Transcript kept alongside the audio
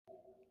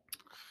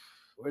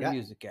Where's the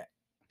music at?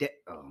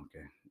 Oh,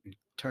 okay.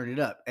 Turn it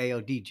up.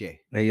 Ayo, DJ.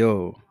 Hey,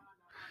 yo.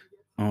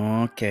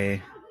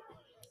 Okay.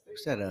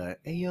 What's that?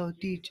 Ayo,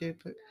 DJ.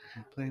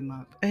 Play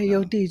my. Hey,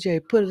 yo,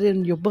 DJ, put it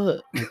in your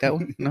butt. Like that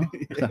one? No?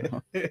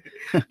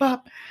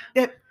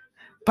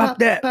 Pop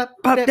that.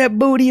 Pop that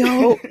booty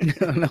hole.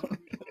 No.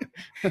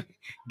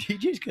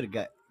 DJs could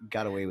have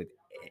got away with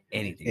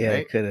anything, Yeah,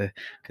 right? could have.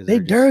 Because They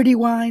dirty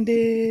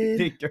winded.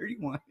 They dirty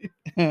one.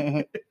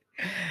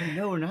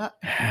 No, we're not.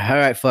 All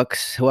right,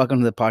 fucks. Welcome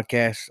to the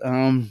podcast.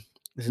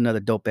 This is another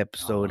dope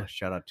episode.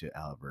 Shout out to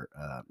Albert.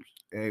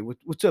 Hey,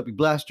 what's up, you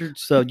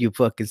bastards? So you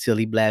fucking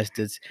silly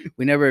bastards.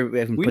 We never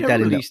even put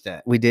that in.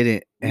 That. We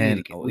didn't, We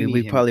and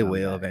we probably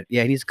will. But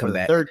yeah, he needs to come for the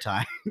back. third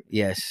time.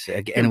 Yes,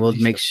 and we'll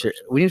make sure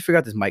we need to figure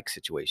out this mic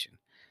situation.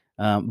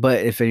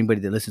 But if anybody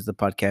that listens to the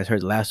podcast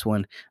heard the last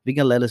one, we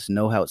can let us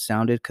know how it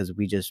sounded because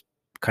we just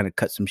kind of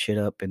cut some shit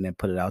up and then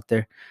put it out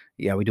there.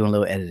 Yeah, we're doing a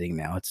little editing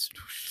now. It's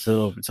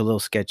a little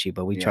sketchy,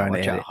 but we trying to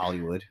edit. Out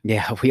Hollywood.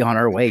 Yeah, we on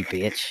our way,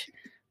 bitch.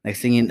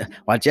 Next thing you know,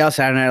 watch out,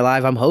 Saturday Night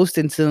Live. I'm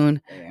hosting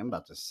soon. Hey, I'm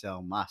about to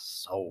sell my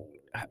soul.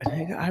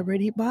 I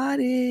already bought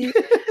it.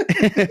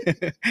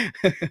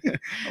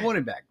 I want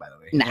it back, by the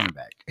way. Nah. I want it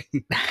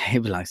back.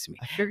 It belongs to me.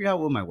 I figured out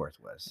what my worth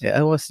was.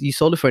 Yeah, you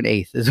sold it for an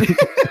eighth.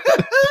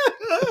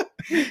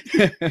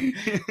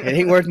 It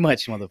ain't worth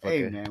much, motherfucker.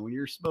 Hey man, when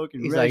you're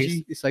smoking He's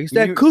Reggie, like, it's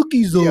that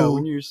cookies though. Yeah,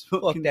 when you're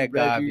smoking fuck that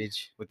Reggie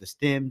garbage with the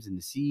stems and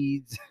the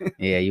seeds.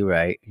 Yeah, you're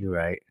right.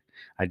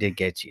 I did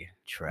get you.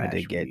 Trash. I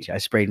did get weed. you. I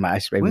sprayed.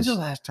 When's the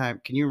last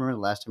time? Can you remember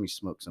the last time you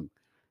smoked some?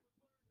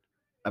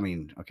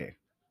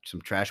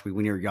 Some trash weed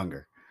when you were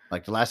younger.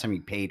 Like the last time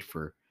you paid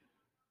for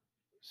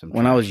some.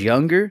 When I was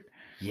younger.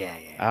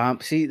 Yeah.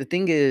 See, the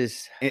thing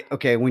is,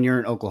 when you're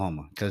in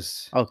Oklahoma,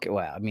 because okay,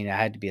 well, I mean, I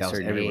had to be a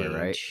certain everywhere,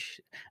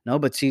 age, right? No,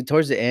 but see,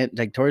 towards the end,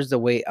 like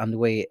on the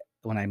way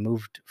when I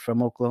moved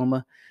from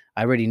Oklahoma,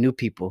 I already knew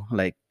people,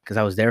 like, because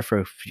I was there for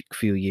a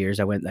few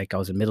years. I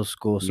was in middle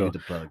school, so the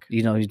plug.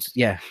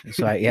 Yeah.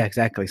 So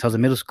exactly. So I was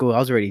in middle school. I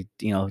was already,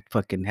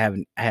 fucking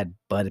I had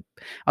bud.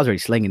 I was already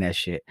slinging that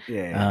shit.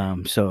 Yeah.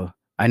 So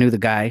I knew the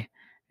guy.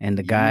 And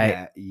the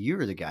guy, you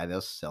were the guy that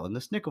was selling the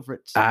Snickle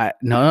Fritz.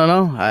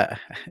 No.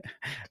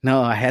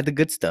 I had the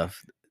good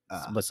stuff,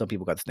 but some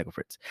people got the Snickle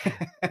Fritz.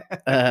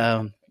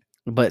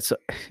 But so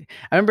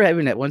I remember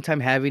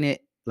having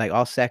it like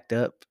all sacked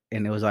up,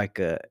 and it was like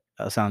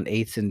sound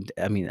eighths and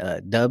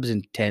dubs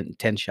and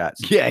 10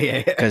 shots.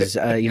 Yeah. Because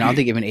I don't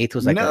think even eighth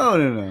was like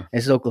no.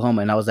 This is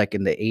Oklahoma, and I was like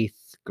in the 8th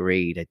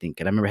grade, I think,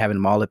 and I remember having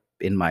them all up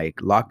in my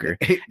locker,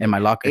 and my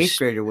locker 8th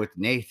grader with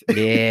an eighth.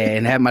 Yeah,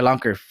 and have my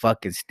locker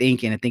fucking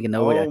stinking and thinking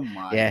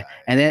my yeah, God.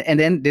 and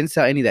then didn't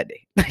sell any that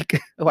day.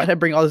 Like, why did I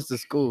bring all this to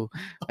school?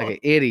 Like an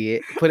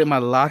idiot. Put it in my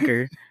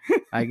locker.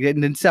 I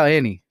didn't sell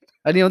any.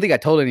 I didn't think I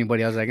told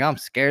anybody. I was like, I'm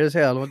scared as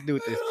hell. I don't know what to do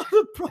with this.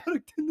 The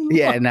product in the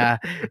Yeah,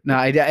 no,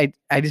 I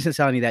didn't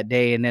sell any that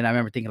day, and then I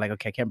remember thinking like,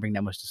 okay, I can't bring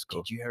that much to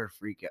school. Did you ever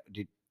freak out?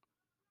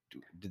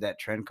 Did that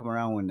trend come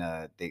around when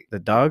the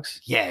dogs?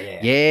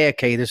 Yeah.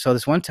 Okay, so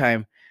this one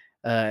time,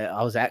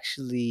 I was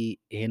actually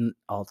in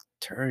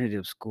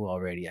alternative school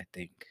already. I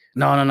think.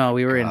 No,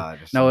 we were it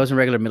was in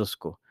regular middle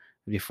school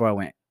before I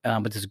went.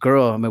 But this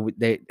girl,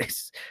 they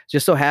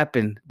just so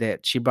happened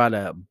that she brought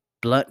a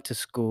blunt to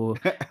school.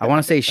 I want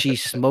to say she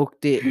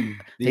smoked it.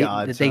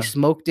 They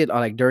smoked it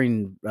on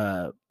during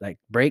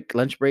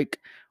lunch break,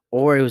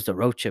 or it was the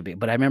Rocha bit.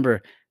 But I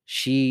remember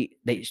so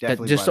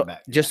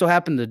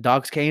happened the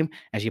dogs came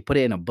and she put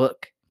it in a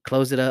book,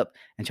 closed it up,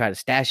 and tried to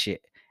stash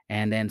it.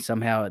 And then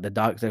somehow the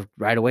dogs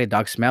right away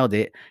smelled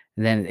it,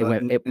 and then it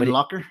went in the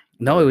locker.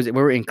 No, we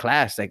were in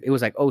class. Like, it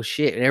was like, oh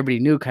shit, and everybody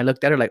knew. Kind of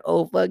looked at her like,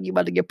 oh fuck, you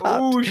about to get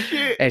popped. Oh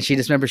shit! And she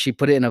just remember she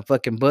put it in a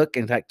fucking book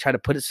and like tried to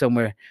put it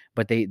somewhere,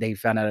 but they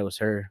found out it was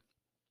her.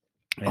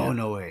 Oh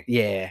no way!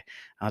 Yeah,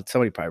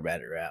 somebody probably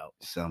ratted her out.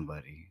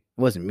 Somebody.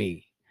 It wasn't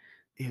me.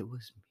 It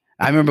was me.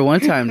 I remember one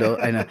time though.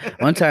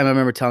 One time I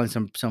remember telling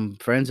some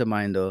friends of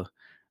mine though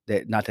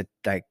that not to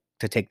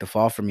take the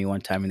fall from me one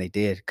time, and they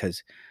did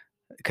because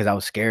I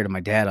was scared of my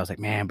dad. I was like,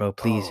 man, bro,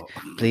 please,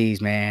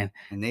 man.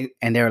 And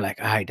they were like,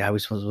 all right, dad, we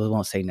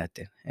won't say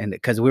nothing. And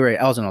because I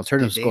was in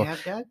alternative school. Did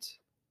they have dads?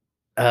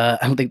 I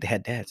don't think they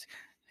had dads.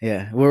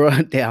 Yeah,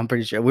 I'm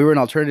pretty sure we were in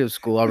alternative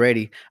school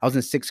already. I was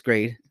in 6th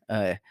grade.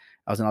 I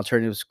was in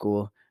alternative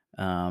school.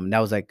 That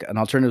was like an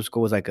alternative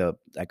school was I got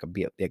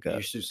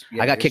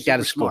kicked out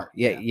of school. Smart.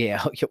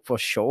 Yeah, for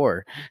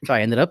sure. So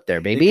I ended up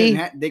there,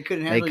 baby. They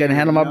couldn't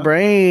handle my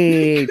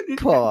brain.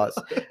 Pause.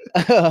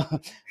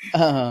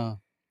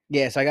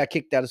 Yeah, so I got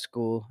kicked out of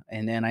school,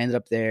 and then I ended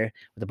up there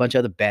with a bunch of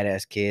other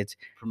badass kids.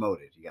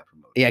 Promoted. You got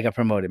promoted. Yeah, I got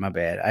promoted. My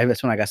bad.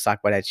 That's when I got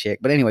socked by that chick.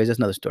 But anyways, that's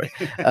another story.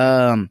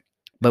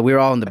 But we were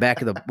all in the back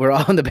of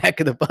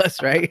the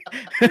bus, right?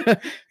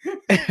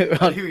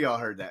 We all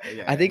heard that.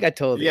 Yeah, I think I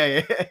told you.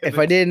 Yeah. If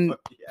I didn't,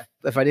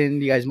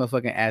 you guys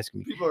motherfucking ask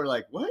me. People are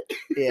like, "What?"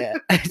 Yeah,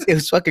 it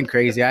was fucking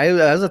crazy. I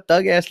was a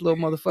thug ass little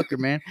motherfucker,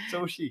 man.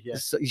 So was she. Yeah,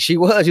 she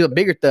was a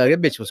bigger thug.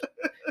 That bitch was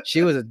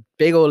She was a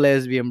big old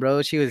lesbian,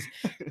 bro. She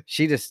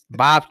just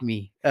bopped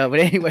me. But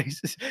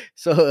anyways,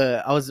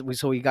 so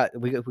we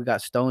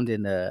got stoned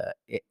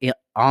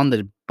on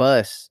the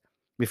bus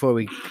before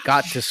we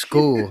got to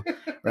school,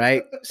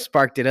 right?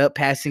 Sparked it up,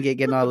 passing it,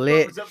 getting all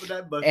lit.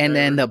 And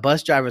then the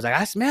bus driver was like,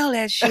 I smell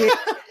that shit.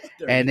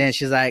 And then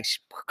she's like,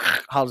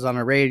 hollers on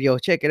the radio,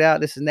 check it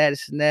out, this and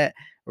that.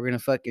 We're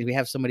gonna we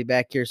have somebody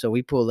back here. So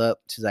we pull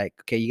up. She's like,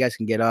 okay, you guys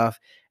can get off.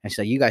 And she's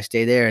like, you guys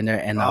stay there. And I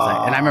was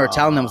like, and I remember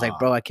telling them, I was like,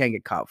 bro, I can't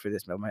get caught for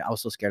this, man. I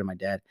was so scared of my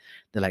dad.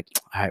 They're like,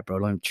 all right, bro,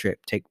 don't even trip.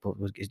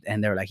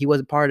 And they were like, he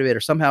wasn't part of it,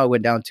 or somehow it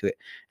went down to it,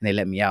 and they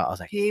let me out. I was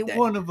like, he ain't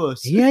one of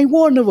us. He ain't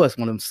one of us.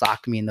 One of them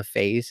socked me in the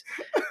face.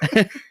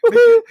 Make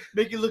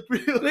it look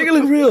real. Make it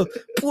look real.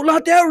 Well,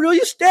 not that real.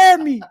 You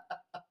stabbed me.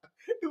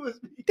 It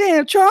was me.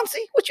 Damn,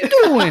 Chauncey, what you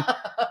doing?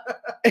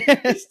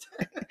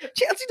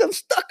 Chauncey done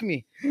stuck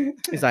me.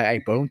 He's like,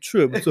 hey, bro, don't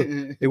trip.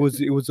 It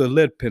was a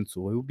lead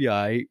pencil. It will be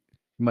all right.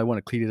 You might want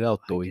to clean it out,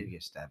 though. I did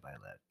get stabbed by a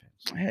lead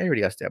pencil. I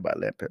already got stabbed by a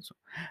lead pencil.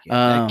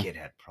 Yeah, that kid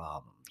had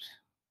problems.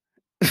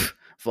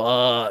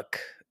 Fuck.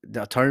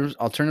 The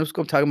alternative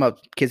school, I'm talking about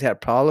kids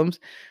had problems.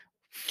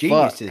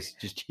 Geniuses.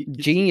 Just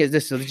genius.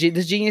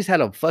 This genius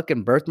had a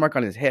fucking birthmark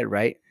on his head,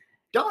 right?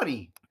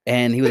 Donnie.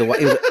 And he was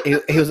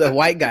he was a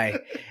white guy,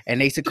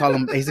 and they used to call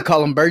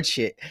him bird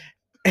shit.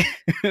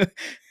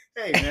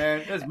 Hey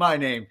man, that's my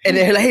name. And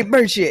they're like, hey,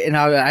 bird shit. And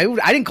I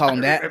didn't call him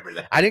that.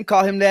 I didn't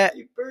call him that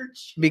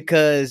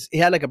because he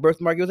had like a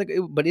birthmark. It was like,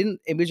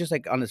 it was just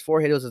like on his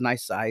forehead. It was a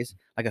nice size,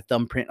 like a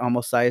thumbprint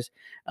almost size.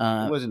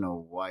 It wasn't a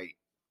white.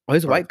 Oh,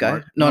 he's a white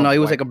guy. No, he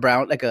was like a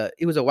brown,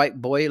 he was a white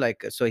boy,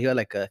 so he had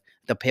like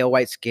the pale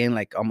white skin,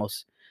 like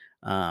almost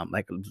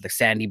like the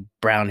sandy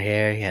brown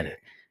hair. He had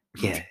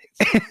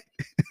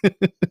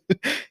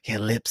he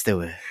had lips that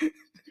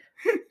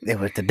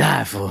were to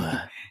die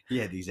for. He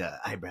had these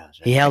eyebrows.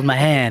 Right? He held my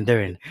hand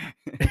during.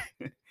 He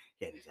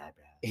had these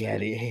eyebrows.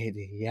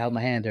 He held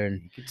my hand during.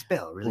 He could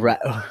spell really. Right.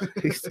 Well.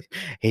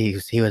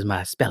 he was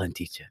my spelling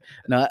teacher.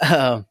 No.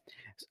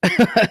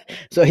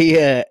 Some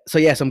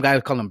guy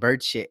was calling him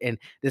bird shit, and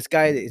this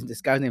guy's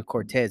named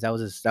Cortez. We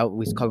used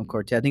to call him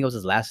Cortez. I think it was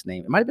his last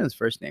name. It might have been his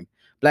first name.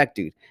 Black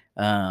dude.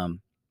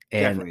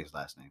 Definitely his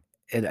last name.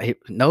 And I think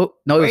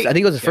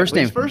it was his first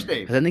name. His first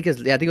name. I think it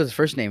was his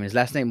first name. His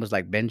last name was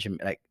like Benjamin.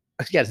 Like,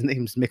 yeah, his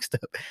name's mixed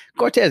up.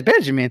 Cortez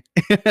Benjamin.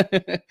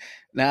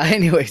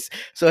 Anyways,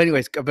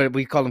 but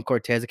we call him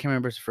Cortez. I can't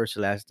remember his first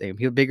or last name.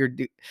 He was a bigger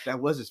dude.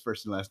 That was his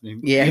first and last name.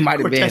 Yeah, he might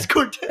have been.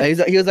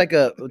 Cortez. He was like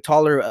a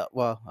taller. I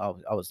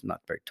was not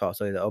very tall,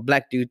 so a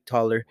black dude,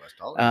 taller.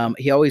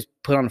 He always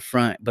put on the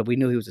front, but we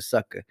knew he was a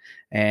sucker.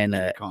 And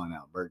calling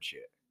out bird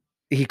shit.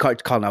 He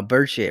calling out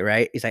bird shit,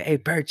 right? He's like, hey,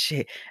 bird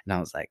shit. And I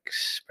was like,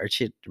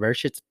 bird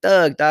shit's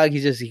thug, dog.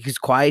 He's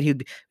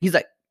quiet. He's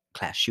like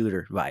class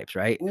shooter vibes,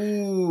 right?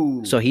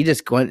 Ooh. So he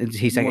just went,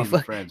 he's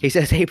like, he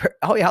says, hey,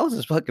 oh yeah, I was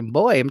this fucking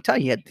boy. I'm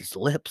telling you, he had these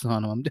lips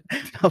on him.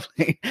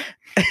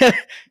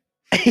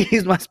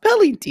 He's my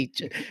spelling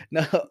teacher.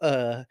 No,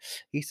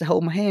 he used to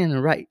hold my hand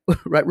and write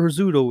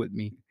risotto with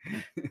me.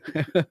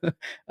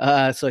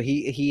 So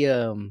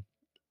he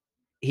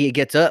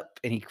gets up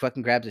and he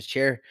fucking grabs his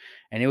chair,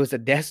 and it was the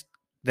desk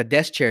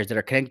chairs that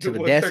are connected to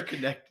the desk.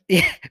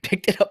 Yeah,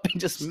 picked it up and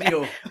just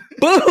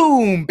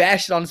boom,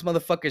 bashed it on this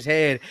motherfucker's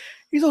head.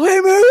 He's like, hey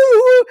man,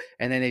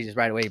 and then they just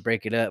right away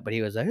break it up. But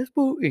he was like,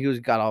 he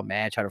got all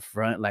mad, trying to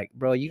front, like,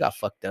 bro, you got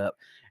fucked up.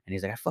 And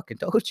he's like, I fucking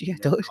told you.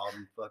 Called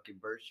him fucking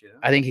bird shit. Huh?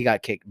 I think he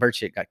got kicked. Bird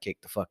shit got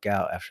kicked the fuck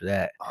out after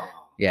that. Oh.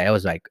 Yeah, it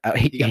was like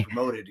he got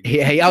promoted.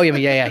 Yeah.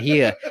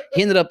 He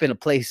ended up in a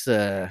place.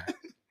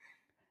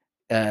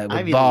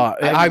 Ivy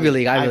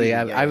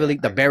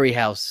League, the Berry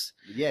House.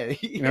 Yeah,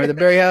 remember the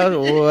Berry House?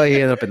 Oh, he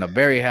ended up in the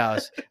Berry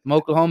House.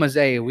 Oklahoma's,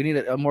 hey, we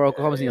need more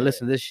Oklahomans need to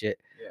listen to this shit.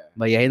 Yeah.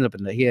 But yeah,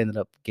 he ended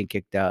up getting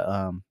kicked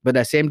out. But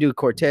that same dude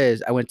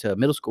Cortez, I went to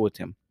middle school with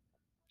him.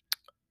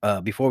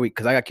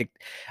 Because I got kicked.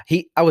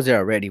 I was there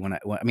already when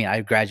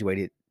I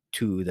graduated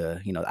to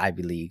the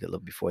Ivy League a little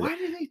before. Why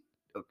did they?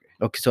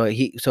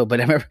 Okay, but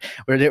I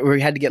remember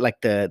we had to get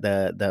like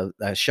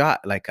the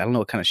shot. Like, I don't know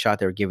what kind of shot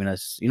they were giving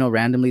us.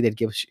 Randomly they'd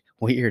give us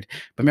weird.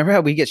 But remember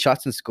how we get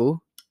shots in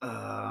school?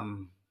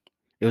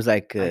 It was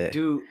like I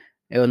do.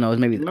 I don't know. It was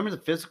maybe remember the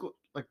physical.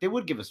 Like, they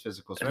would give us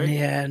physicals, right?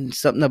 Yeah, and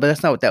something. No, but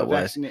that's not what that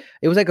was.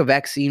 It was like a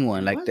vaccine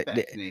one. Like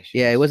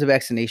it was a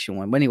vaccination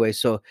one. But anyway,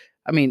 so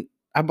I mean,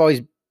 I've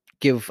always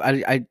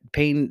I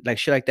pain like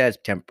shit like that is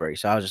temporary.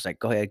 So I was just like,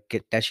 go ahead,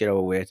 get that shit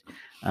over with.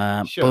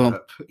 Boom.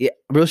 Up. Yeah,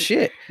 real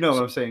shit. No,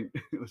 I'm saying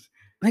it was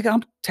like,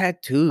 I'm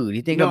tattooed.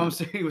 You think? No, I'm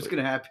saying what's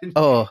gonna happen.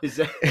 Oh, is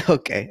that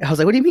okay? I was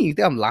like, what do you mean? You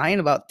think I'm lying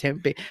about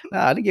temping?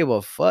 Nah, I didn't give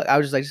a fuck. I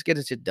was just like, just get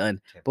this shit done.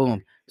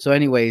 Boom. So,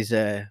 anyways,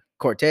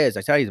 Cortez,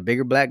 I tell you, he's a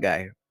bigger black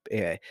guy.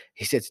 Yeah,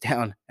 he sits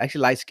down.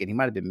 Actually, light skin. He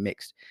might have been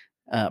mixed.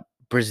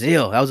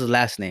 Brazil. That was his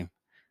last name.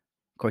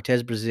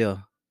 Cortez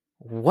Brazil.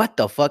 What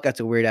the fuck? That's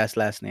a weird ass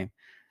last name.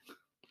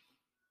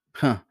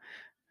 Huh.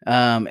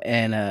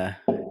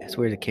 That's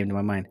weird. It came to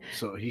my mind.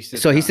 So he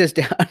sits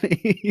down.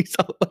 He's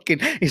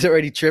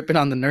already tripping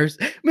on the nurse.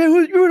 Man,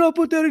 you don't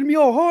put that in me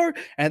all hard.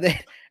 And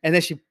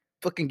then she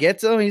fucking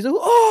gets him. He's like,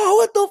 oh,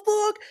 what the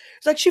fuck?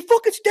 It's like, she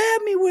fucking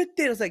stabbed me with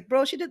it. It's like,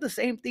 bro, she did the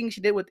same thing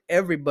she did with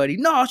everybody.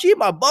 No, she hit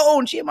my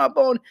bone. She hit my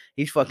bone.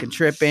 He's fucking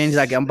tripping. He's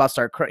like, I'm about to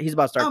start crying. He's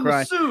about to start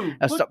crying.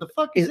 What the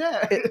fuck is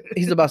that?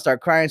 He's about to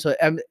start crying. So,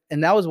 and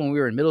that was when we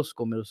were in middle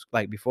school,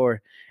 like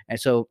before. And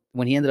so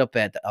when he ended up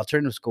at the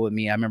alternative school with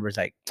me, I remember it's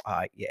like,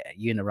 yeah,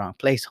 you're in the wrong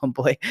place,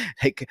 homeboy.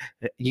 Like,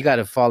 you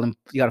gotta fall in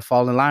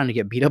line to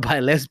get beat up by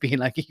a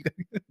lesbian. Like,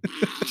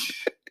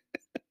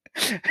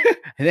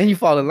 and then you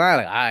fall in line,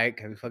 like, all right,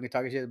 can we fucking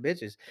talking shit to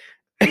bitches?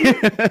 I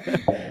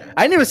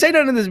didn't even say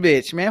nothing to this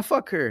bitch, man.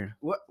 Fuck her.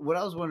 What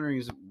I was wondering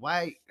is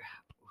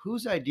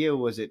whose idea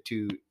was it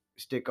to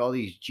stick all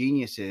these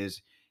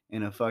geniuses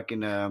in a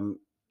fucking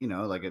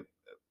like a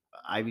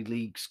Ivy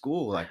League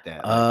school like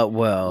that?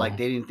 Well, like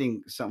they didn't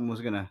think something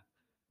was gonna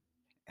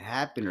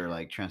happen or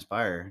like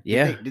transpire.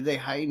 Did they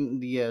heighten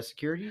the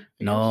security?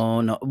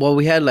 No. Well,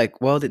 we had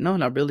no,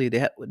 not really. They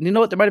had, you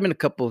know what? There might have been a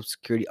couple of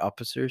security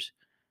officers.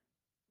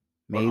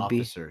 Maybe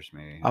officers,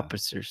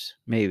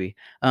 maybe.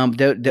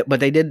 But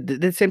they did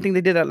the same thing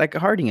they did at like a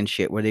Harding and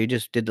shit, where they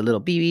just did the little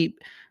beep beep.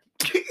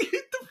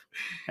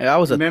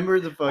 Remember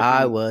the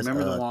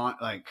wand,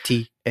 like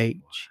TH.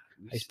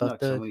 I spelled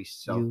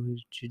so many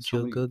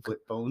flip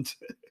phones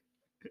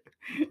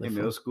in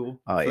middle school.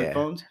 Oh, flip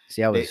phones.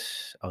 See, I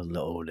was a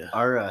little older.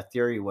 Our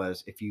theory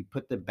was if you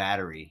put the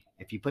battery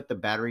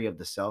of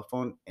the cell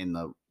phone in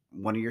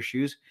one of your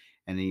shoes,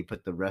 and then you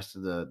put the rest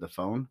of the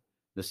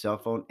cell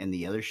phone in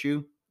the other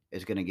shoe,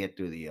 is going to get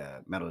through the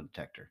metal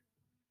detector,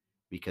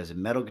 because a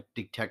metal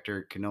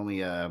detector can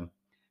only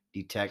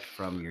detect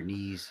from your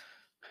knees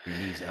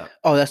up.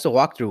 Oh, that's the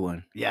walkthrough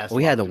one. Yeah,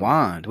 we had the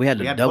wand. We had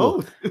the double.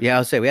 Both. Yeah,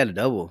 I'll say we had a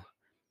double,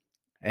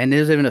 and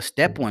there's even a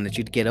step one that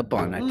you'd get up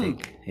on. I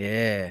think.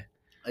 Yeah.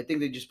 I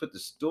think they just put the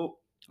stool.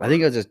 I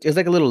think it was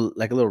like a little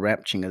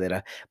ramp chinga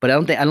that but I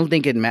don't think I don't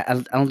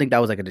think that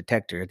was like a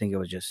detector. I think it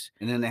was just.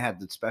 And then they had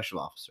the special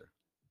officer.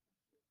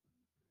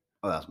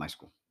 Oh, that was my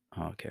school.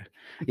 Oh, okay.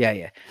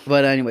 Yeah.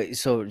 But anyway,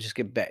 so just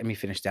get back. Let me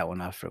finish that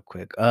one off real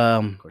quick.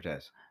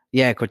 Cortez.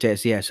 Yeah,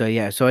 Cortez. Yeah.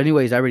 So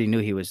anyways, I already knew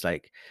he was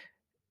like,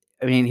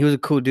 I mean, he was a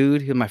cool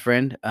dude. He was my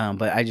friend.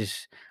 But I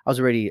was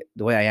already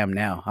the way I am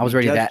now. I was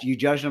already that. You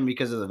judged him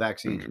because of the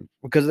vaccine.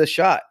 Because of the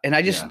shot. And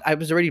I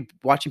was already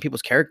watching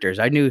people's characters.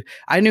 I knew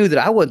that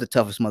I wasn't the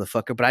toughest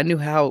motherfucker, but I knew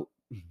how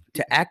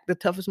to act the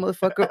toughest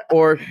motherfucker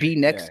or be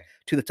next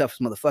to the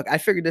toughest motherfucker. I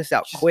figured this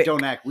out quick.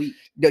 Don't act weak.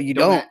 No, you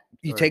don't.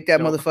 You take that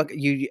motherfucker.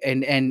 You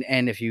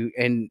and if you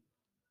and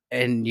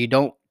you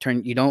don't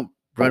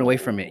run away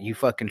from it. You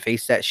fucking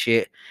face that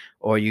shit,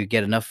 or you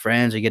get enough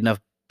friends, or you get enough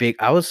big.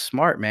 I was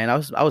smart, man.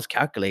 I was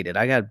calculated.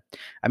 I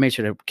made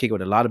sure to kick it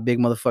with a lot of big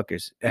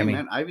motherfuckers. Hey, I mean,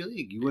 man, Ivy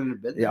League, you wouldn't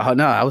have been there. Yeah,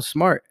 no, I was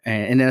smart,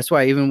 and that's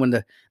why even when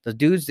the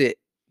dudes that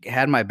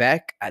had my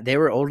back, they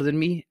were older than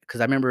me,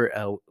 because I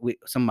remember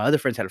some of my other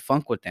friends had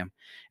funk with them,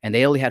 and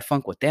they only had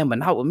funk with them, but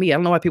not with me. I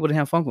don't know why people didn't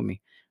have funk with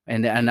me.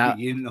 And I,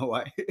 you didn't know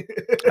why.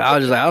 I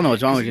was just like, I don't know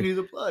what's wrong with you. You knew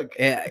the plug.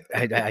 Yeah,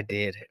 I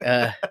did.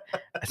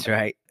 That's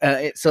right.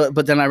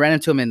 But then I ran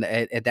into them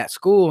at that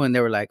school, and they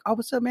were like, "Oh,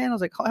 what's up, man?" I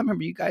was like, "Oh, I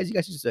remember you guys. You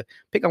guys used to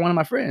pick on one of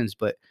my friends,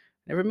 but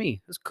never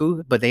me. That's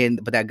cool." But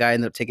that guy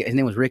ended up taking. His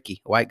name was Ricky,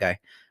 a white guy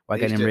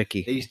named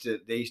Ricky. They used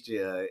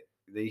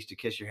to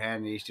kiss your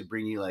hand. They used to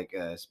bring you like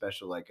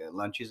special like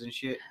lunches and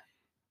shit.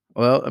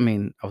 Well, I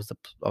mean, I was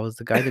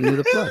the guy that knew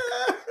the plug.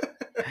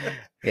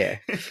 Yeah.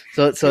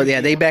 So yeah,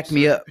 they backed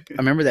me up. I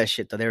remember that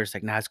shit though. They were just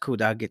like, "Nah, it's cool,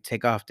 dog.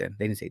 Take off." Then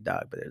they didn't say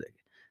dog, but they're like,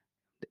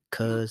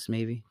 "Cuz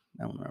maybe."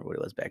 I don't remember what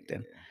it was back then.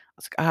 I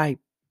was like, "All right,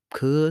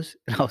 cuz,"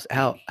 and I was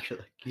out.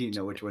 You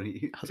know which one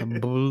he? I was like,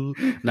 "Boo."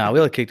 Nah,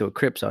 we all kicked with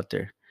Crips out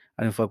there.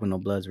 I didn't fuck with no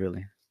Bloods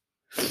really.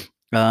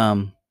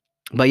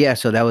 But yeah,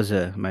 so that was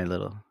my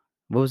little.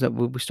 What was that?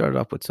 We started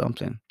off with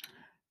something.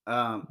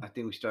 I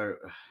think we started.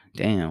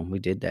 Damn, we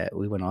did that.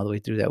 We went all the way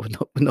through that with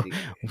no.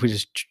 We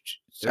just.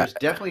 There's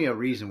definitely a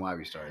reason why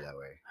we started that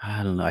way.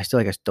 I don't know. I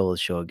still stole the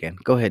show again.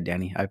 Go ahead,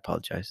 Danny. I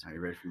apologize. Are you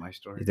ready for my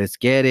story? Let's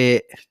get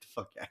it. Get the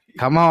fuck out of here.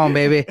 Come on,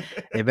 baby.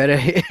 It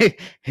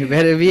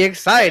better be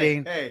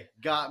exciting. Hey,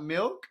 got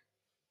milk?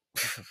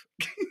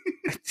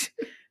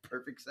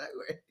 Perfect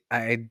segue.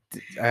 I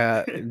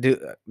do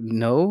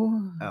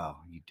no. Oh,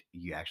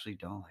 you actually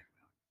don't like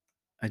milk?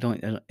 I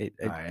don't. All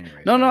right,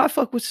 anyway. No. I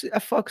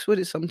fucks with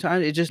it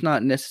sometimes. It's just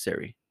not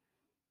necessary.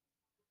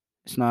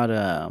 It's not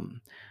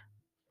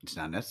It's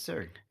not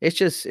necessary. It's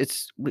just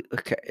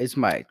okay. It's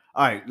my.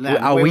 All right.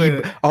 Are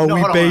we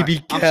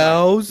baby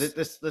cows?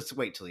 Let's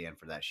wait till the end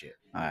for that shit.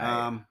 All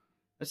right.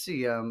 Let's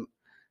see.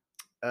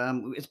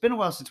 It's been a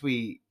while since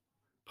we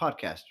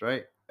podcast,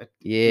 right?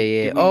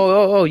 Yeah.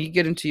 Oh, you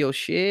get into your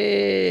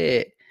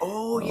shit.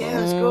 Oh yeah,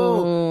 let's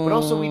go. But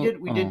also we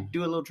did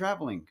do a little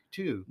traveling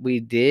too. We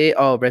did.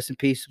 Oh, rest in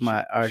peace,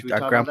 our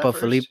grandpa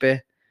Felipe.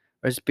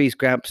 Rest in peace,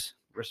 Gramps.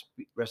 Rest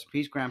in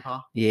peace,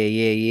 Grandpa.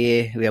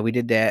 Yeah. We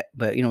did that,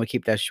 but we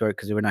keep that short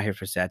because we're not here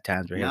for sad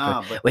times. We're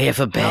here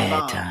for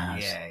bad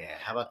times. Yeah.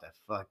 How about that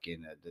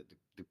fucking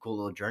the cool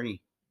little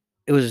journey?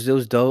 It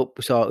was dope.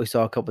 We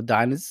saw a couple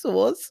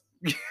dinosaurs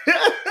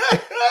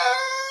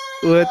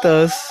with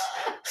us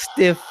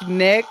stiff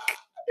neck.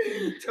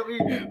 Tell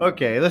me,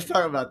 okay, let's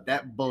talk about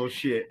that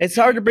bullshit. It's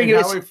hard to bring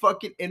it. How it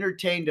fucking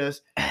entertained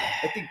us.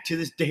 I think to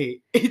this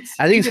day, I think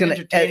it's gonna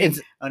entertain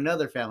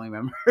another family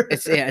member.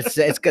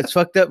 It's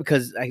fucked up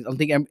because I don't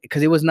think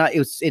because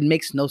it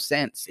makes no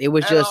sense. It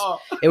was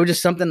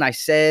just something I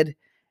said,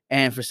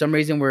 and for some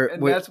reason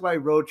that's why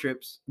road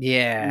trips.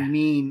 Yeah, I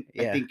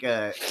think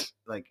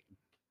like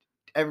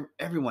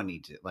everyone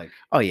needs it. Like,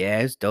 oh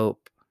yeah, it's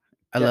dope.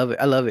 I love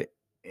it.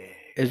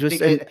 It's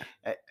just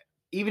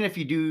even if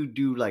you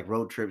do like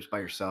road trips by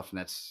yourself and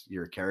that's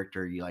your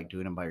character, you like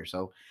doing them by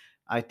yourself.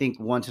 I think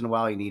once in a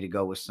while you need to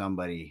go with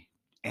somebody,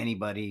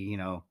 anybody,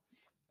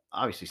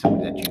 obviously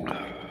somebody that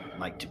you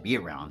like to be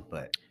around.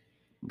 But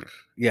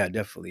yeah,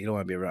 definitely, you don't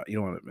want to be around. You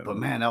don't want to. But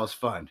man, that was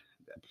fun.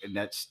 And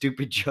that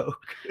stupid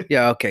joke.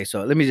 Yeah. Okay.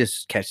 So let me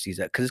just catch these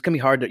up because it's gonna be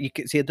hard to. You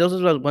can see those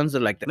are the ones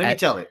that like. Let me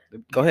tell it.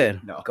 Go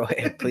ahead. No. Go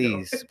ahead,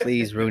 please.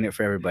 Please ruin it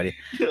for everybody.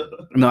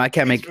 No, I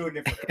can't make.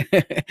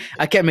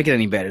 I can't make it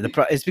any better.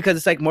 It's because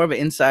it's like more of an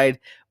inside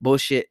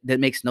bullshit that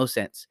makes no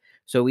sense.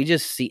 So we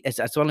just see. That's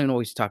why I don't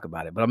always talk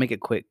about it, but I'll make it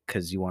quick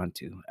because you want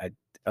to.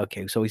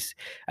 Okay. So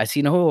I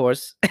seen a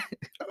horse.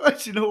 I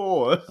seen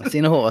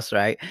a horse,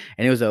 right?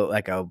 And it was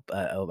like a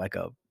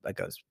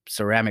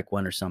ceramic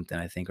one or something,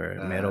 I think, or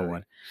a metal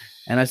one.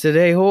 And I said,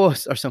 "Hey,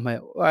 horse," or something.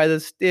 Like, why the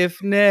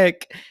stiff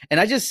neck?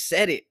 And I just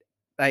said it,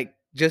 like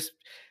just.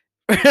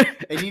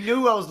 And you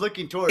knew I was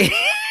looking towards it.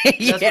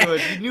 That's what it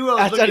was. You knew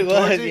I was looking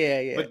towards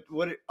it. Yeah. But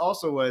what it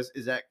also was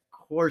is that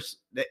horse.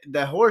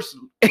 The horse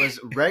was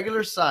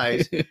regular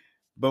size,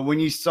 but when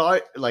you saw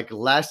it, like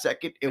last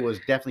second, it was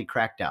definitely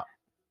cracked out.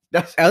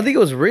 I don't think it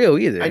was real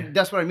either.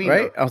 That's what I mean,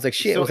 right? Though. I was like,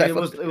 shit. So it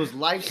was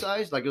life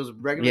size, like it was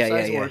regular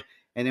size horse.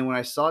 And then when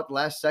I saw it the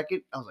last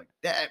second, I was like,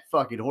 that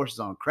fucking horse is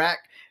on crack,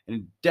 and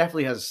it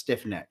definitely has a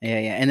stiff neck. Yeah.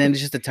 And then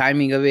just the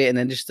timing of it, and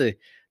then just the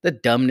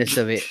dumbness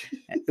of it.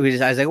 I was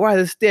like, why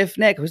the stiff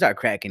neck? We started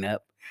cracking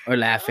up or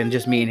laughing,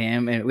 just me and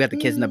him, and we got the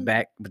kids in the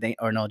back, but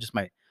it's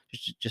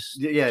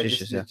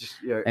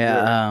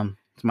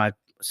my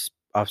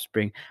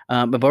offspring.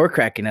 But we're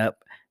cracking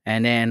up,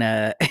 and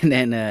then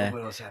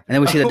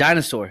we see the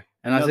dinosaur.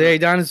 And I said, "Hey,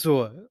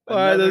 dinosaur!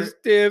 Why the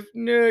stiff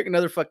neck?"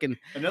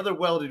 Another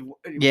welded.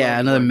 Yeah,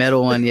 another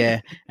metal one.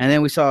 Yeah, and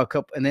then we saw a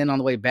couple. And then on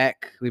the way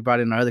back, we brought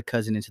in our other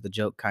cousin into the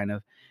joke, kind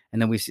of.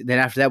 And then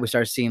after that, we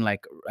started seeing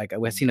like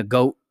we had seen a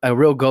goat, a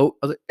real goat.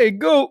 I was like, "Hey,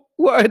 goat!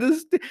 Why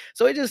this?"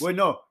 So it just. Wait,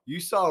 no, you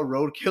saw a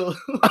roadkill.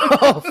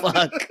 Oh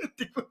fuck!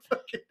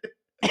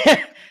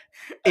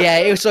 Yeah,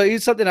 it's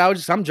something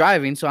I'm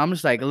driving, so I'm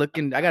just like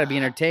looking. I gotta be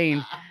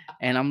entertained,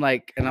 and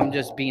I'm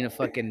just being a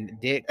fucking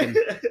dick and.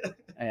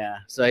 Yeah,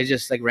 so I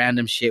just like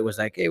random shit was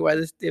like, "Hey, why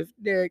this stiff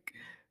neck?"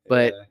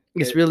 But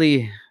it's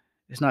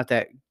not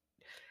that.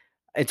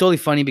 It's only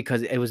funny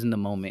because it was in the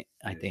moment.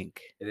 I think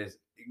it is.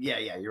 Yeah,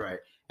 you're right.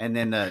 And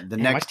then the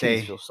next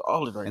day, feel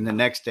solid right and now. The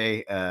next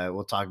day,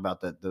 we'll talk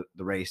about the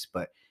race.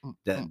 But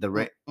the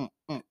race,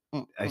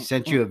 I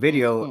sent you a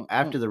video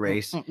after the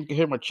race. You can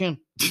hear my chin.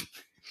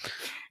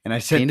 And I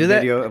sent a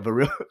video of a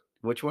real.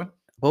 Which one?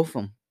 Both of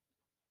them.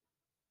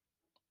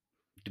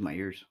 Do my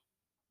ears.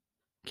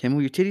 Can you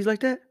move your titties like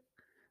that?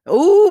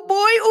 Oh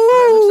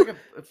boy! Ooh!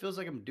 It feels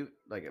like I'm doing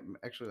like I'm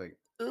actually like.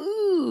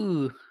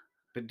 Ooh!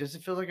 But does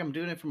it feel like I'm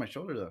doing it for my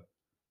shoulder though?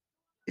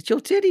 It's your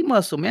titty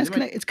muscle, man.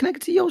 It's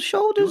connected to your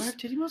shoulders. Do I have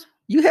titty muscle?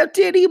 You have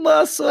titty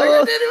muscle.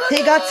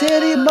 He got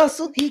titty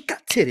muscle. He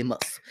got titty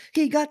muscle.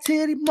 He got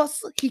titty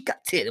muscle. He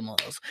got titty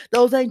muscles.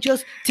 Those ain't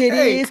just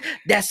titties. Hey.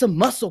 That's a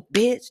muscle,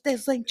 bitch.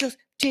 Those ain't just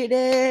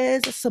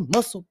titties. That's a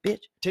muscle,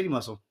 bitch. Titty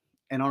muscle.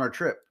 And on our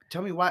trip,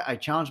 tell me why I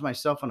challenged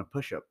myself on a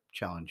push-up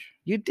challenge.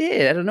 You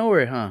did out of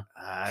nowhere, huh?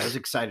 I was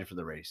excited for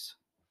the race.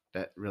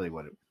 That really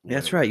what it.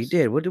 That's right. You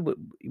did. What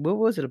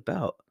was it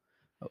about?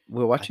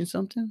 We're watching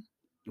something.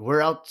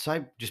 We're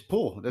outside, just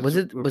pool. Was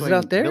it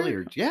out there?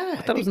 Billiards. Yeah,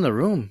 I thought it was in the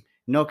room.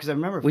 No, because I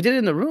remember we did it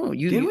in the room.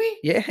 Did we?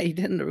 Yeah, you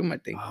did it in the room. I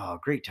think. Oh,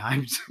 great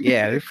times.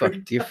 Yeah,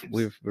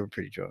 we were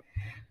pretty drunk.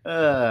 We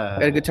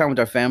had a good time with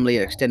our family,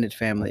 extended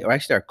family, or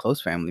actually our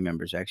close family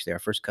members. Actually, our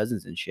first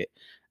cousins and shit.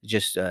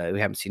 Just we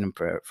haven't seen them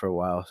for a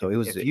while, so it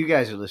was. If you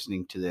guys are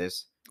listening to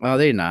this, oh,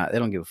 they're not. They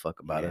don't give a fuck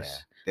about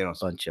us. They don't.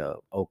 Bunch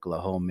of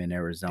Oklahoma and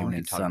Arizona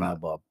and son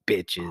of a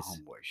bitches.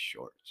 Homeboy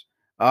shorts.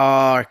 Oh,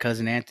 our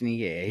cousin Anthony.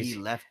 Yeah, he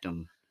left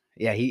them.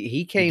 Yeah,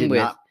 he came with.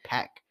 Not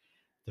pack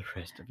the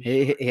rest of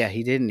his. Yeah,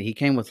 he didn't. He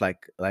came with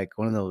like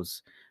one of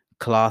those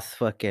cloth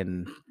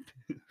fucking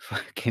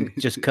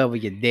just cover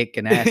your dick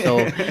and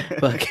asshole.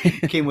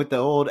 Fucking came with the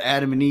old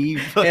Adam and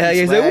Eve. Yeah,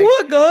 he's like,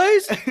 what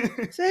guys?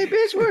 Say,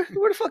 bitch, where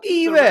the fuck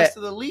Eve the at? Rest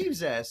of the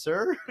leaves at,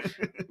 sir.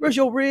 Where's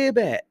your rib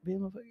at?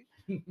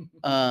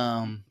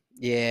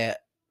 Yeah.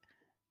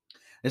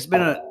 It's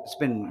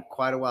been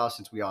quite a while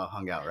since we all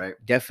hung out, right?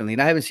 Definitely.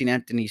 And I haven't seen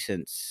Anthony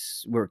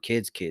since we were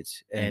kids.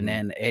 And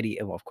then Eddie,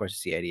 well, of course I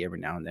see Eddie every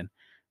now and then.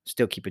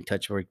 Still keep in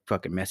touch. We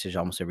fucking message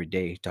almost every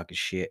day, talking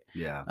shit.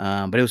 Yeah.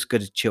 But it was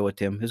good to chill with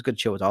him. It was good to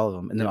chill with all of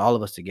them. And then all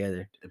of us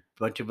together. A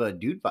bunch of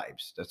dude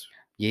vibes.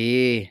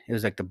 Yeah. It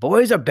was like the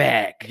boys are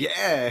back.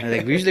 Yeah. And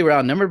like usually we're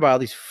outnumbered by all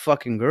these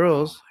fucking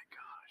girls. Oh my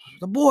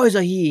The boys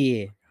are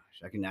here.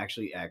 I can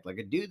actually act like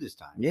a dude this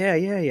time. Yeah.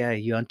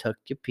 You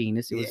untucked your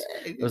penis.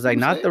 It was like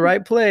not the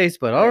right place,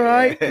 but all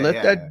right.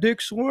 Let that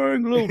dick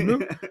swing, little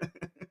noob.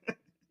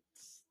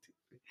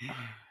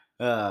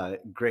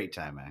 Great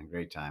time, man.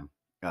 Great time.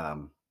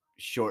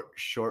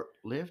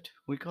 Short-lived.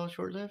 We call it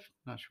short-lived?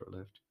 Not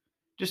short-lived.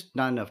 Just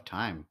not enough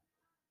time.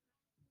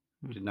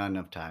 Just not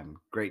enough time.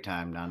 Great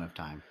time, not enough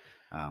time.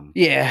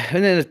 Yeah,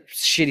 and then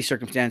shitty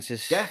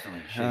circumstances.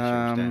 Definitely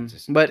shitty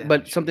circumstances.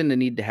 But something that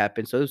needed to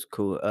happen, so it was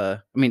cool. I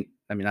mean,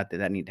 not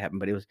that needed to happen,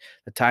 but it was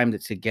the time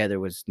that together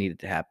was needed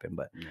to happen.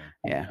 But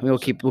yeah, we'll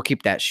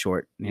keep that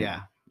short.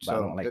 Yeah, so I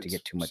don't like to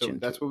get too much into.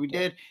 That's what we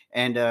did,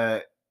 and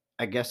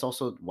I guess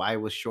also why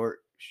it was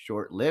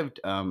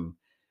short-lived.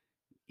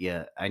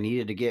 Yeah, I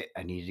needed to get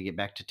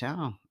back to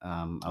town.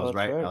 I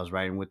was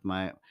riding with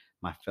my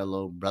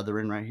fellow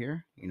brethren right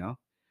here. He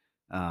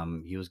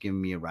was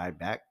giving me a ride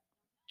back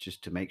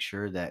just to make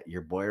sure that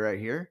your boy right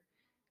here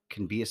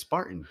can be a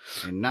Spartan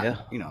and not,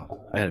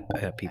 I had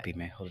a pee,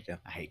 man. Hold it down.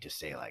 I hate to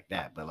say it like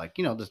that, but like,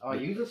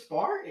 you's a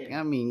Spartan.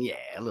 I mean, yeah,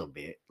 a little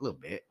bit.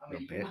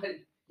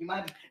 You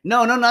might.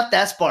 No, not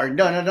that Spartan.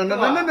 No. I'm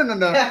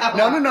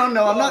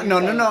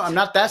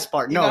not that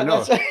Spartan. No.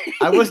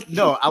 I was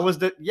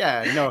the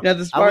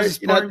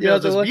Spartan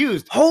that was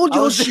abused. Hold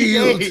your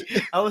shield.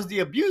 I was the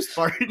abused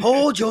Spartan.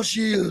 Hold your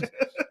shield.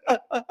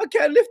 I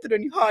can't lift it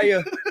any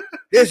higher.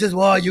 This is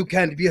why you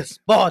can't be a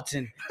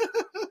Spartan.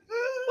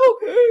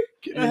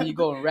 Okay. And then you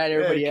go and rat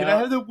everybody out. Can I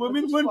have the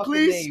women's one,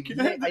 please?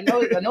 I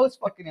know it's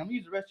fucking name. I'm gonna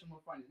use the restroom.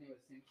 We'll find his name at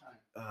the same time.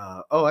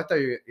 I thought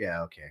you.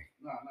 Yeah, okay.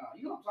 No.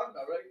 You know what I'm talking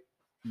about, right?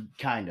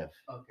 Kind of.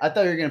 Okay. I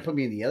thought you were gonna put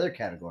me in the other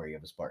category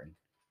of a Spartan.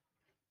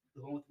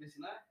 The one with the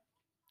missing eye?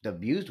 The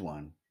abused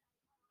one.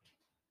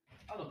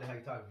 I don't know how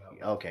you're talking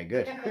about. Okay,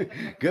 good.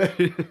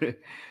 Good.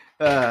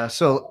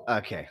 So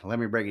okay, let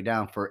me break it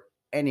down for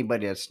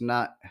anybody that's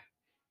not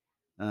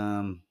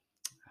in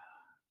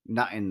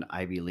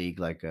Ivy League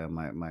like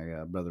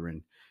my brother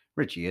in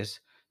Richie is.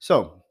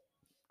 So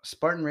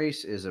Spartan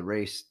Race is a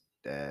race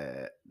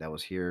that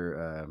was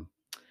here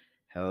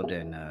held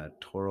in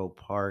Toro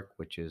Park,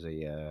 which is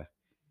a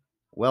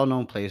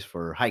well-known place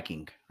for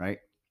hiking, right?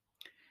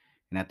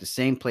 And at the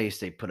same place,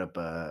 they put up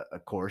a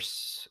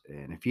course.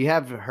 And if you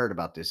have heard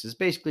about this, it's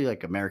basically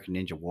like American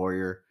Ninja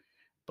Warrior,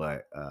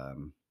 but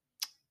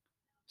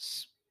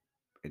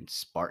in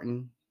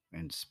Spartan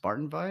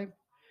vibe.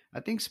 I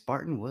think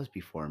Spartan was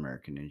before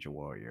American Ninja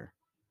Warrior.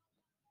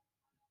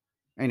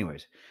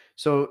 Anyways,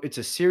 so it's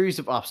a series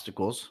of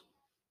obstacles,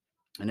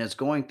 and it's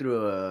going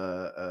through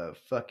a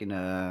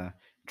fucking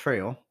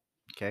trail.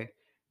 Okay,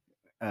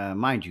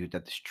 mind you,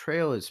 that this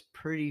trail is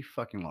pretty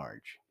fucking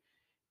large,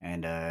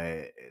 and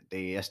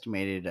they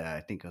estimated I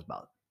think it was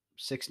about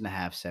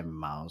 6.5, 7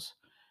 miles.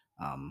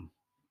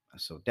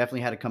 So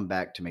definitely had to come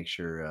back to make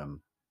sure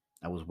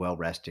I was well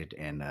rested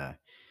and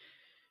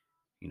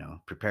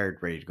prepared,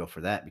 ready to go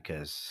for that,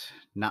 because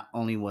not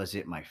only was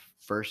it my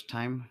first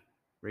time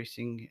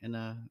racing in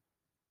a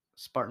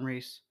Spartan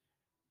race,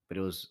 but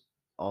it was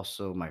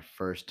also my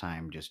first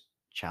time just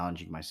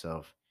challenging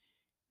myself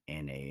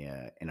in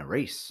a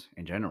race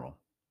in general.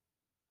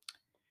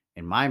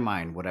 In my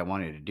mind, what I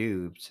wanted to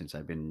do, since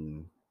I've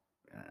been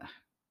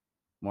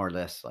more or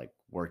less like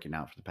working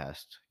out for the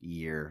past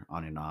year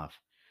on and off,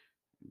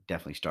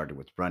 definitely started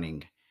with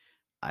running.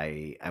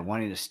 I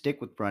wanted to stick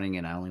with running,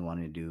 and I only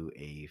wanted to do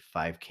a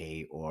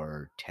 5K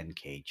or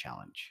 10K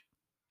challenge.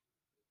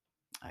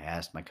 I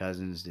asked my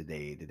cousins, did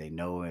they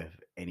know if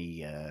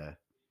any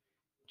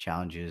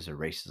challenges or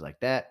races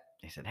like that?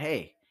 They said,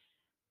 hey,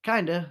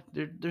 kinda.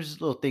 There's this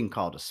little thing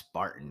called a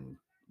Spartan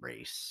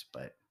race,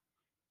 but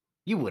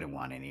you wouldn't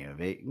want any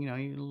of it. You're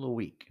a little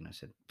weak. And I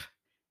said,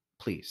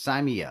 please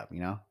sign me up.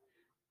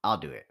 I'll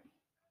do it.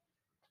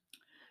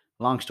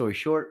 Long story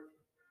short,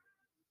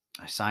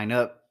 I sign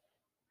up.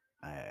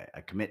 I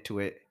commit to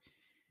it,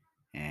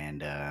 and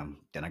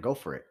then I go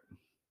for it.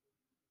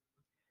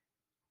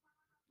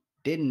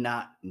 Did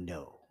not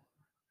know.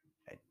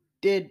 I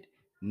did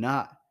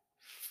not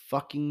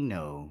fucking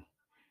know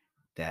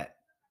that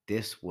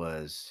this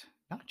was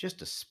not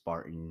just a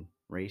Spartan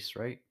race,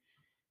 right?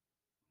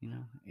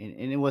 And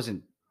it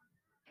wasn't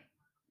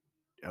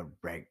a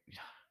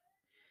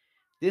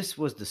This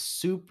was the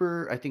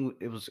super, I think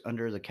it was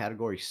under the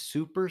category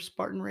Super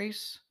Spartan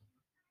Race,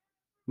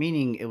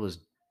 meaning it was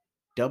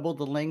double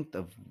the length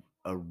of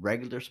a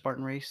regular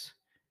Spartan race.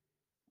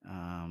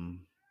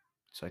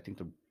 So I think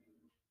the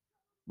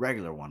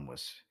regular one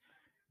was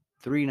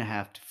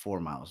 3.5 to 4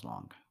 miles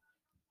long.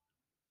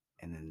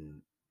 And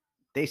then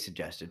they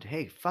suggested,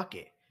 hey, fuck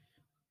it.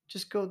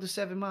 Just go the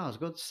 7 miles.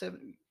 Go the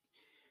 7.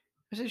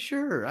 I said,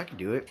 sure, I can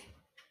do it.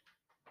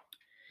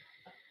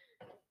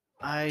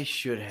 I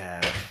should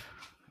have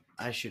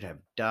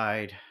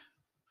died.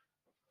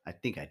 I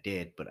think I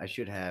did, but I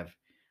should have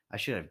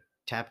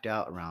tapped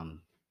out around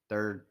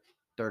third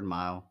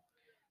mile,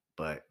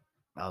 but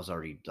I was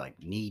already like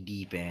knee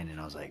deep in, and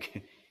I was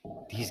like,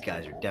 these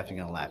guys are definitely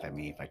gonna laugh at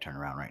me if I turn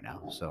around right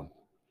now. So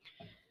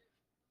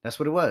that's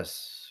what it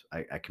was.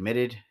 I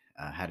committed,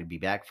 had to be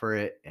back for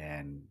it,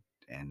 and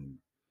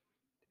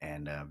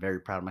and very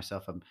proud of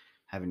myself. I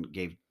haven't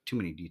gave too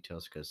many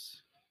details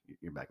because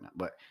you're back now,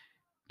 but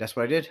that's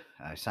what I did.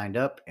 I signed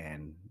up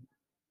and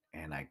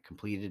I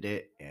completed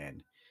it,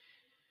 and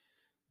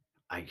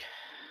I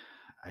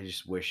I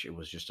just wish it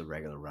was just a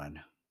regular run.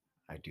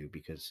 I do,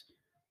 because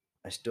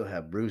I still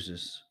have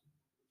bruises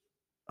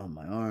on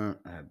my arm.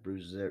 I have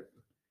bruises there.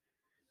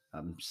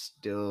 I'm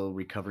still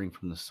recovering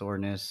from the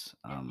soreness.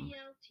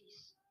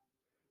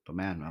 But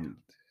man,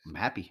 I'm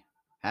happy,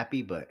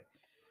 but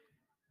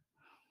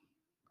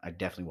I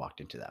definitely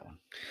walked into that one.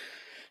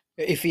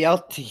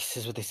 Ephialtes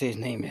is what they say his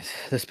name is.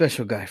 The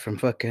special guy from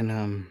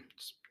fucking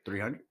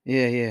 300.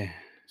 Yeah.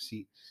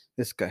 See,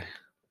 this guy.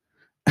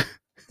 Is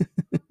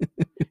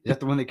that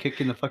the one that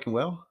kicked in the fucking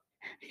well?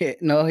 Yeah,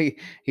 no,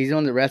 he's the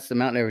one that rats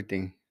them out and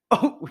everything.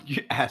 Oh,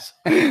 you ass!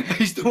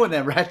 He's the one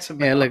that rats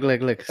them out. Yeah,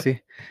 look, see,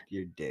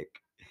 your dick.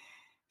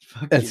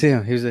 That's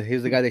him. He was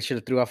the guy they should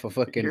have threw off a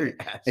fucking.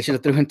 They should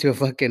have threw into a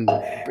fucking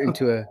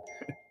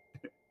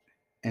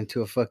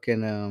into a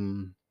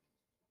fucking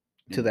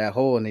to that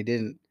hole, and they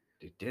didn't.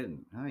 They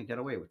didn't. Oh, he got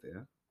away with it.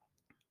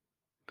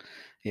 Huh?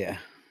 Yeah.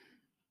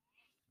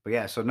 But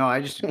yeah, so no,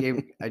 I just gave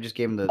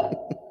him the.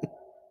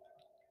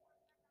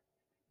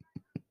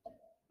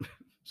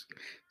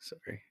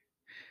 Sorry.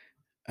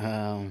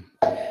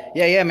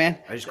 Yeah, man.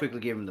 I just quickly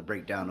gave him the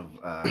breakdown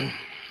of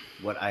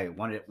what I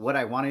wanted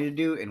to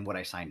do and what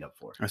I signed up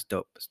for. That's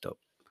dope.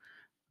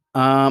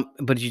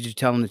 But did you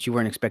tell him that you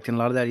weren't expecting a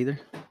lot of that either?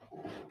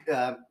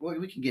 Well,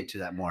 we can get to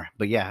that more,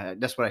 but yeah,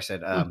 that's what I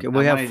said. Okay,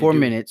 we have 4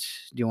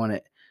 minutes. Do you want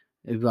to?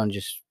 Do you want to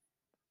just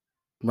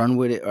run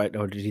with it,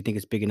 or do you think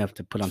it's big enough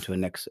to put onto a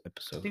next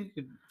episode? I think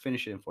you could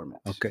finish it in 4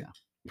 minutes. Okay.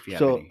 Yeah,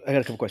 so I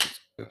got a couple questions.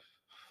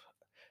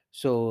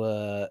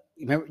 So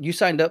remember, you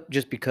signed up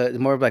just because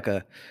more of like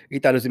you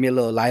thought it was gonna be a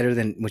little lighter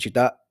than what you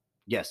thought.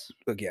 Yes.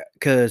 Yeah,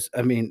 because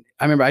I mean,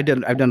 I remember I've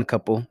done a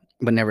couple,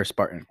 but never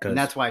Spartan. And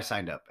that's why I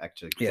signed up,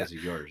 actually, because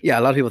of yours. Yeah,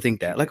 a lot of people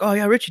think that. Like, oh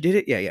yeah, Richie did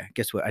it. Yeah.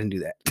 Guess what? I didn't do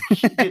that.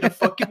 You did a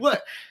fucking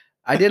what?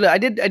 I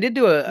did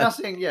do a. Not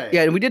saying Yeah,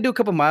 and we did do a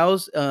couple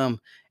miles.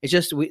 It's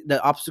just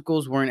the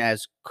obstacles weren't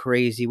as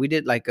crazy. We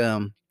did like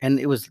and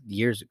it was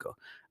years ago.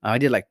 I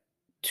did like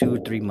 2 or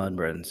 3 mud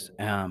runs.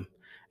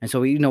 And so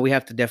we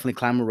have to definitely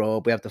climb a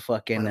rope. We have to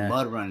fucking the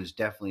mud run is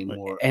definitely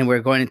more. And we're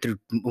going through.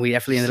 We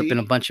definitely ended up in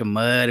a bunch of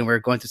mud, and we're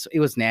going through. It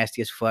was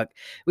nasty as fuck.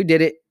 We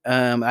did it.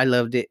 I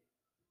loved it,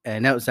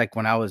 and that was like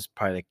when I was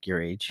probably like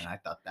your age. And I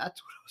thought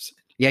that's what I was saying.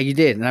 Yeah, you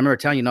did. And I remember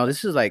telling you, no,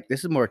 this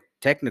is more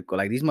technical.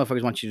 Like these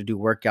motherfuckers want you to do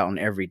workout on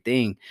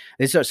everything.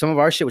 This is some of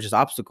our shit, which is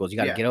obstacles. You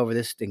got to get over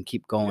this and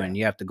keep going. Yeah.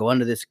 You have to go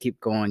under this, keep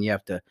going. You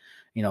have to,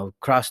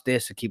 cross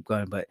this and keep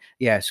going. But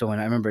yeah, so when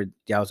I remember,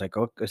 I was like,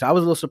 oh, so I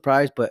was a little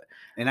surprised, but.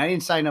 And I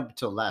didn't sign up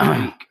until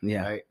last week.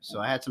 Yeah. Right? So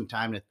I had some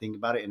time to think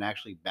about it and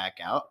actually back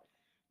out.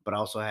 But I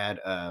also had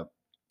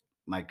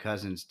my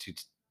cousins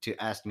to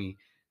ask me,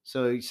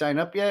 so you signed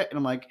up yet? And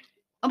I'm like,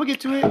 I'm gonna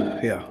get to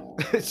it. Yeah.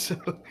 So,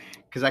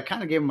 because I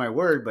kind of gave him my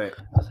word, but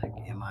I was like,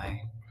 am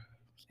I?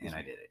 And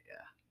I did it.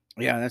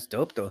 Yeah. Yeah, that's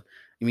dope though.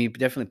 I mean, you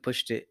definitely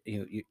pushed it.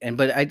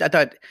 But I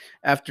thought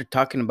after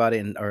talking about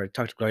it or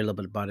talked to Gloria a little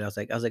bit about it, I was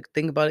like,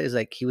 think about it is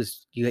like you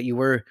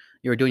were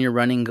doing your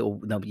running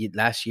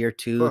last year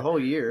too. For a whole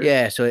year.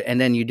 Yeah. So and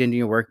then you didn't do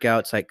your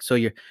workouts. Like so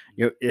you're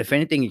if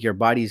anything, your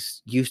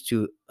body's used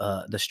to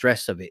the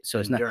stress of it. So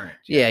it's endurance,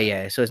 not.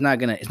 Yeah. So it's not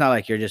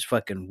like you're just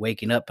fucking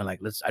waking up and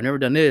like I've never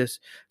done this.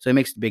 So it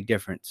makes a big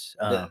difference.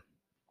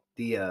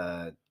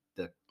 The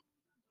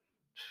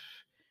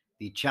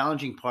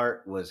challenging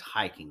part was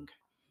hiking,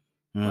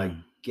 like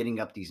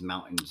getting up these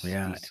mountains,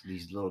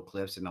 these little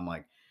cliffs, and I'm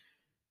like,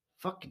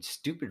 fucking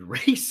stupid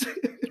race.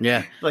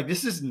 Yeah, like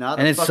this is not.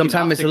 And it's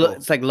sometimes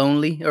it's like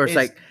lonely, or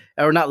it's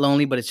not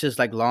lonely, but it's just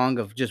like long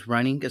of just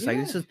running. It's like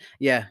this is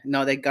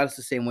no, they got us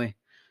the same way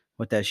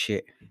with that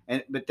shit.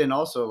 But then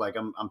also like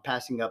I'm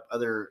passing up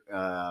other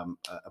what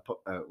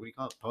do you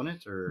call it,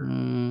 opponents or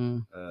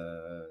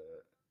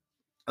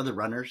other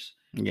runners.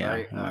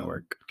 Yeah, right?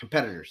 Work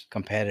competitors.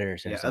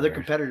 Yeah, other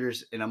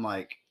competitors, and I'm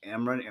like,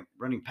 I'm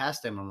running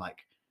past them. I'm like,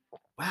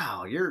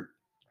 wow,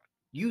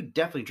 you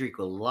definitely drink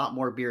a lot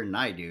more beer than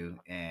I do,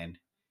 and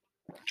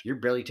you're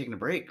barely taking a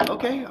break.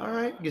 Okay, all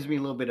right, gives me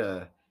a little bit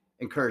of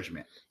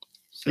encouragement.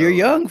 So, you're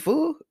young,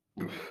 fool.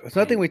 It's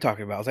nothing we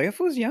talking about. I was like, that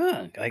fool's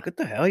young. Like, what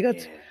the hell?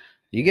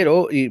 You get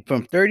old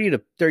from 30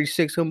 to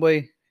 36,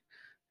 homeboy.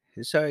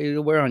 Sorry,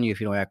 it'll wear on you if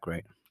you don't act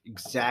right.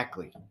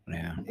 Exactly.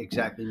 Yeah.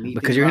 Exactly.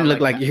 Because you're gonna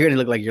look like you're gonna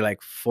look like you're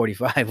like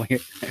 45 when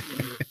you're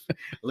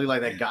look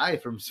like that guy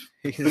from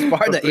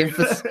Sparta. You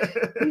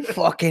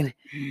fucking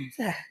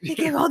you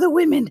give all the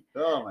women.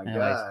 Oh my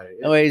god.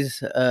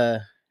 Anyways,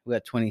 we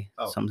got 20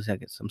 something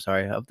seconds. I'm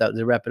sorry. Did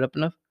I wrap it up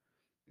enough?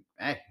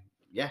 Hey,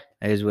 yeah.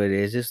 That is what it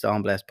is. This is the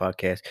On Blast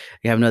podcast.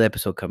 We have another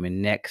episode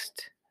coming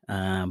next.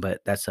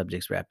 But that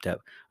subject's wrapped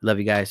up. Love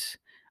you guys.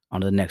 On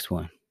to the next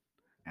one.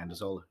 And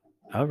Zola.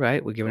 All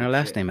right, we're giving our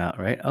last name out,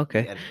 right?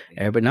 Okay.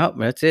 Everybody, no,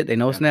 that's it. They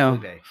know us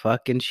now.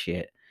 Fucking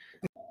shit.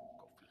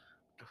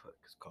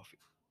 Coffee.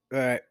 All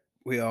right,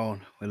 we're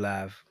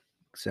live,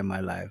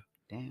 semi-live.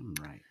 Damn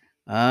right.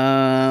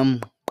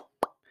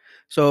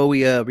 So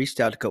we reached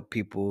out to a couple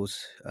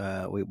people's.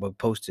 We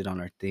posted on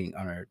our thing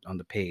on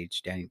the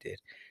page. Danny did,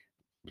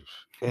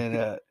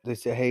 and they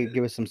said, "Hey,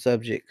 give us some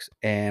subjects."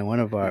 And one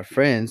of our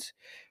friends,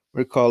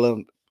 we're just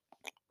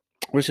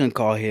gonna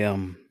call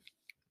him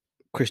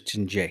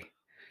Christian J.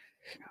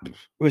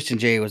 Christian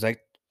J was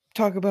like,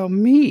 "Talk about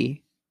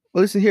me."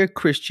 Well, listen here,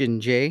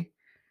 Christian J.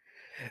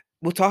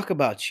 We'll talk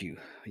about you.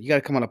 You got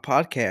to come on a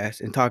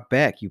podcast and talk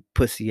back, you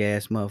pussy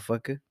ass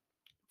motherfucker.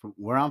 From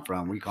where I'm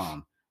from, we call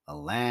him a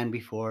land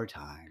before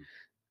time.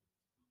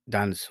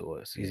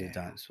 Dinosaurs. He's a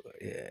dinosaur.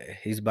 Yeah,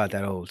 he's about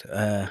that old.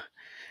 Him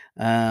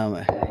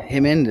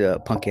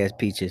and punk ass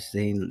Peaches.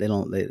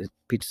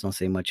 Peaches don't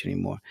say much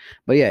anymore.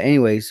 But yeah,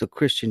 anyway, so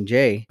Christian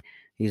J,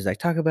 he's like,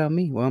 talk about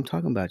me. Well, I'm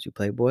talking about you,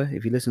 Playboy.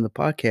 If you listen to the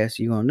podcast,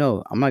 you're gonna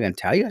know. I'm not gonna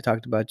tell you I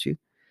talked about you,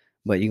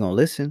 but you're gonna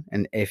listen.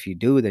 And if you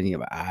do, then you're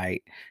like, all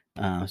right.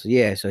 So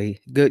yeah, so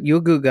you're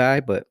a good guy,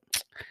 but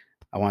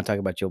I want to talk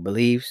about your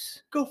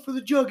beliefs. Go for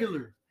the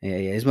jugular. Yeah,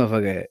 this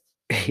motherfucker,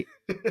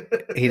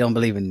 he don't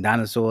believe in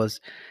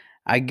dinosaurs.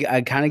 I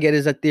kind of get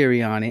his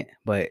theory on it,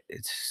 but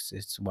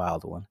it's a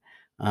wild one.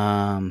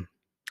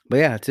 But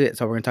yeah, that's it.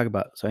 That's all we're gonna talk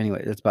about. So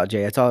anyway, that's about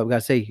Jay. That's all we gotta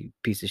say, you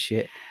piece of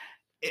shit.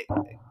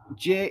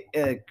 Jay,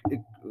 what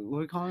do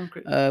we call him?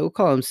 We'll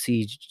call him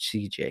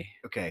CJ.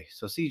 Okay,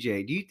 so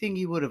CJ, do you think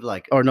he would have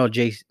like? Or no,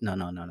 Jay? No.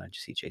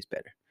 CJ's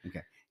better.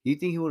 Okay, do you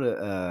think he would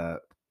have?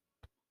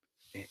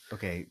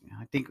 Okay,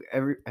 I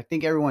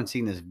think everyone's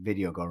seen this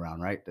video go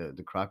around, right?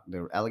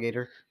 The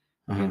alligator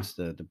against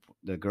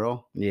the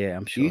girl. Yeah,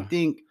 I'm sure. Do you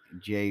think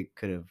Jay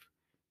could have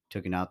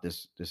taken out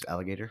this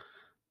alligator?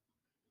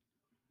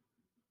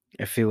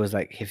 If he was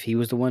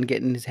the one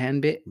getting his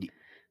hand bit,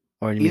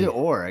 or either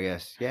or, I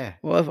guess. Yeah.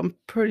 Well, I'm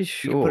pretty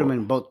sure. You put him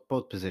in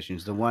both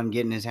positions. The one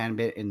getting his hand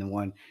bit and the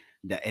one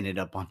that ended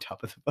up on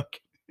top of the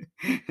bucket.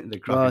 The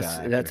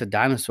crocodile. Well, that's a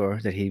dinosaur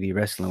that he'd be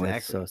wrestling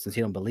with. So since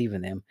he don't believe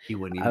in them, he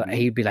wouldn't.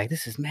 He'd be like,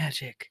 "This is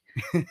magic.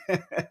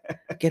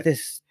 Get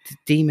this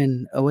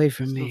demon away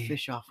from me.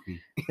 Fish off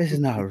me. This is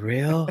not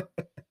real.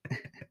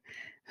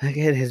 Look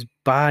at his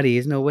body.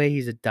 There's no way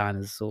he's a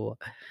dinosaur.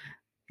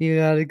 He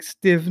got a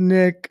stiff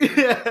neck."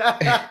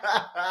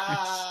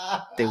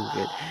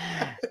 Stupid.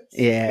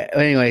 Yeah.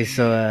 Anyway,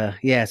 so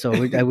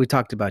so we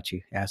talked about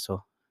you,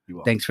 asshole.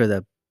 Thanks for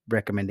the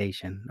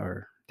recommendation,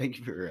 or thank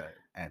you for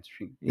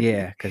answering.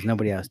 Yeah, because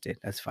nobody else did.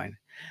 That's fine.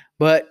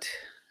 But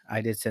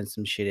I did send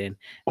some shit in.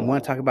 I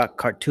want to talk about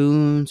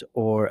cartoons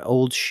or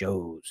old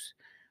shows,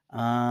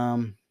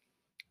 or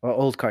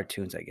old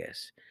cartoons, I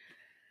guess.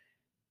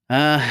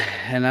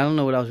 And I don't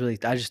know what I was really.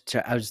 I just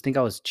think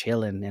I was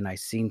chilling and I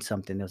seen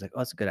something. It was like, oh,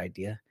 that's a good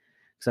idea.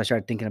 So I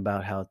started thinking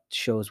about how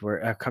shows were,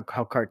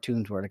 how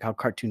cartoons were, like how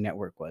Cartoon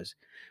Network was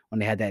when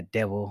they had that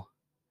devil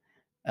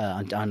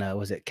on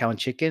was it Cow and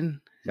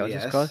Chicken? Is that what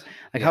it's called?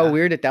 Like how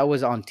weird that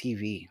was on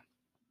TV.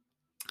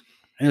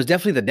 And it was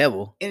definitely the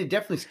devil. And it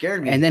definitely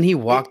scared me. And then he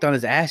walked on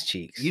his ass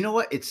cheeks. You know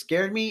what? It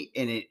scared me,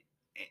 and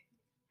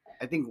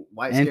I think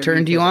why it and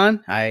turned you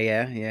on.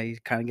 Yeah. You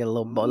kind of get a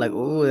little like,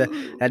 oh,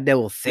 that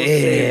devil thick. We'll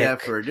save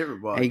that for a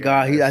different podcast. He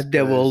got that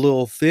devil a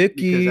little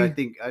thicky.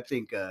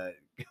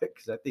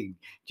 Because I think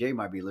Jay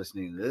might be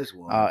listening to this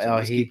one.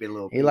 He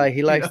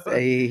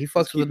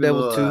fucks with the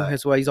devil too.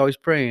 That's why he's always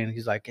praying.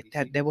 He's like, get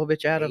that devil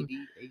bitch out of him.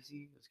 Let's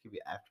keep it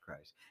after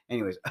Christ.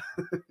 Anyways,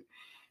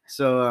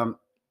 so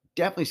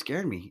definitely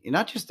scared me, and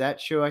not just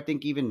that show. I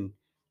think even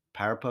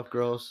Powerpuff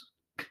Girls,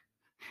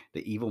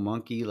 the evil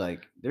monkey.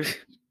 Like there's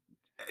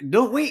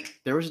there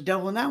was a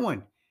devil in that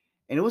one,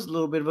 and it was a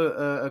little bit of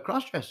a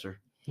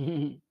cross-dresser.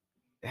 It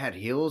had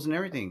heels and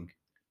everything.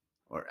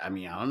 Or I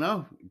mean, I don't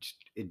know.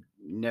 It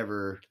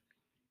never.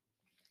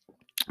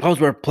 Those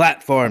were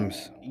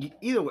platforms.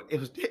 Either way, it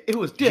was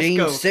disco.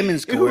 Gene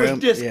Simmons. It was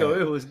disco.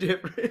 Yeah. It was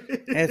different.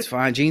 It's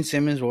fine. Gene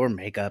Simmons wore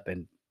makeup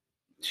and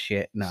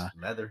shit. Nah.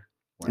 Leather.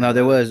 No,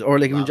 there was. Or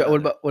like,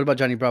 what about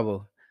Johnny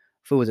Bravo?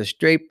 Fool was a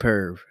straight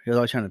perv. He was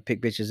always trying to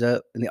pick bitches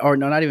up, or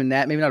no, not even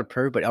that. Maybe not a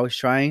perv, but always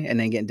trying and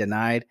then getting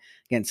denied,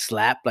 getting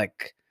slapped.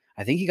 Like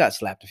I think he got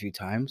slapped a few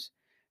times,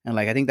 and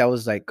like I think that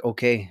was like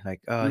okay.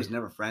 Like he was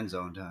never friend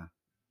zoned, huh?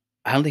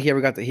 I don't think he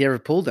ever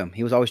pulled him.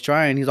 He was always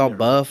trying. He's all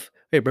buff.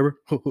 Hey, brother.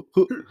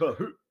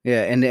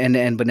 Yeah,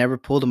 and but never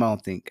pulled him. I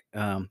don't think.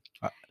 You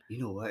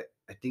know what?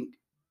 I think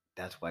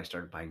that's why I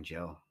started buying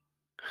gel.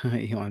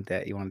 You want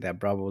that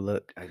Bravo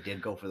look? I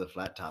did go for the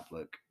flat top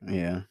look.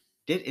 Yeah,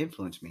 did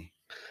influence me.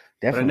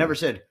 Definitely. But I never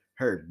said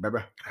heard,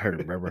 brother.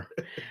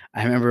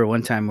 I remember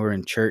one time we were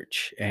in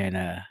church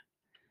and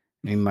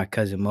me and my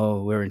cousin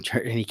Mo, we were in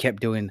church, and he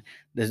kept doing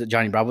this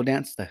Johnny Bravo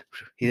dance.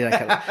 He did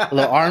like a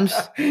little arms,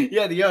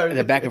 the arms,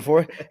 the back and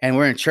forth. And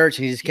we're in church,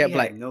 and he just kept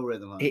like no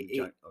rhythm on.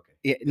 Okay,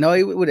 yeah, no,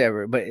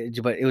 whatever. But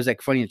it was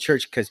like funny in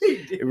church because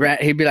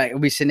he'd be like,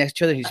 we'd be sitting next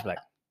to each other, and he'd just be like,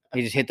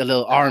 he just hit the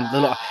little arm,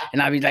 and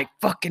I'd be like,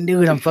 "Fucking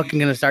dude, I'm fucking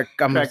gonna start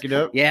cracking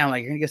up." Yeah, I'm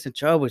like, you're gonna get in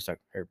trouble. He's like,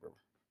 "Hey, bro."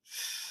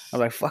 I was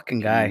like,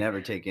 fucking guy. You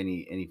never take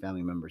any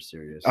family members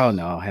serious. Oh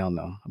no, hell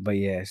no. But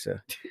yeah, so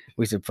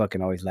we should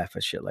fucking always laugh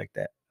at shit like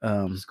that.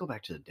 Let's go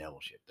back to the devil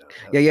shit though.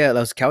 Yeah, that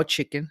was Cow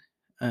Chicken.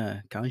 Cow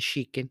and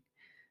Chicken.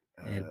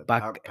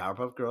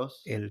 Powerpuff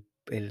Girls. El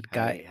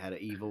guy had an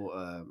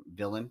evil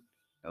villain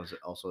that was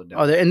also a Oh,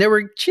 devil. and there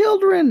were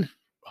children.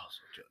 Also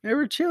children. There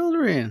were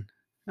children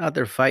out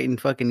there fighting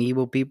fucking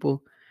evil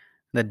people.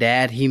 The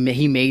dad, he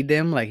made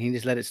them, like, he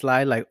just let it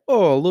slide, like,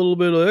 oh, a little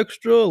bit of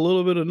extra, a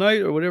little bit of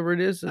night, or whatever it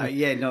is.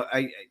 Yeah, no,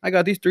 I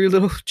got these 3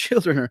 little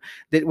children.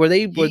 Did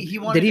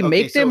he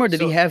make them, or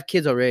did he have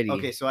kids already?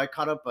 Okay, so I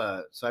caught up.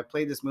 So I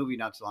played this movie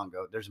not too long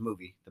ago. There's a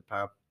movie, the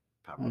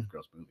Powerpuff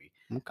Girls movie.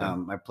 Okay.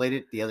 I played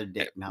it the other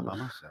day, not by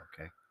myself.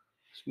 Okay,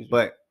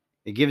 but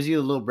it gives you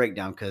a little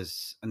breakdown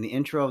because in the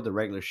intro of the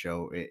regular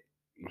show, it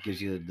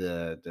gives you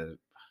the what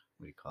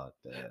do you call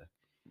it,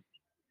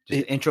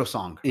 the intro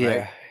song,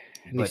 right?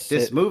 But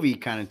this movie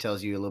kind of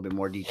tells you a little bit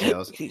more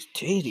details.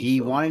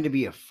 He wanted to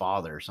be a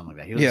father or something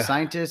like that. He was a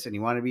scientist and he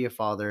wanted to be a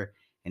father,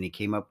 and he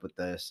came up with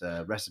this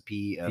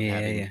recipe of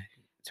having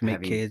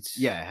kids.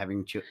 Yeah,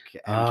 having kids.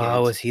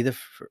 Was he the?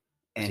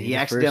 And he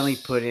accidentally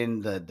put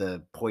in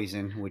the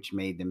poison, which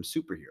made them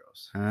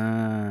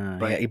superheroes.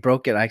 But he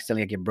broke it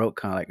accidentally, like it broke,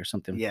 kind of like, or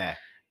something. Yeah.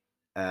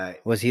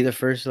 Was he the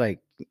first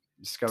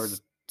discovered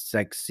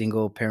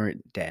single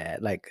parent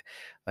dad, like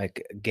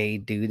gay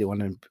dude that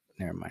wanted?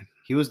 Never mind.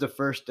 He was the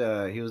first.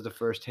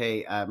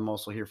 Hey, I'm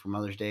also here for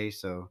Mother's Day,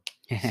 so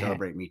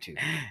celebrate me too.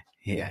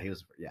 Yeah, he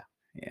was. Yeah.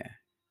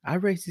 I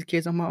raised these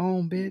kids on my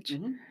own, bitch.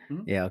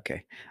 Mm-hmm. Yeah,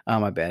 okay.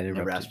 My bad.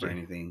 Never asked for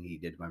anything. He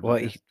did my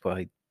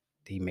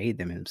he made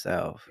them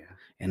himself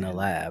in the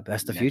lab.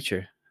 That's the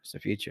future. It's the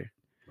future,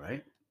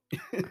 right?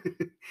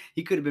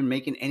 He could have been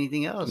making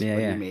anything else. Yeah.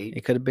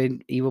 It could have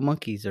been evil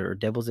monkeys or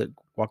devils that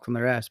walked on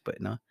their ass, but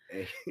no.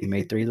 He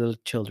made 3 little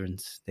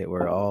childrens that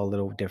were all a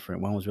little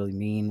different. One was really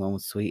mean, one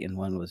was sweet, and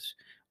one was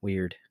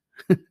weird.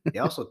 They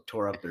also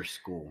tore up their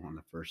school on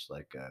the first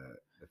 5-10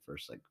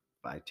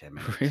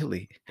 minutes.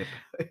 Really?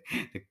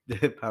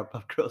 The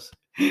Powerpuff Girls.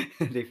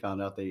 They found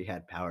out they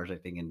had powers, I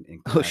think, in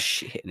class. Oh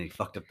shit! And they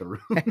fucked up the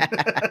room.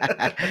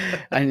 I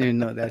didn't even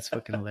know. That's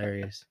fucking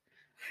hilarious.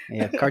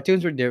 Yeah,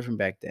 cartoons were different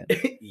back then.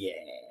 Yeah.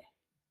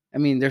 I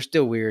mean, they're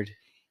still weird.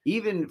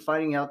 Even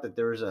finding out that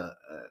there was a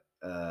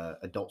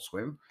Adult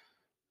Swim.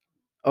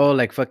 Oh,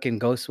 like fucking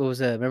Ghost. What was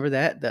that? Remember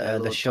that?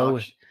 The show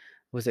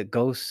was it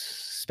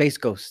Space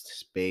Ghost?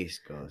 Space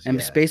Ghost. And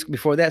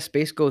before that,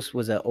 Space Ghost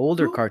was an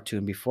older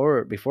cartoon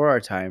before our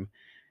time.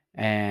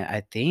 And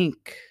I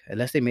think,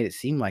 unless they made it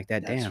seem like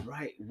that, that's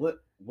right. What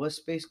was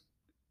Space?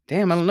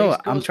 Damn, I don't know.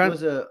 I'm trying.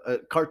 Was a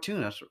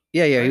cartoon. That's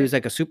yeah. Right? He was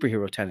like a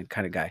superhero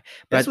kind of guy.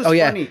 But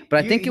funny.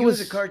 But I think it was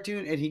a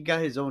cartoon, and he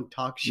got his own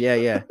talk show.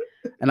 Yeah.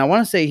 And I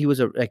want to say it was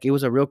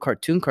a real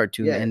cartoon,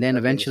 and then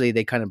eventually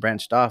they kind of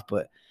branched off.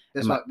 But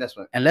that's what.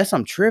 Unless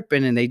I'm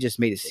tripping, and they just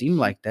made it seem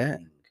like that.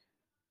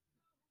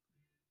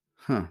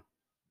 Huh.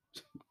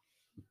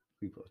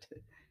 We wrote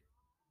it.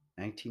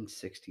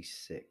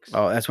 1966.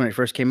 Oh, that's when it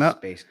first came out?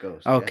 Space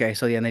Ghost. Okay, yeah.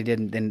 So yeah, they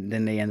didn't.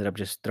 Then they ended up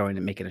just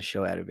making a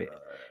show out of it.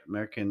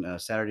 American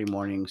Saturday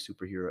morning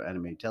superhero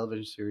animated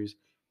television series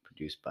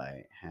produced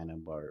by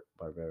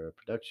Hanna-Barbera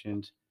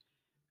Productions.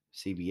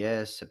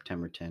 CBS,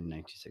 September 10,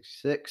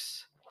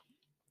 1966.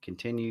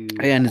 Continued.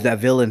 And that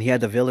villain, he had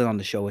the villain on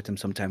the show with him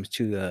sometimes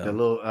too. The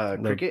little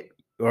cricket?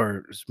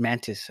 Or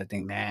mantis, I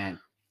think. Man.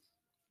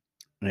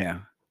 Yeah.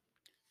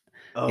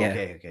 Oh, yeah.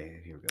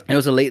 Okay. Here we go. And it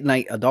was a late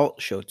night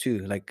adult show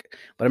too. But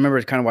I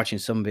remember kind of watching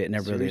some of it and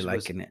never really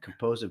liking it.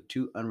 Composed of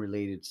 2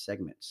 unrelated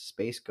segments: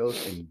 Space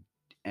Ghost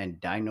and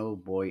Dino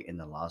Boy in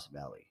the Lost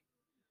Valley.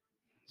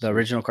 The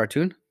original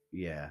cartoon?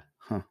 Yeah.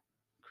 Huh.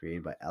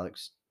 Created by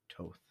Alex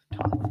Toth. It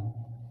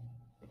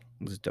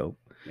was dope.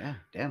 Yeah,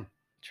 damn.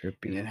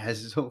 Trippy. And it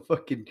has his own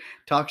fucking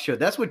talk show.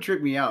 That's what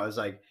tripped me out. I was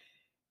like,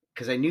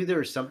 because I knew there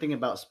was something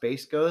about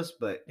Space Ghost,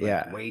 but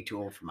way too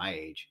old for my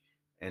age.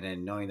 And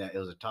then knowing that it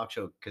was a talk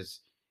show,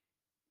 because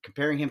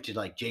comparing him to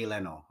like Jay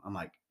Leno, I'm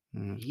like,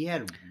 he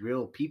had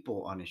real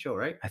people on his show,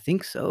 right? I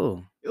think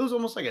so. It was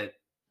almost like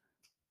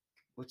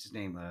what's his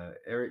name?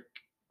 Eric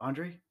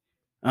Andre?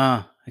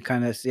 It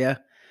kind of, yeah.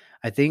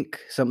 I think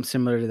something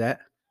similar to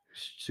that.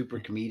 Super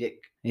comedic.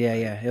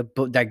 Yeah.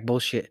 Like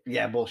bullshit.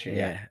 Yeah, bullshit.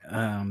 Yeah.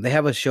 They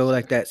have a show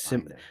like that.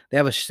 They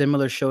have a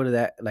similar show to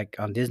that, like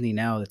on Disney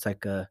now. It's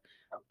like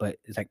but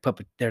it's like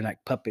puppet. They're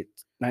like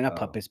puppets, not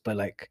puppets, but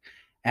like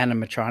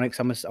animatronics.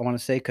 I want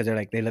to say, because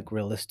they look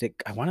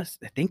realistic. I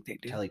think they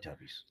do.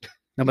 Teletubbies.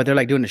 No, but they're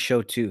like doing a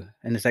show too,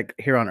 and it's like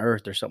here on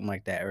Earth or something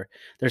like that. Or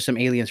there's some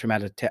aliens from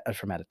out of town.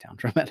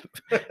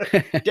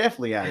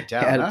 Definitely out of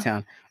town. Out of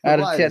town. Out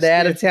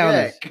of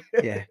town.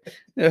 Yeah.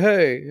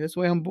 Hey, that's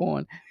where I'm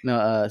born.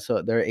 No,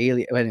 so they're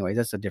alien. But anyways,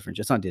 that's a different.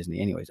 It's on Disney.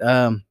 Anyways,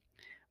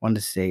 wanted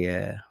to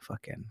say,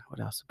 fucking,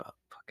 what else about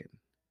fucking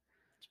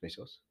Space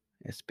Ghost?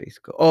 Yeah, Space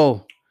Ghost.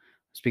 Oh,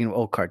 speaking of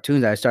old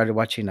cartoons, I started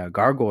watching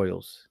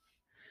Gargoyles.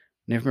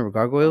 You remember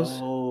Gargoyles?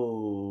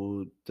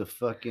 Oh, the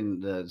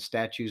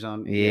statues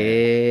on.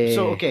 Yeah.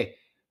 So okay,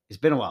 it's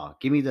been a while.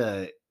 Give me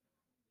the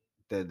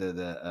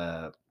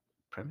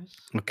premise.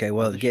 Okay,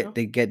 well,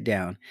 they get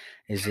down.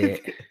 Is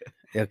it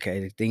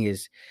okay? The thing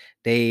is,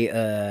 they've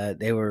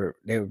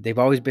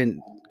always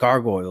been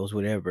gargoyles,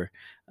 whatever.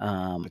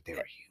 But they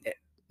were human.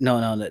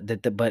 No,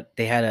 but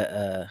they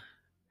had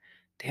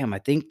damn, I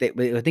think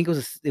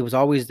it was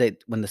always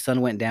that when the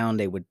sun went down,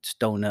 they would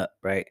stone up,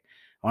 right?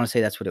 I want to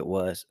say that's what it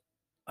was.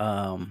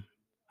 Um,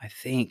 I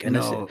think,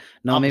 unless it, No,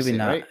 no, maybe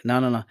opposite,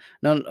 not. right?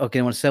 No.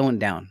 Okay, when the sun went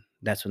down,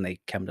 that's when they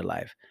come to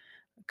life.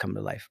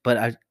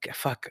 But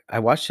I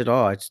watched it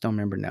all. I just don't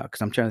remember now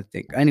because I'm trying to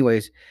think.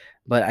 Anyways,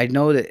 but I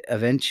know that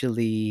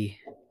eventually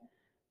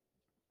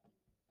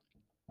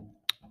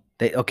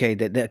okay.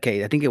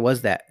 I think it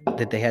was that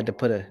they had to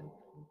put a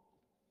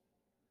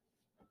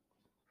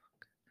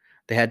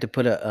they had to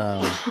put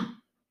a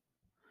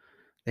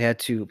they had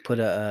to put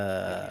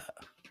a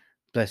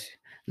bless you.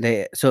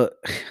 They so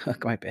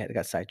my bad. I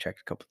got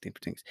sidetracked a couple of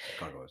things.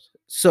 Gargoyles.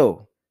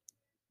 So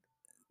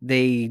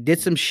they did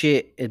some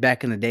shit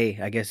back in the day.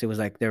 I guess it was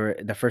like they were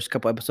the first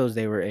couple episodes.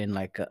 They were in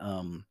like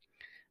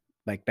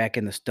back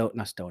in the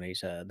not Stone Age,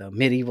 the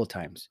medieval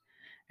times,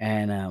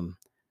 and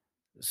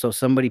so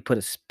somebody put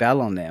a spell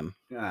on them,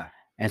 Yeah.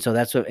 and so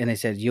that's what. And they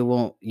said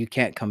you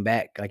can't come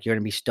back. Like you're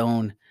gonna be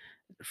stoned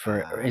for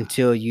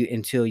until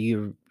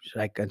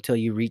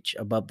you reach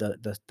above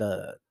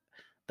the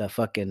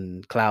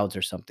fucking clouds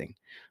or something.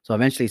 So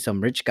eventually,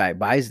 some rich guy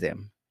buys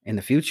them in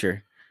the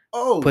future,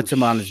 Oh, puts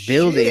them on his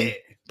building,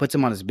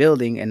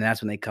 and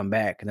that's when they come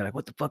back and they're like,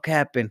 "What the fuck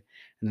happened?"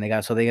 And then they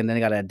got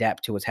to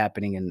adapt to what's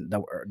happening in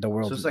the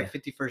world. So it's like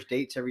 51st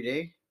dates every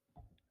day.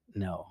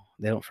 No,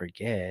 they don't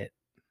forget.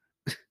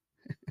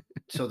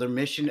 So their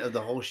mission of the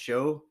whole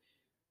show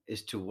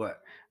is to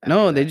what?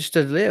 No, they just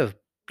to live.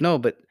 No,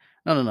 but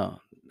no.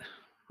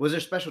 Was there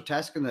special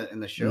task in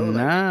the show?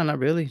 Nah, not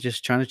really.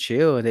 Just trying to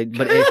chill. They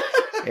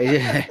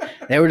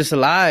were just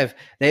alive.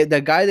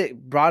 The guy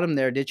that brought them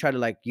there did try to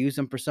like use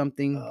them for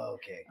something. Oh,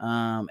 okay.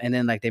 And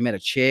then like they met a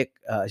chick.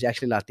 She's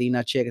actually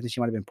Latina chick. I think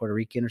she might have been Puerto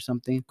Rican or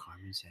something.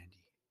 Carmen Sandy.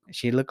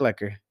 She looked like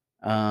her.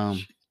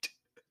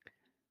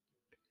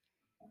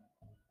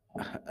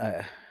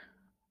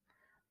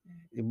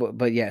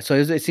 But yeah, so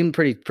it seemed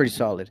pretty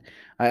solid.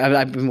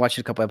 I've been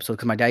watching a couple episodes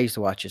because my dad used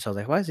to watch it. So I was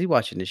like, why is he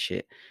watching this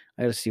shit?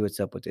 I gotta see what's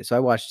up with it. So I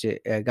watched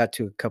it. I got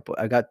through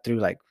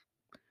like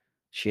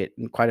shit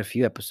quite a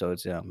few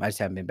episodes. I just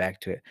haven't been back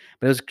to it.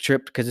 But it was a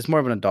trip because it's more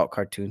of an adult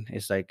cartoon.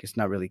 It's like it's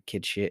not really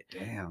kid shit.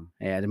 Damn.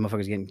 Yeah, the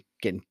motherfuckers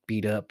getting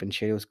beat up and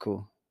shit. It was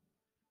cool.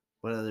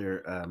 What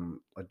other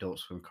Adult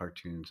Swim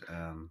cartoons?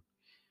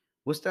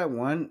 What's that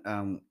one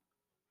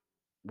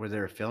where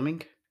they're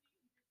filming?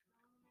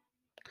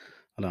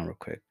 Hold on real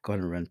quick. Go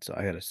ahead and run. So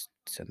I gotta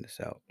send this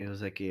out. It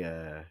was like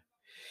a.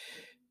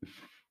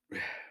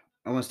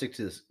 I want to stick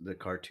to the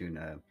cartoon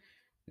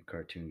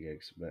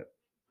gigs, but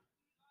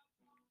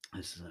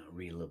let's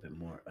read a little bit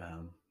more.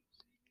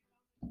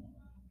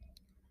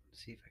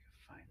 See if I can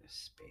find this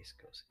Space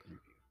Ghost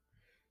interview.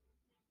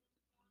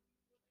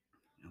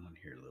 I want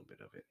to hear a little bit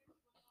of it.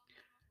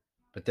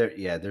 But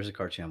there's a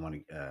cartoon I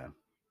want to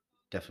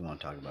definitely want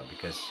to talk about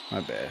because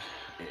my bad.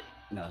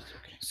 No, it's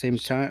okay. Same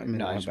time. I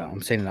mean,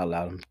 I'm saying it out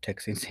loud. I'm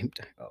texting same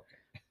time. Okay.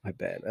 My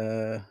bad.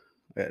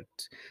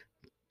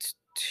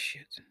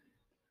 Shit.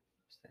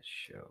 What's that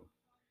show?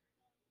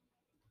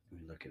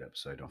 Let me look it up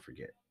so I don't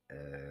forget.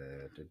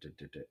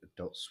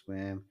 Adult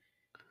Swim.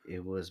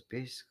 It was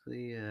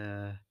basically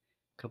a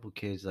couple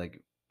kids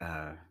like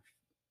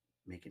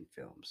making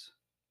films.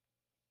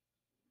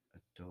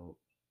 Adult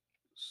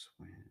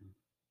Swim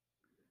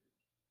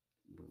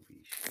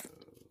movie show.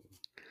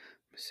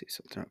 Let's see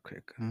something real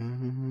quick.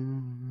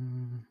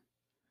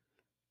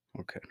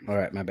 Okay. All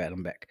right. My bad.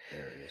 I'm back.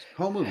 There it is.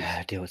 Home movies.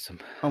 Deal with some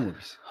home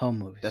movies. Home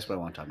movies. That's what I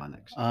want to talk about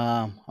next.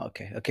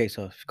 Okay. Okay.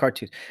 So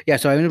cartoons. Yeah.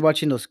 So I've been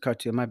watching those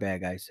cartoons. My bad,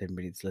 guys.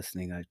 Everybody that's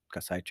listening, I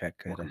got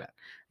sidetracked. Welcome back.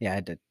 Yeah, I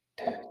had to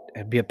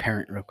be a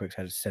parent real quick. So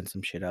I had to send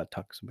some shit out,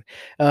 talk to somebody.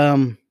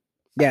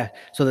 Yeah.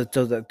 So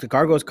the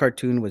Gargoyles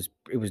cartoon was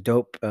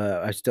dope.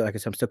 I'm still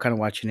kind of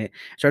watching it.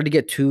 Started to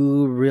get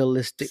too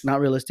realistic, not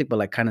realistic, but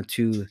like kind of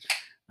too,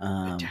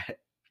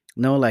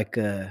 no, like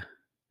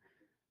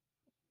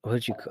what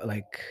did you call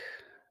like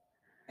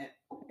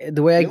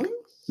the way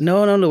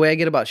the way I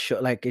get about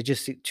show, like it's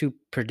just too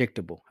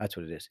predictable. That's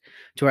what it is.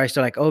 To where I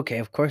start like, okay,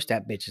 of course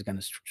that bitch is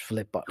gonna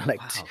flip up, like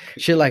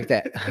shit like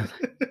that.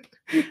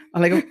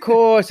 I'm like, of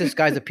course this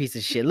guy's a piece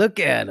of shit.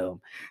 Look at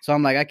him. So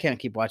I'm like, I can't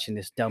keep watching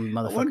this dumb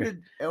motherfucker.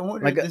 I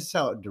wonder like, if this is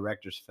how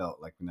directors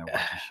felt like when they're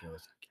watching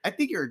shows. I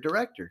think you're a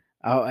director.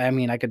 I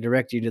mean, I could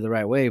direct you to the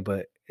right way,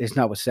 but it's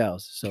not what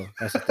sells. So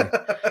that's the thing.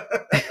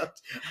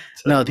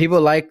 No,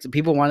 people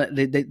want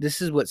it.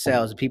 This is what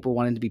sells. People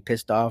wanting to be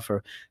pissed off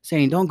or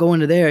saying, "Don't go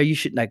into there." You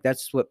should like.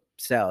 That's what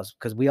sells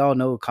because we all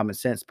know common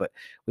sense. But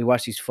we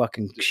watch these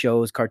fucking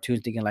shows, cartoons,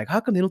 thinking like, "How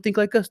come they don't think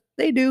like us?"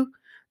 They do.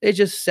 It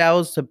just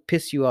sells to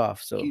piss you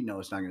off. So you know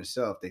it's not going to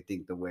sell if they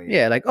think the way.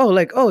 Yeah, like oh,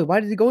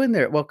 why did he go in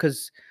there? Well,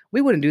 because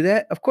we wouldn't do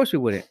that. Of course we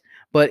wouldn't.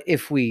 But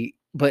if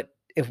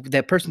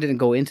that person didn't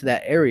go into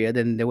that area,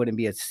 then there wouldn't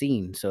be a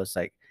scene. So it's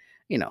like,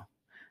 you know.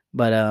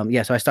 But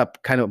yeah, so I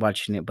stopped kind of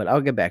watching it, but I'll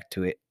get back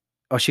to it.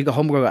 Oh,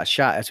 homegirl got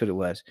shot. That's what it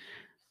was.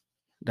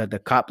 The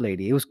cop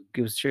lady. It was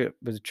a trip.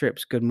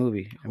 It's a good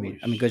movie. I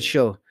mean, good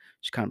show.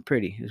 She's kind of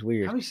pretty. It's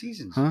weird. How many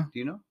seasons? Huh? Do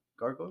you know?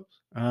 Gargoyles?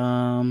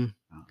 I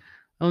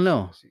don't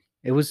know.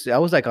 I was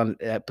like on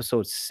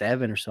episode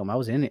 7 or something. I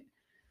was in it.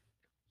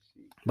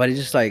 But it's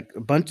just like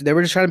a bunch. They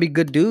were just trying to be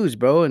good dudes,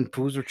 bro, and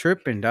pools were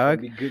tripping,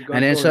 dog.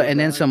 And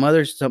then some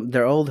others,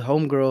 their old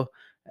homegirl,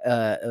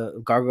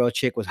 gargoyle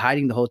chick was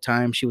hiding the whole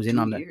time. She was in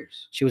on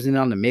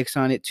the mix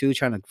on it too,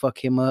 trying to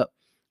fuck him up.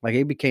 Like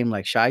it became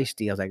like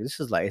shysty. I was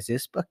like, is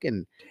this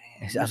fucking?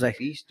 Damn, I was like,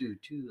 Beast dude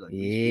too. Like,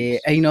 yeah,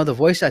 and you know the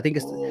voice. I think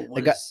it's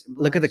the guy.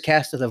 Look at the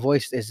cast of the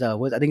voice. Is I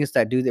think it's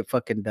that dude that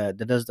fucking that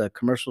does the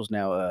commercials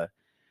now.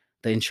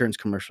 The insurance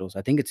commercials.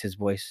 I think it's his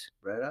voice.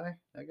 Red Eye,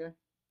 that guy.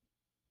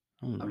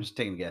 I'm just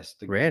taking a guess.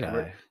 Red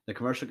Eye, the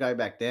commercial guy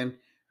back then.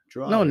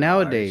 No,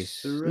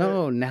 nowadays.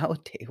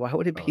 Why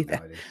would it be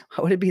that? Nowadays.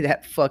 Why would it be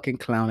that fucking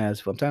clown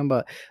ass? I'm talking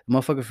about the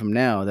motherfucker from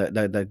now.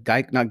 The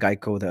guy, not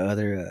Geico. The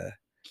other.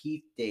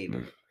 Keith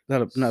David.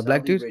 No,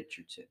 black dude.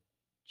 Richardson.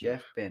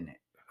 Jeff Bennett.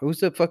 Who's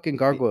the fucking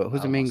gargoyle?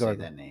 Who's the main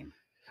gargoyle? That name.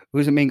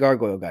 Who's the main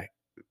gargoyle guy?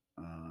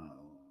 I'm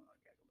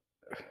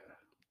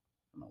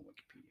on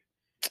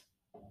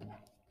Wikipedia.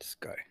 This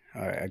guy.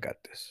 All right, I got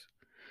this.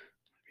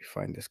 Let me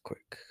find this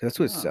quick. That's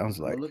what it sounds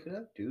like. Look it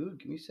up, dude.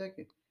 Give me a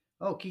second.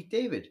 Oh, Keith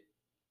David.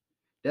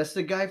 That's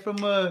the guy from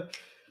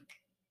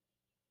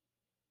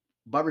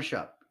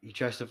Barbershop. He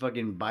tries to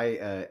fucking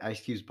buy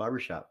Ice Cube's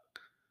barbershop.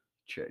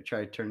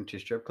 Try to turn into a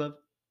strip club.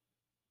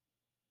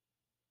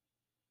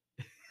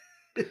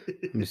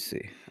 Let me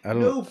see.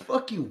 No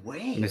fucking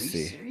way. Let me see.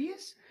 Are you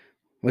serious?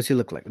 What's he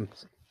look like? Let me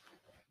see.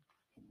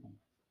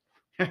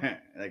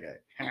 That guy.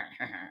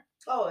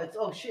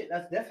 Oh shit.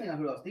 That's definitely not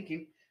who I was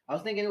thinking. I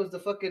was thinking it was the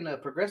fucking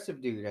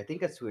progressive dude. I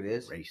think that's who it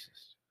is.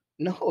 Racist.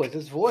 No, it's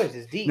his voice.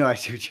 It's deep. No, I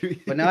see what you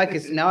mean. But now I can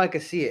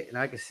see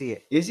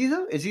it. Is he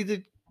though? Is he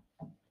the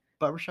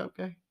barbershop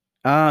guy?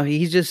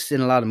 He's just in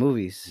a lot of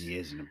movies. He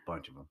is in a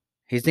bunch of them.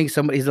 He's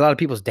a lot of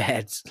people's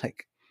dads.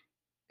 Like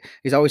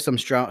he's always some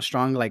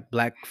strong like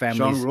black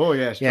families. Strong role,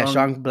 yeah.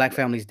 Strong black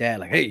family's dad.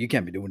 Like, hey, you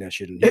can't be doing that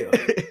shit in here.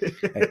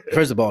 Hey,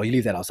 first of all, you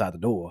leave that outside the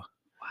door.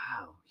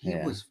 Wow, he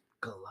was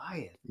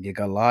Goliath. Yeah,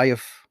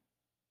 Goliath.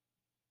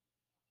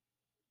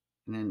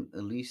 And then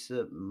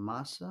Elisa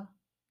Massa.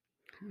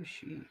 Who is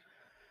she?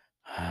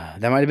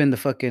 That might have been the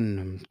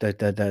fucking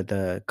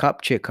the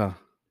cop chick, huh?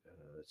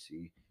 Let's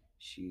see.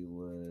 She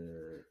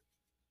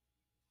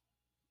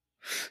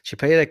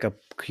played like a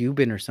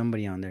Cuban or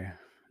somebody on there.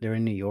 They're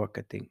in New York,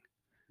 I think.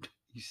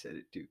 You said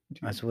it, dude.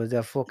 That's what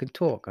that fucking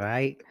talk, all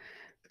right?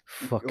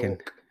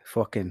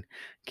 Fucking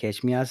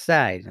catch me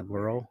outside,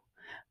 bro.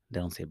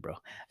 Don't say bro.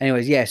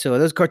 Anyways, yeah, so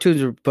those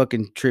cartoons were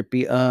fucking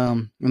trippy.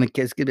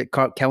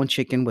 Cow and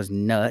Chicken was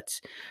nuts.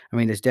 I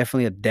mean, there's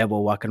definitely a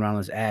devil walking around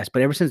his ass.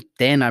 But ever since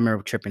then, I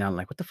remember tripping out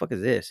like, what the fuck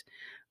is this?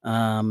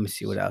 Let me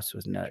see what else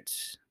was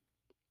nuts.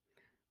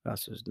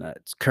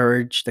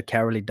 Courage, the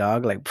Cowardly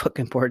Dog, like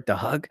fucking poor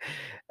dog.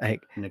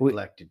 Like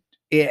neglected.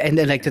 And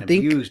then like to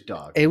think abused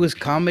dog. It was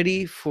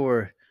comedy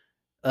for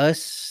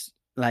us,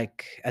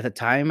 like at the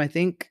time, I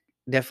think.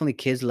 Definitely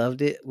kids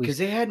loved it. Because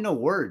they had no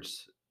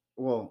words.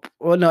 Well,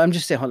 no, I'm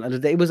just saying. Hold on.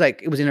 It was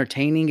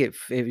entertaining. It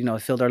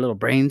filled our little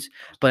brains.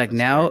 But like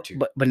now,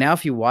 but now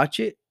if you watch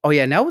it, oh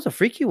yeah, now it was a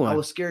freaky one. I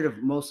was scared of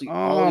mostly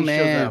all these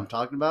shows that I'm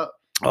talking about.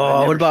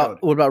 Oh,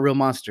 what about Real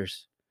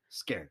Monsters?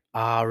 Scared.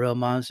 Real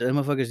Monsters. Them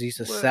motherfuckers used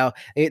to sell.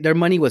 Their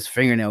money was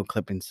fingernail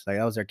clippings. Like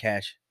that was their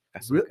cash.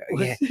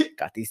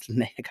 Got these.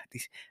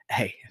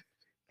 Hey,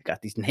 I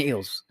got these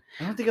nails.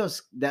 I don't think I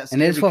was that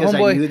scared because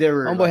I knew they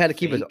were. Homeboy had to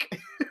keep it.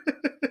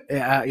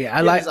 Yeah,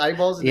 I like his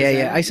eyeballs.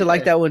 Yeah. I used to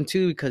like that one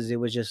too because it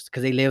was just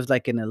because they lived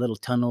like in the little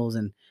tunnels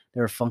and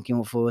they were funky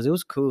with fools. It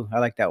was cool. I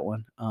like that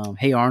one.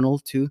 Hey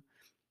Arnold too.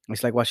 I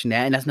used to like watching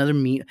that, and that's another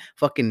mean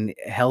fucking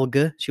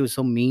Helga. She was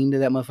so mean to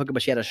that motherfucker,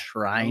 but she had a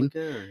shrine.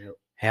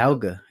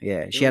 Helga,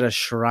 yeah, she had a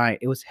shrine.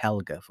 It was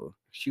Helga, fool.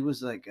 She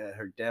was like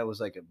her dad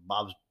was like a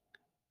Bob's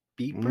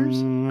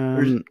Beepers.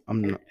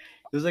 I'm not.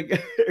 It was like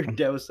her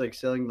dad was like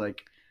selling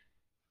like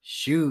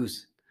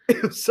shoes.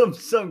 It was some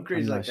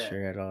crazy like that. I'm not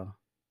sure at all.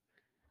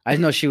 I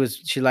know she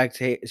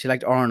liked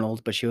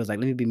Arnold, but she was like,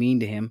 let me be mean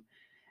to him,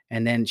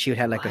 and then she would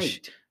have like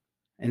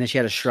and then she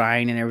had a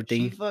shrine and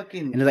everything. She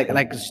fucking and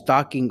like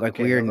stalking like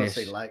weirdness.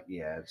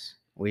 It's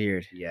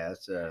weird. Yeah,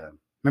 it's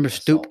remember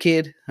Stoop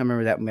Kid? I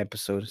remember that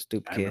episode.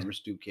 Stoop Kid. I remember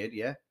Stoop Kid.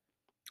 Yeah.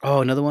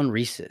 Oh, another one,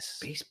 Recess.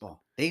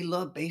 Baseball. They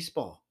love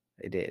baseball.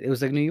 They did. It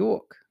was like New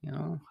York,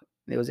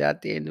 They was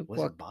out there in the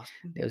was it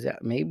Boston?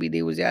 Maybe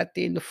they was out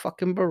there in the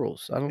fucking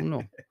boroughs. I don't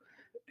know.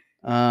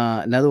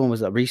 Another one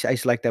was Recess. I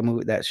used to like that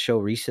movie, that show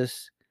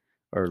Recess,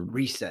 or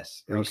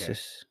Recess,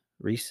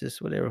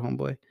 whatever,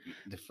 homeboy.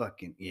 The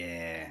fucking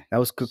that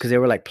was cool because they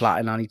were like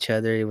plotting on each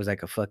other. It was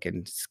like a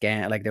fucking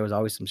scam. Like there was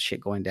always some shit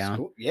going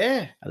down.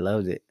 Yeah, I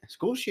loved it.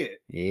 School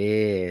shit.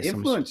 Yeah,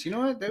 influence. You know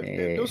what?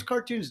 Those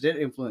cartoons did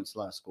influence a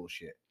lot of school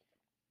shit.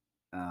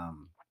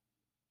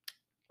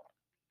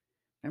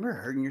 Remember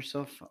hurting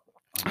yourself?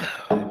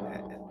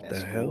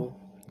 The hell?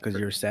 Because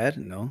you were sad?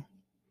 No.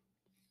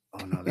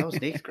 Oh no, that was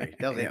 8th grade.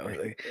 That was 8th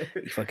grade.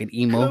 Like, fucking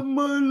emo. Cut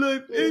my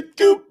life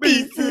into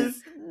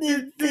pieces.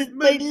 This is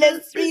my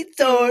last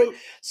resort.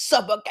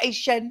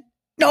 Suffocation.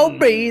 No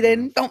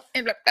breathing. Don't.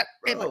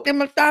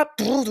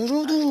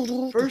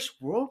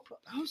 First world.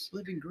 I was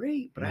living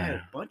great, but I had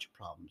a bunch of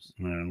problems.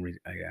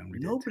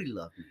 Nobody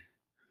loved me.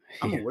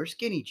 I'm gonna wear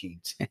skinny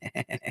jeans.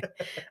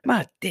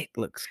 My dick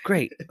looks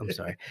great. I'm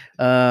sorry.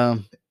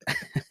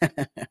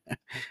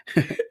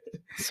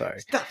 Sorry.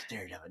 Stop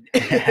staring at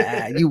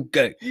me. You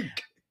go.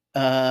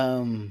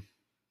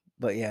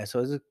 But yeah, so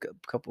there's a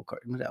couple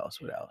cards. What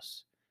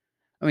else?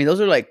 I mean, those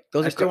are like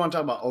those. I still want to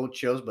talk about old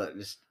shows, but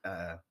just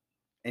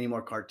any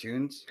more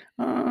cartoons?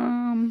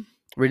 Ren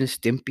and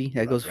Stimpy,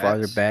 that goes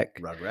farther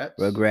back.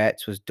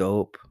 Rugrats was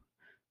dope.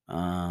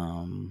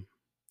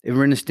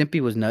 Ren and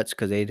Stimpy was nuts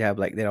because they'd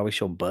always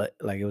show butt.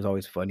 Like, it was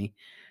always funny.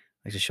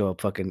 Like, to show a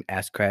fucking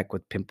ass crack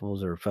with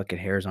pimples or fucking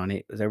hairs on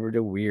it. It was ever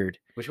weird.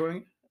 Which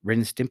one? Ren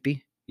and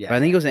Stimpy. Yeah, but I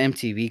think it was an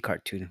MTV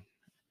cartoon.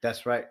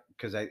 That's right.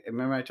 Because I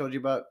remember I told you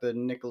about the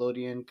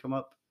Nickelodeon come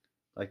up.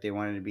 Like, they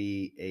wanted to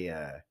be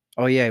a.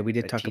 Oh yeah, we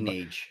did talk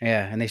teenage. About.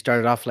 Yeah, and they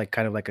started off like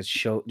kind of like a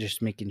show,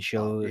 just making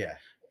shows. Oh, yeah.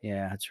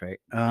 Yeah, that's right.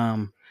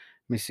 Let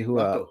me see who.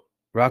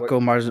 Rocco,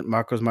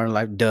 Marco's Modern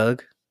Life.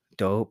 Doug,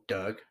 dope.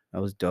 Doug.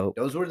 That was dope.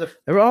 Those were they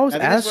were always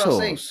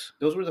assholes.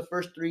 Those were the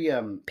first three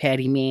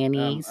Patty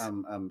Mayonnaise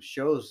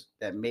shows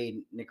that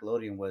made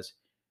Nickelodeon was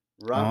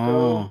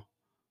Rocco,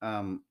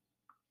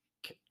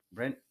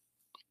 Ren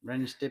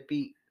and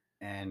Stimpy,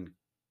 and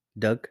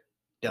Doug.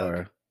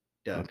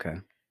 Okay.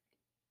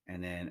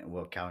 And then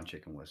Cow and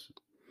Chicken was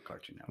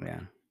Cartoon Network. Yeah.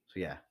 So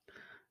yeah.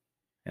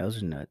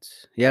 Those are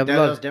nuts. Yeah, that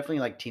was definitely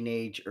like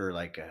teenage or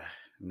like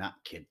not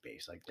kid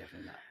based. Like,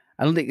 definitely not.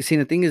 I don't think. See,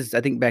 the thing is,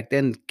 I think back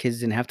then kids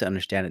didn't have to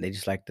understand it. They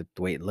just liked the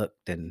way it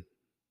looked. And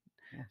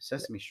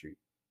Sesame Street.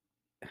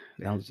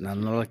 A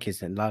lot of kids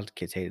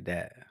hated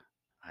that.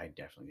 I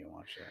definitely didn't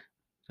watch that.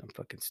 Some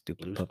fucking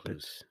stupid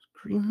puppets.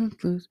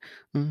 Blues.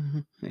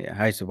 Yeah,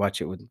 I used to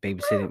watch it with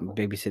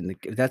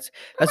babysitting.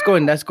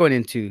 That's going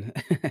into.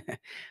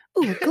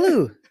 Ooh,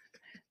 Glue.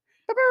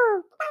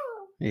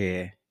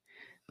 Yeah.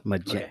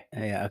 Okay.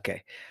 Yeah.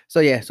 Okay.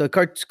 So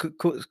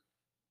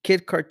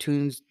kid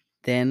cartoons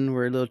then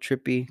were a little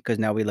trippy because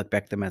now we look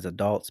back at them as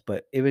adults.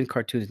 But even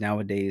cartoons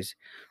nowadays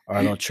are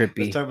a little trippy.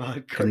 Let's talk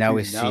about cartoons now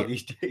we see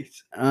these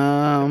days. They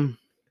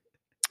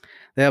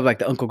have like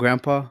the Uncle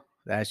Grandpa.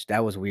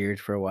 That was weird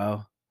for a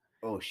while.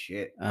 Oh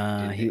shit.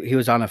 He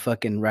was on a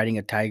fucking riding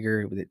a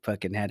tiger that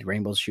fucking had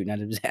rainbows shooting out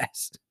of his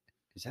ass.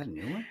 Is that a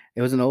new one?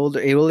 It was an older.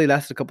 It only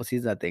lasted a couple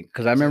seasons, I think.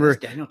 Because I remember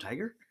Daniel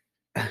Tiger.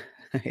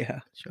 Yeah,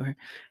 sure.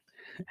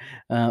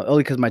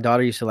 Only because my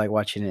daughter used to like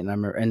watching it,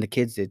 and the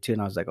kids did too.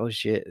 And I was like, "Oh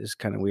shit, this is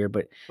kind of weird."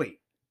 But wait,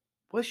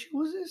 what show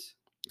was this?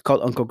 It's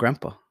called Uncle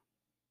Grandpa.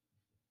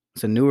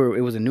 It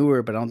was a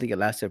newer, but I don't think it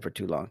lasted for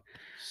too long.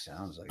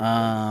 Sounds like.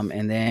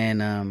 And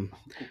then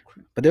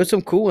but there were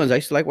some cool ones. I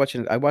used to like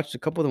watching. I watched a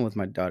couple of them with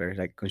my daughter,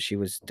 like when she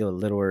was still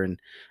littler, and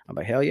I'm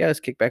like, hell yeah,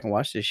 let's kick back and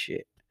watch this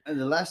shit. And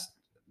the last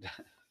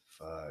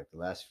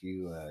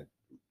few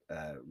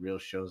real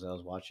shows I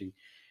was watching,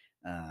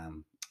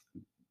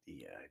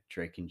 the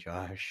Drake and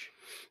Josh,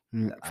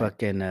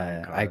 fucking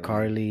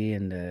iCarly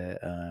and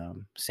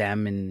the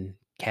Sam and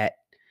Cat.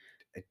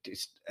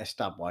 I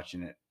stopped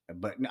watching it,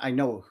 but I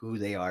know who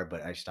they are.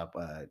 But I stopped.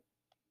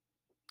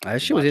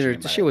 Shit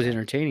was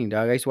entertaining,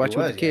 dog. I used to watch it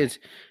with the kids,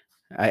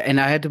 and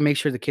I had to make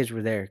sure the kids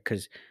were there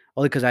because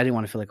I didn't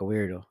want to feel like a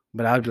weirdo.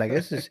 But I would be like,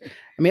 this is.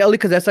 I mean, only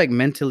because that's like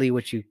mentally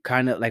what you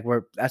kind of like.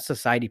 Where that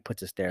society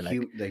puts us there, like.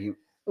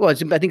 I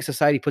think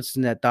society puts us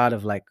in that thought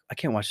of like, I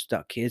can't watch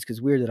stuff kids because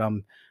it's weird that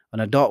I'm an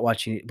adult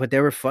watching it, but they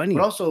were funny.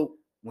 But also,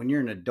 when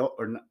you're an adult,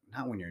 or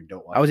not when you're an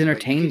adult, I was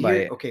entertained by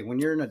it. Okay, when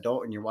you're an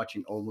adult and you're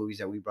watching old movies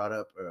that we brought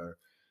up, or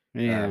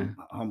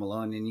Home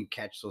Alone, and you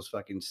catch those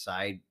fucking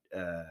side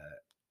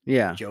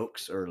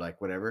jokes or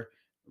like whatever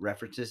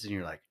references, and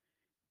you're like,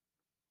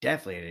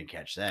 definitely I didn't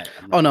catch that.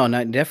 No,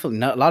 definitely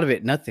not. A lot of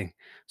it, nothing.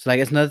 So like,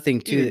 it's another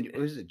thing too.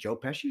 Was it Joe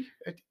Pesci?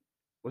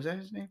 Was that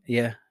his name?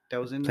 Yeah. That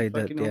was in the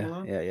fucking Home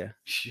Alone? Yeah.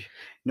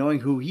 Knowing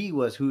who he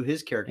was, who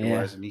his character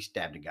was, and he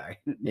stabbed a guy.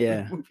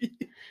 Yeah.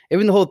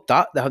 Even the whole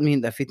thought, I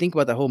mean, if you think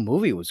about the whole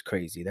movie, was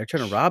crazy. They're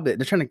trying to rob it.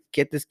 They're trying to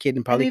get this kid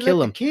and probably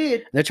kill him.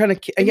 They're trying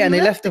to and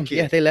they left him.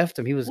 Yeah, they left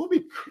him.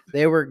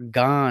 They were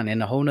gone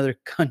in a whole nother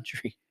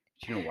country.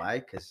 Do you know why?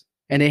 Because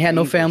they had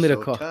no family to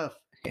call. Tough.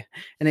 Yeah.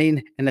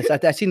 I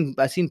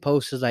seen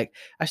posts like,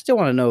 I still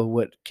want to know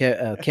what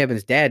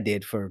Kevin's dad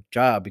did for a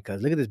job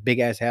because look at this big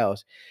ass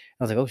house.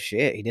 I was like, oh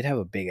shit, he did have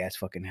a big ass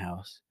fucking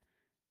house.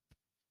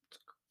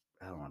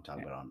 I don't want to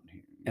talk about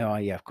it. Oh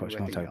yeah, of course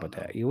we want to talk about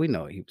that. We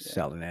know he was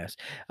selling ass.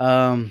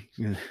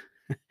 He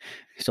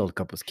sold a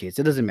couple of kids.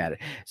 It doesn't matter.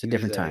 It's a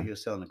different time. He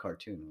was selling a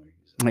cartoon.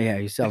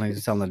 He's selling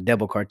a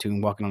devil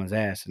cartoon walking on his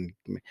ass, and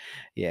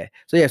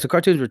so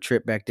cartoons were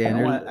trip back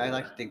then. I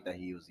like to think that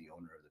he was the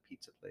owner of the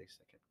pizza place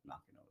that kept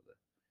knocking over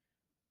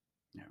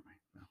the. Never mind.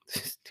 No.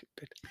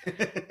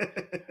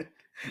 Stupid.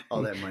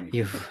 All that money.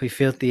 You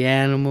filthy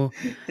animal.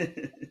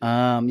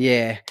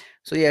 Yeah.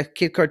 So yeah,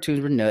 kid cartoons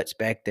were nuts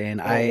back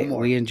then.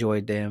 We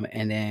enjoyed them,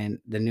 and then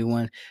the new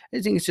one. I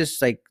think it's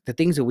just like the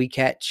things that we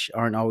catch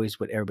aren't always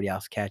what everybody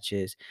else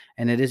catches,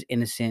 and it is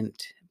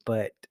innocent,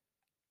 but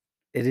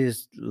it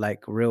is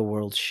like real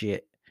world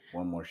shit.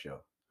 One more show.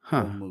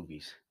 Home Huh.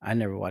 movies. I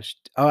never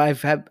watched. Oh,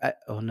 I've had.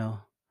 Oh no,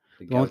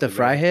 The the guy one with with the the red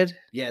fry hair. head.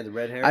 Yeah, the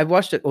red hair. I've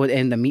watched it. Oh,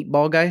 and the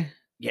meatball guy.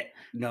 Yeah.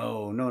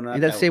 No, Is not that the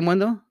that one. same one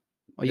though?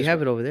 Oh, you This have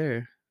one. it over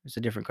there. It's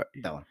a different car.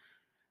 That one.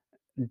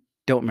 Don't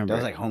That remember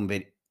was it. like home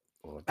video.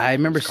 Oh, I that's what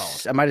remember. it's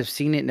called. I might have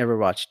seen it, never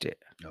watched it.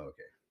 Oh,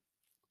 okay.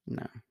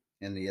 No,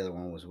 And the other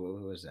one was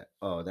what was that?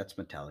 Oh, that's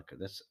Metallica.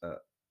 That's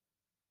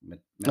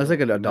that's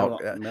like an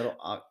adult. Yeah, and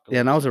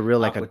that was a real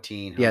like a. Aqua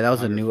Teen. Yeah, that was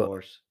a Hunger new.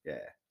 Force. Yeah.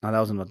 No, that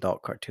was an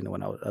adult cartoon. The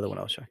other one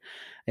I was showing.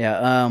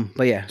 Yeah.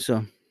 But yeah.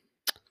 So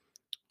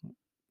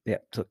yeah.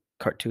 So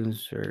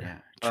cartoons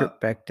or trip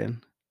back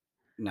then.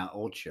 Now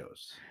old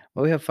shows.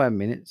 Well, we have 5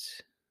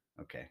 minutes.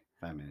 Okay,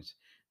 5 minutes.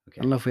 Okay.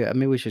 I don't know if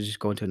maybe we should just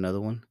go into another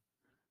one.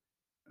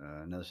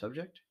 Another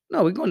subject?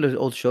 No, we go into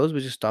old shows. We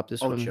just stop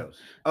this one. Old shows.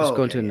 Let's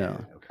go into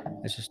Okay.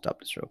 Let's just stop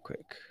this real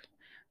quick.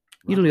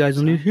 You guys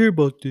don't need to hear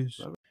about this.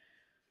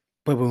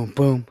 Boom, boom,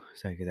 boom.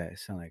 Sorry, that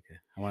sound like it.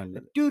 I wanted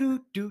to. Do do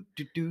do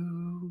do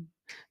do.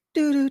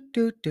 Do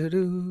do do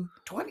do.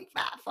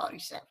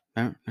 25:47.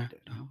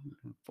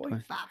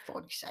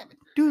 45:47.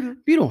 If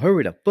you don't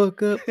hurry the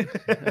fuck up.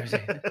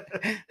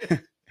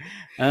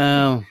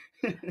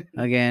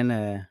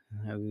 Again,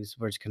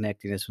 we're just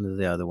connecting this one to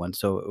the other one.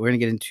 So we're gonna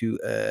get into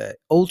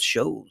older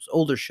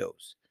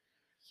shows.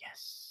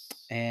 Yes.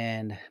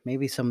 And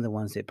maybe some of the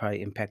ones that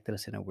probably impacted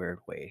us in a weird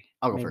way.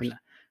 I'll go first. Not.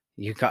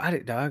 You got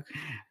it, dog.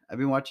 I've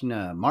been watching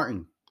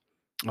Martin.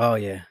 Oh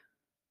yeah.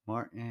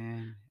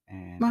 Martin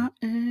and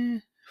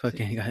Martin.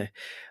 Fucking got it.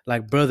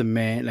 Like Brother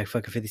Man, like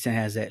fucking 50 Cent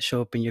has that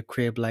show up in your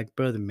crib like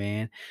Brother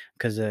Man.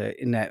 Cause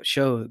in that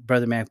show,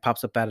 Brother Man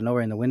pops up out of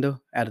nowhere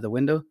out of the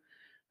window.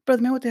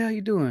 Brother Man, what the hell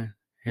you doing?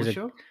 Here's what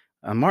show?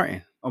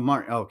 Martin. Oh,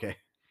 Martin. Oh, okay.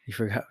 You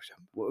forgot.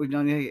 Well,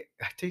 no, I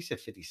thought you said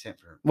 50 Cent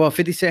for. Well,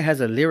 50 Cent has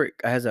a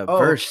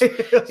verse.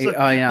 Okay.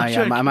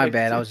 My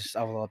bad. I was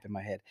all up in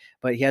my head.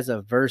 But he has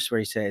a verse where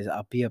he says,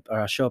 I'll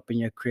show up in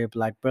your crib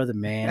like Brother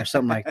Man, or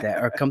something like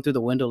that, or come through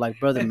the window like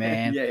Brother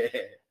Man. Yeah.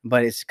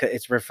 But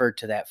it's referred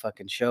to that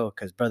fucking show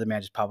because Brother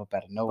Man just pop up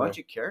out of nowhere. A bunch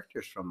of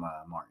characters from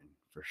Martin,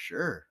 for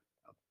sure.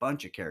 A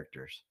bunch of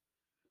characters.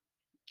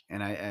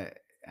 And I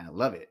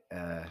love it.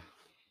 What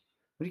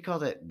do you call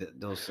that?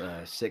 Those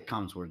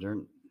sitcoms where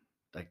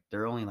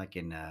they're only like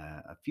in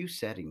a few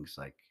settings,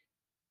 like,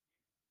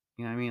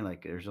 you know what I mean?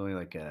 Like there's only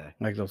like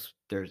those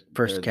there's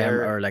first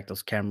camera, or like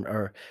those camera,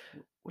 or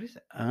what is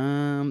that?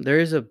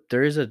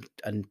 There is a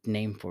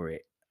name for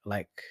it.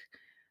 Like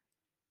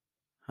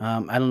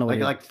I don't know.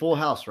 Like Full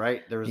House,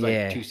 right? There was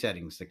like two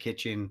settings: the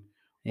kitchen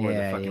or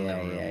the fucking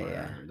living room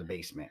or the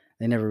basement.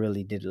 They never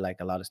really did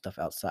like a lot of stuff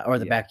outside or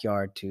the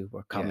backyard too,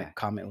 where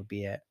comment would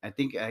be at. I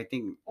think I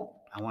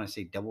want to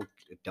say double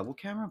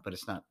camera, but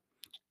it's not.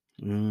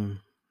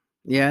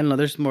 Yeah, no,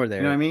 there's more there.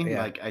 You know what I mean?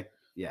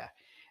 Yeah.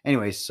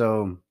 Anyways,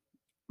 so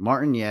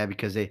Martin,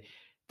 because the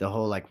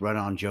whole like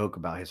run-on joke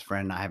about his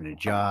friend not having a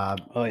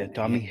job. Oh yeah,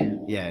 Tommy.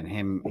 And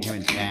him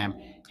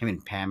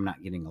and Pam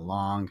not getting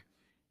along,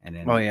 and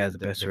then the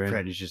best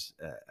friend is just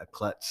a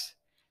klutz.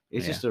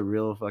 It's just a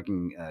real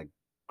fucking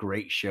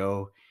great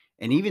show,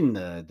 and even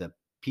the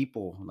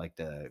people, like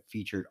the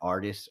featured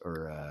artists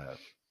or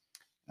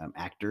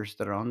actors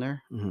that are on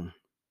there,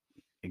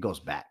 it goes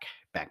back.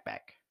 Yeah.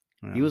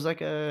 He was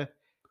like a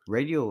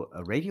radio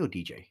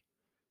DJ.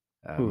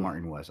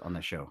 Martin was on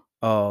the show.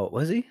 Oh,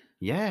 was he?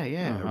 Yeah,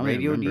 a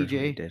radio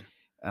DJ.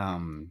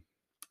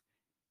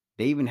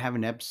 They even have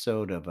an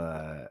episode of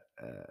what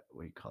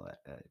do you call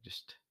that?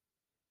 Just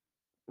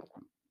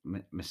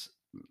what do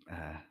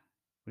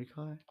you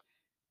call it?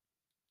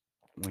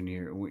 When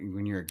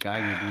you're a guy,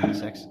 you're doing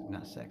sex,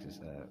 not sex, it's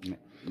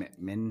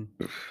men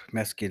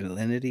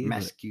masculinity.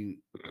 Masculinity.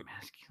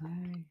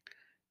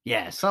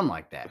 Yeah, something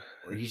like that.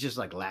 Where he's just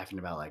like laughing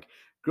about like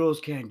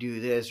girls can't do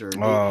this, or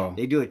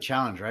they do a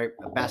challenge, right?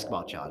 A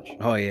basketball challenge.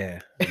 Oh yeah.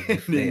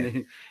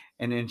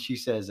 And then she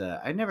says,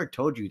 I never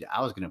told you that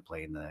I was gonna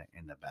play in the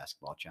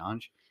basketball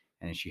challenge.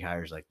 And then she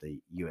hires like the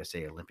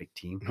USA Olympic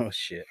team. Oh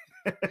shit.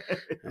 It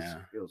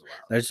was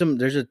wild.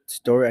 There's a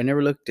story. I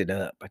never looked it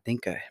up. I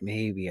think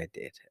maybe I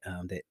did.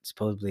 That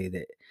supposedly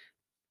that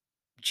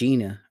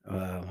Gina,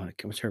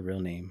 what's her real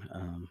name?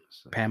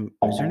 Pam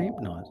is her name?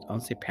 No, I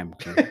don't say Pam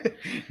Grier.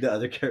 The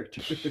other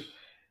character.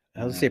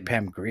 I would say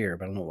Pam Grier,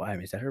 but I don't know why.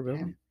 Is that her real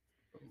name?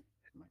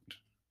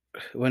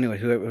 Well, anyway,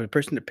 the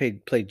person that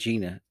played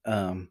Gina,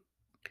 that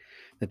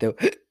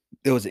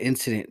there was an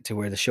incident to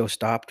where the show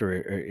stopped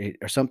or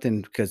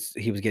something because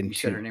he was getting. You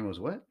said her name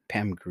was what?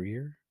 Pam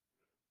Grier.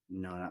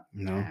 No, not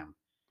Pam.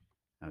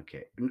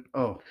 Okay.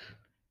 Oh,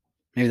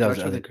 maybe that was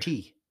the other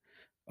T.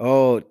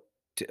 Oh,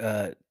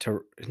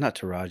 it's not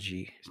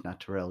Taraji. It's not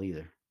Terrell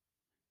either.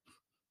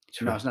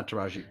 No, it's not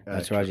Taraji.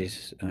 That's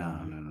Taraji's.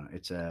 No.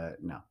 It's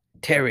no.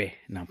 Terry.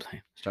 No, I'm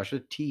playing. Starts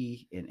with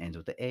T and ends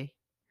with the A.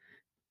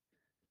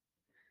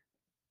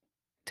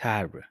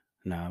 Tyra.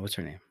 No, what's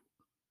her name?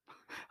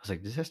 I was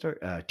like, does that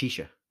start?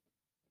 Tisha.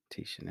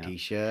 No.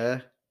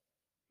 Tisha.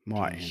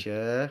 Martin.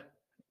 Tisha.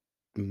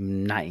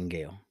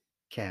 Nightingale.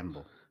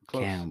 Campbell.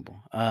 Close.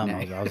 Campbell.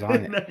 I was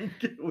on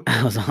it.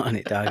 I was on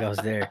it, dog. I was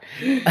there.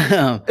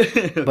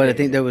 But I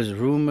think there was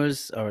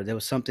rumors or there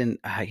was something.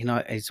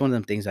 It's one of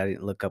them things I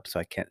didn't look up, so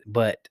I can't.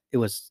 But it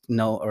was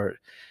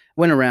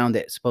went around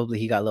that supposedly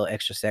he got a little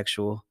extra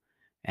sexual,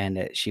 and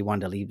that she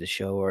wanted to leave the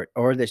show,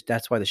 or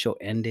that's why the show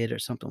ended, or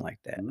something like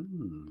that.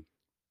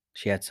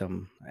 She had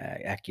some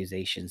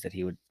accusations that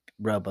he would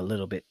rub a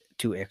little bit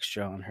too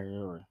extra on her.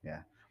 Or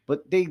yeah,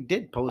 but they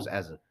did pose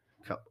as a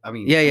couple. I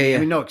mean, yeah. I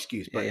mean, no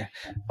excuse, but yeah.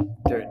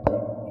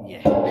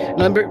 Yeah.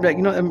 No,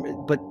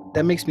 but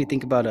that makes me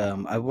think about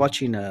I'm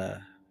watching the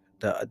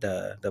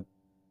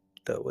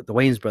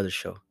Wayne's Brothers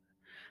show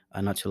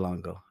not too long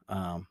ago.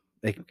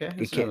 Okay,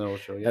 that's another old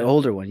show, an yeah.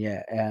 older one,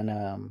 yeah, and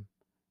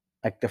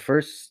like the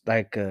first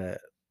at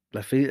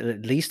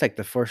least like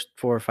the first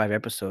 4 or 5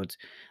 episodes,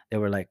 they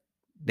were like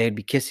they'd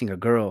be kissing a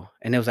girl,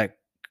 and it was like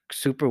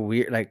super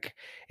weird. Like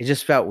it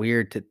just felt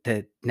weird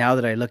to now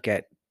that I look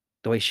at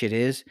the way shit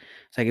is.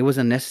 It's like it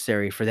wasn't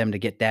necessary for them to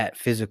get that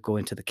physical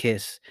into the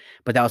kiss,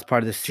 but that was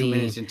part of the 2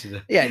 minutes scene. into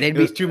the Yeah, it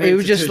was 2 It minutes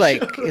was into just the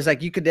like show. it's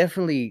like you could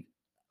definitely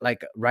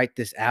like write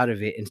this out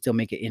of it and still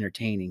make it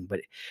entertaining,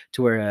 but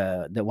to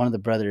where the one of the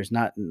brothers,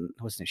 not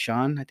what's his name,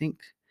 Sean, I think.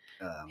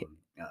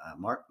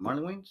 Marlon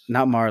Wayans?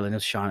 Not Marlon, it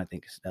was Sean, I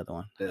think is the other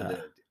one.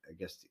 I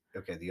guess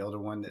the older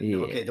one. Yeah.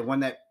 Okay, the one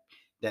that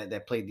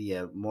played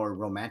the more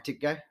romantic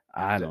guy.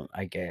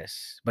 I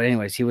guess. But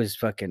anyways, he was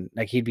fucking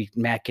like he'd be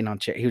macking on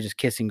he was just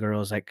kissing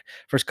girls. Like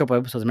first couple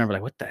episodes, I remember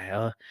like what the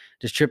hell,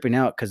 just tripping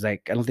out because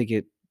like I don't think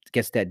it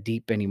gets that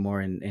deep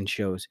anymore in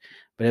shows.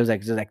 But it was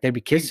like they'd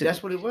be kissing.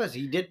 That's what it was.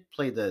 He did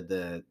play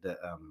the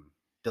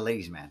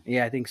ladies' man.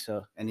 Yeah, I think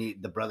so. And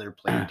the brother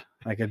played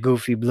like a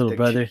goofy little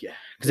brother. Yeah,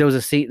 because there was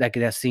a scene like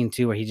that scene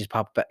too where he just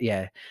popped back.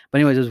 Yeah, but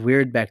anyways, it was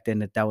weird back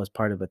then that was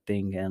part of a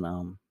thing,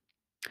 and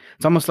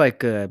it's almost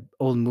like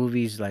old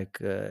movies,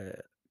 like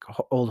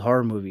old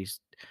horror movies.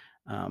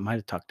 Might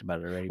have talked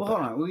about it already. Well,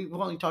 hold on. We've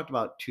only talked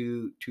about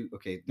two.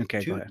 Okay,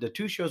 the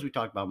two shows we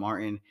talked about,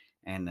 Martin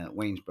and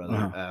Wayne's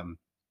brother.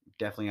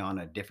 Definitely on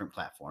a different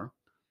platform.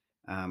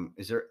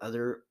 Is there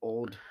other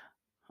old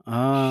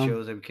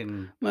shows that we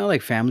can? Well,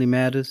 like Family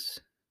Matters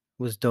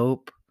was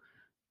dope.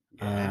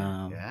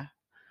 Yeah.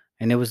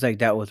 And it was like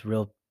that with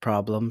real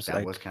problems. That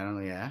like, was kind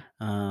of yeah.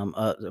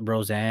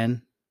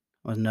 Roseanne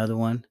was another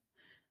one.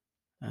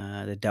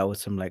 That dealt with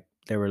some like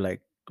they were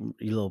like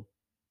little.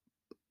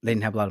 They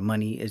didn't have a lot of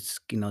money. It's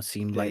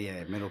seemed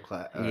like middle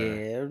class.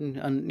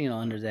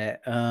 Under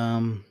that.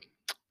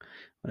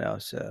 What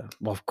else?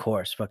 Well, of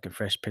course, fucking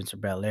Fresh Prince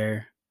of Bel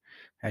Air.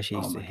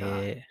 Actually used to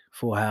hit.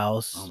 Full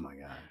House. Oh my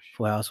gosh.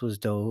 Full House was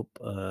dope.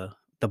 The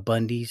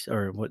Bundys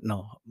or what?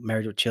 No,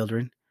 Married with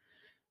Children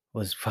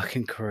was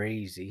fucking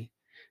crazy.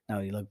 Now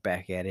you look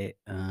back at it.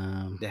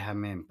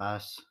 Déjame en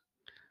paz.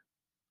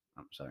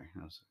 I'm sorry.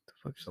 That was the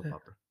fuck is soap that?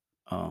 opera.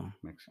 Oh,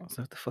 Mexico.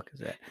 So what the fuck is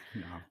that?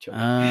 No, I'm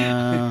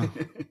joking.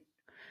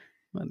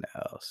 What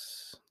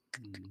else?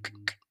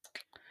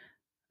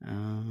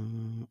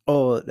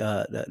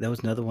 There was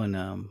another one.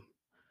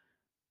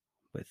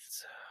 With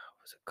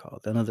what's it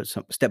called? Another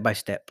Step by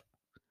Step.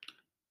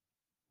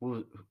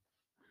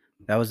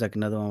 That was like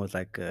another one with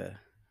like a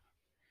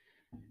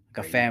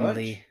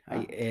family.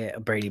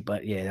 Brady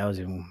Bunch. Yeah, that was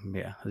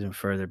even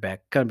further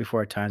back, kind of before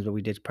our times, but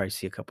we did probably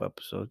see a couple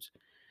episodes.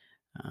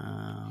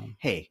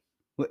 Hey,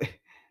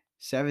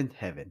 Seventh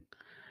Heaven.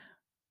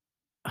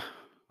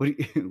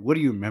 What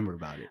do you remember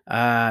about it?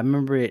 I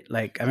remember it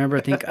like I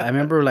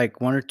remember like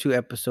 1 or 2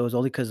 episodes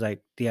only because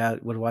like I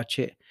would watch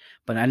it,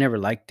 but I never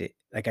liked it.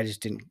 Like I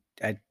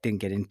didn't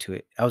get into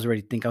it. I was a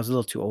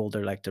little too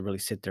older like to really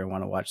sit there and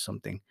want to watch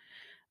something.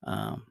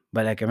 But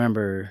like I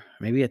remember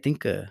maybe I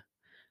think a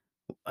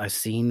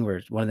scene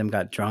where one of them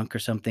got drunk or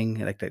something.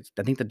 Like that,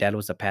 I think the dad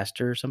was a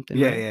pastor or something.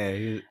 Yeah, right?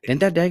 yeah.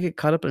 Didn't that dad get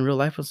caught up in real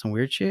life with some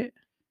weird shit?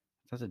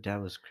 I thought the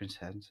dad was Chris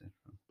Hansen.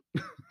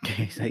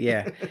 So,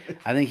 yeah,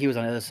 I think he was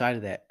on the other side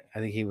of that. I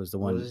think he was the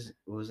one.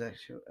 What was that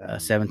show?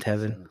 Seventh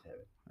Heaven.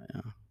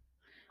 Yeah.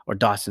 Or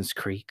Dawson's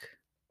Creek.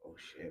 Oh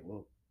shit!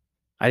 Well,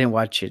 I didn't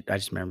watch it. I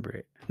just remember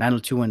it.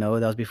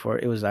 90210. That was before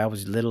it was. I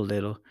was little,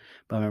 but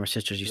I remember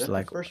sisters used to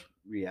like. First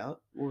reality.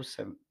 What was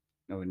 7?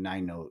 No,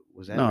 90.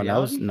 Was that? No, reality? that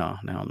was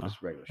no.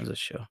 Regular. It was a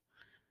show.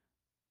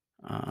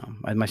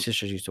 My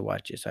sisters used to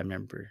watch it. So I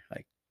remember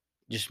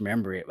just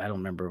remember it. I don't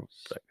remember what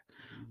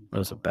it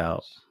was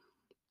about.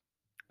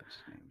 His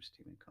name was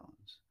Stephen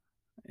Collins.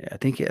 Yeah, I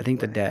think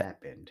the dad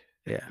happened.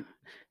 Yeah,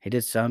 he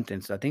did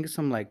something. So I think it's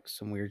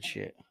some weird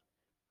shit.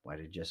 Why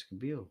did Jessica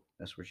Biel?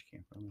 That's where she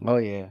came from. Oh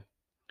yeah,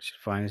 she's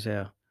fine as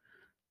hell.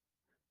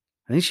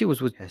 I think she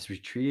was with. Has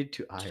retreated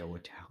to Iowa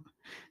town.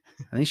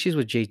 I think she's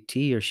with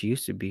JT, or she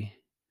used to be.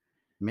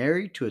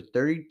 Married to a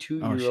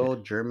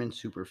 32-year-old German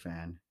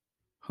superfan.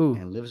 Who?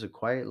 And lives a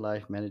quiet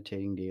life,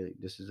 meditating daily.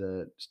 This is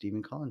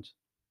Stephen Collins.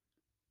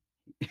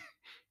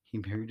 He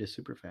married a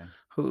superfan.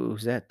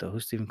 Who's that though?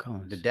 Who's Stephen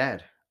Collins? The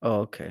dad. Oh,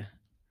 okay.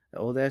 The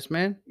old ass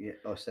man? Yeah.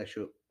 Oh,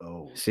 sexual.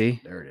 Oh,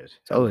 see, there it is.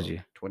 Told you.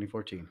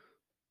 2014.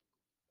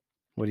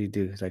 What do you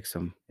do? It's like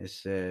some. It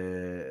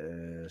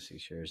says he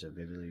shares a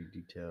vividly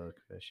detailed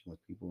confession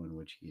with people in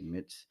which he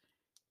admits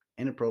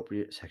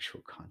inappropriate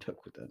sexual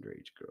conduct with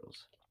underage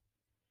girls.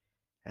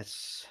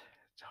 It's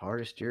hard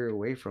to steer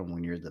away from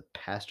when you're the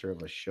pastor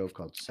of a show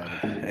called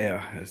Savage World.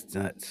 Yeah, it's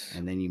nuts.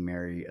 And then you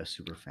marry a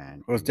super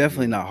fan. Well, it's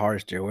definitely not hard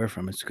to steer away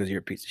from. It's because you're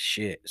a piece of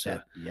shit.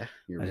 So yeah,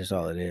 that's just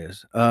all it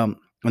is. And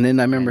then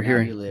I remember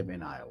hearing. You live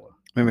in Iowa.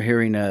 Remember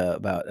hearing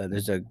about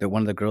there's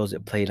one of the girls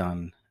that played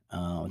on.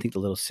 I think the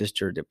little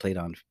sister that played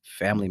on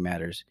Family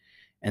Matters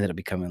ended up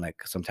becoming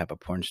like some type of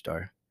porn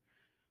star.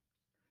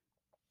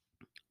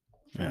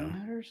 Family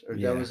Matters, or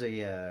that was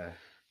a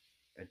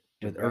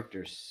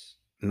director's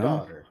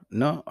daughter.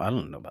 No, I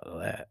don't know about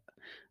that.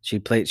 She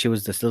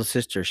was this little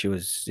sister. She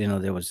was,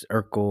 there was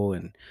Urkel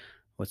and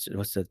what's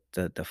the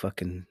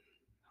fucking,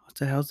 what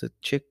the hell's the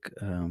chick?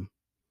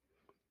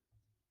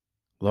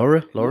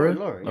 Laura, yeah.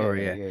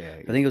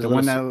 I think it was the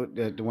one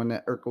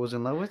that Urkel was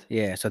in love with.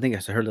 Yeah, so I think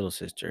it's her little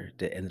sister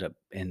that ended up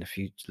in the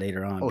future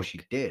later on. Oh,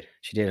 she did.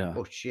 She did, huh?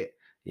 Oh shit.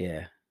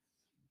 Yeah.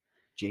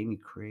 Jamie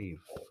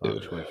Crave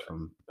Foxworth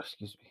from.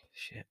 Excuse me.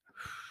 Shit.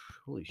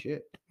 Holy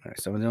shit. All right,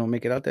 some of them don't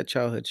make it out that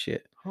childhood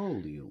shit.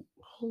 Holy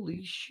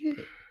shit.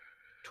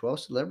 12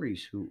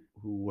 celebrities who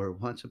were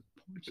once a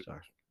porn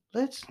star.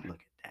 Let's look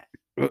at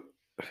that.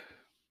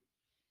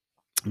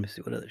 Let me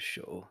see what other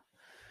show.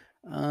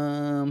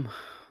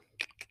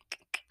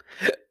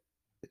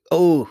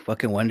 Oh,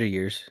 fucking Wonder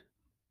Years.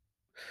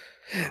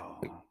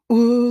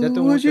 Oh, is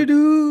that what you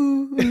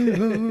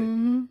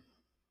do?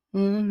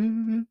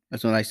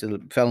 That's when I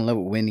fell in love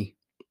with Winnie.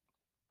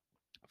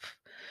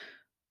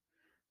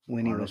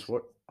 Winnie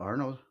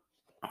Arnold.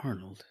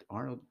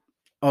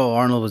 Oh,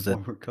 Arnold was the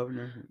former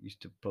governor who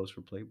used to pose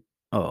for Playboy.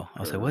 Oh, I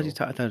was like, what are you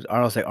talking about?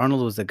 Arnold was like,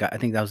 Arnold was the guy. I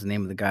think that was the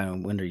name of the guy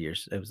on Wonder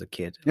Years. It was a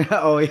kid.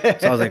 Oh, yeah.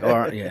 So I was like,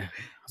 oh, yeah.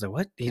 I was like,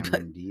 what?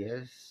 Cameron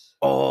Diaz.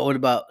 Oh, what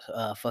about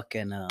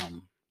fucking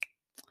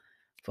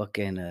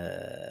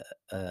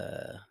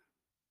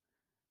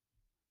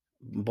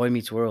Boy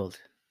Meets World?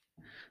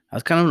 I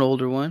was kind of an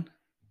older one.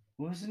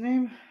 What was his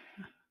name?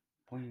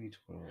 Boy Meets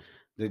World.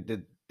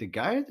 The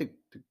guy. I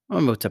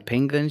remember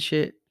Topanga and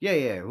shit.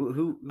 Yeah.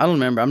 Who? I don't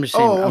remember. I'm just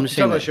saying. I'm just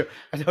saying. I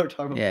thought we were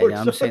talking about.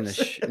 Yeah. I'm saying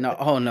the no.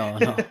 Oh no.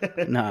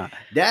 Nah.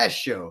 That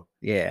show.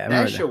 Yeah,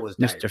 that show was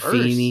Mr.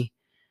 Feeney.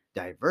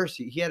 Diverse.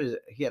 He had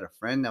a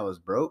friend that was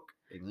broke.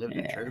 He lived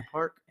in a trailer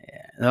park.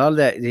 Yeah, and all of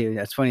that. Dude,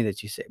 that's funny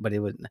that you say, but it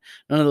was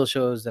none of those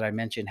shows that I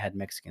mentioned had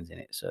Mexicans in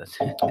it. So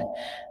it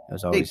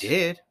was always. They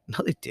did. No,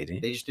 they didn't.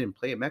 They just didn't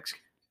play a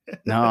Mexican.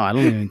 No, I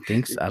don't even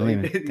think so. I don't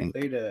even think.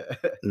 Played a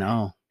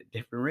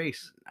different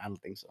race. I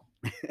don't think so.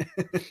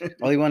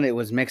 Only one that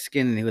was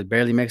Mexican and he was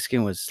barely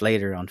Mexican was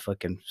Slater on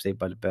fucking Saved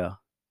by the Bell.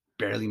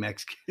 Barely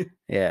Mexican.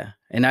 Yeah,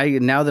 and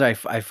now that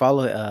I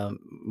follow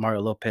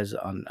Mario Lopez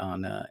on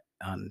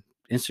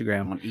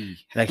Instagram,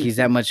 like he's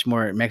that much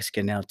more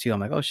Mexican now too. I'm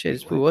like, oh shit,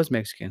 this fool was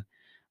Mexican.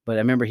 But I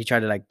remember he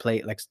tried to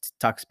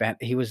talk Spanish.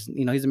 He was,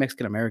 he's a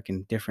Mexican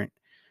American, different.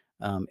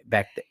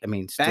 Back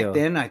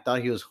then I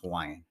thought he was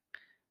Hawaiian.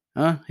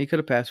 He could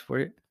have passed for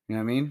it. You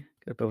know what I mean?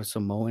 Could have been with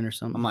Samoan or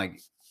something. I'm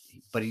like,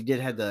 but he did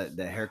have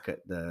the haircut,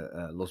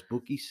 the Los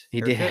Bukis.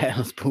 He did have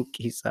Los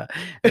Bukis. I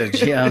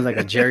was like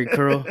a Jerry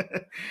curl.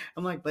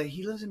 I'm like, but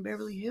he lives in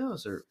Beverly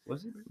Hills, or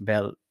was it?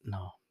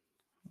 No.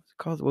 What's it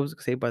called? What was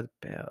it Saved by the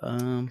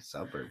Bell?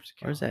 Suburbs.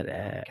 Where's that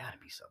at? Gotta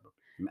be suburb.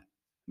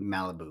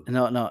 Malibu.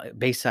 No,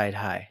 Bayside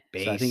High.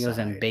 So I think it was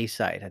in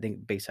Bayside. I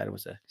think Bayside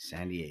was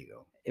San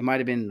Diego. It might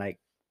have been like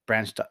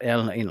branched.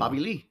 Bobby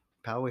Lee.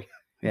 Poway.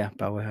 Yeah,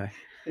 Poway High.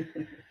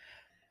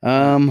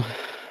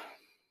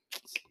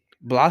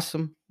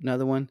 Blossom,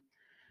 another one.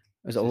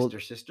 It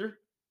was sister.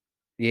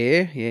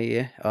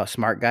 Yeah.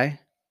 Smart Guy.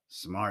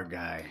 The smart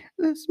guy.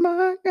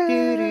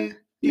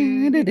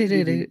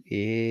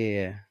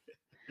 Yeah.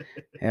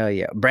 Hell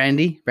yeah.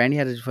 Brandy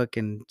had a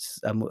fucking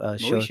show.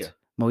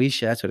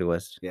 Moesha, that's what it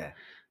was. Yeah.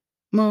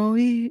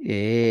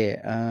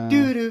 Yeah.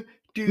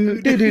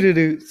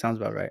 Sounds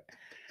about right.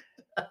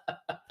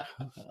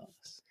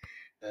 Let's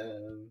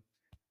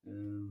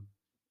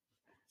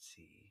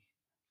see.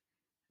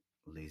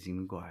 Lizzie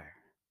McGuire.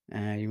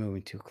 You're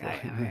moving too close.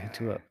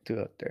 Too up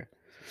there.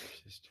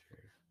 Sister.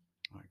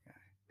 My guy.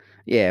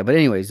 Yeah, but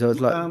anyways, those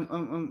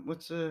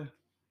what's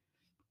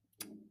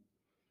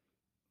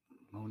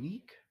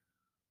Monique?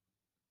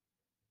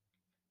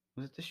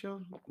 Was it the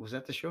show? Was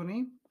that the show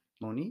name?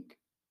 Monique?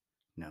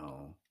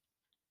 No.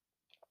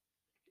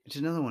 It's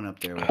another one up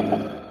there.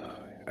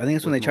 I think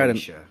it's when they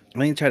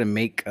try to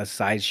make a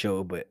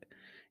sideshow, but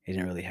it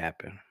didn't really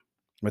happen.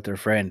 With her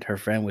friend. Her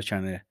friend was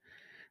trying to.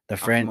 The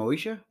friend.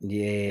 Moesha?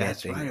 Yeah.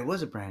 That's right. It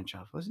was a branch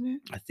off, wasn't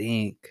it? I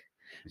think.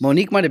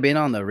 Monique might have been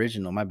on the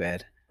original. My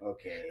bad.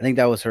 Okay. I think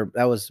that was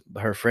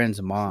her friend's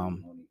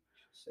mom.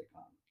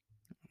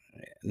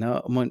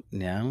 No, I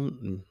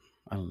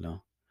don't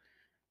know.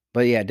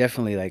 But yeah,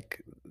 definitely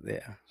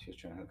She was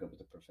trying to hook up with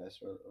the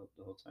professor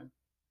the whole time?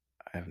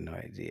 I have no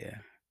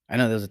idea. I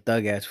know there's a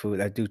thug ass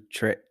food. I do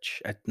Tritch.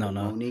 No.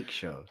 Monique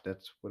show.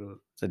 That's what it was.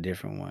 It's a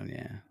different one,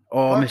 yeah.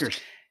 Oh, the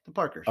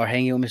Parkers. Or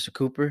Hanging with Mr.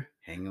 Cooper.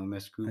 Hanging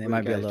with Mr. Cooper. They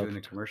might be doing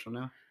a commercial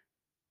now.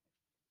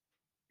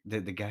 The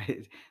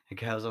guy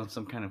was on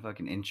some kind of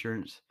fucking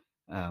insurance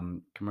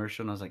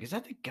commercial, and I was like, "Is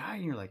that the guy?"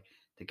 And you're like,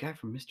 "The guy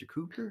from Mr.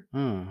 Cooper."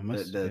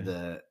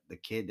 The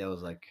kid that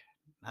was like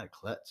not a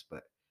klutz,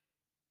 but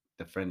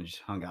the friend just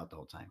hung out the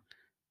whole time.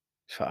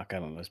 Fuck, I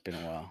don't know. It's been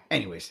a while.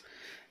 Anyways,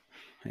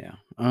 yeah.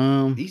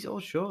 These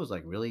old shows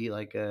like really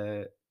like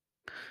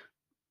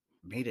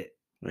made it.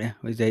 Yeah.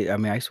 I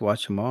mean, I used to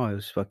watch them all. It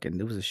was fucking.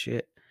 It was a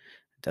shit.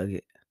 Dug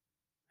it.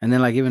 And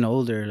then like even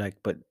older, like,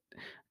 but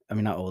I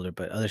mean not older,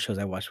 but other shows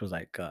I watched was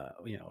like,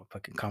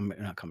 fucking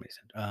comedy, not comedy.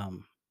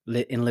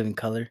 Lit in Living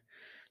Color.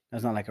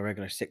 That's not like a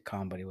regular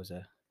sitcom, but it was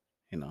a,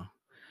 you know,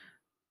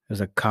 it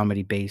was a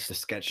comedy The based,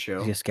 sketch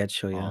show. yeah, sketch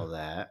show. Yeah. All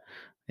that.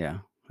 Yeah.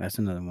 That's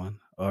another one.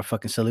 Or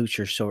fucking Salute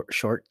Your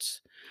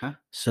Shorts. Huh?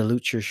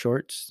 Salute Your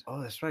Shorts.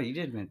 Oh, that's right. You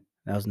did, man.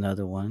 That was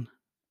another one.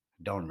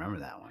 Don't remember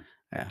that one.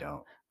 Yeah. I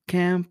don't.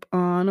 Camp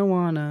on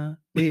Awana,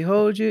 we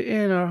hold you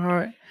in our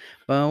heart,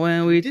 but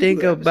when we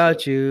think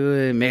about you,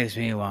 it makes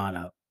me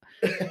wanna.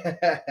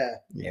 Yeah,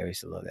 we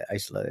used to love that. I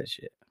used to love that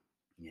shit.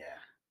 Yeah.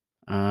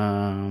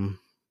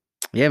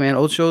 Yeah, man.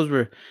 Old shows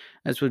were.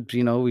 That's what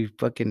we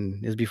fucking.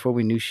 It was before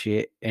we knew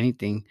shit.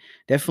 Anything.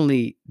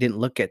 Definitely didn't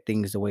look at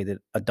things the way that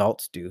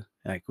adults do.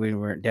 Like we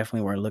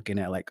definitely weren't looking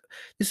at like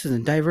this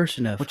isn't diverse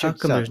enough. Well, how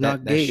come there's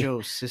not gay? That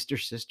show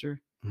Sister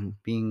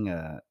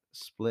being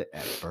split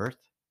at birth.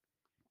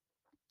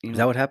 Is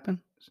that what happened?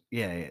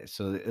 Yeah.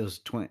 So it was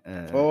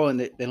and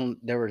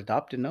they were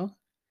adopted, no?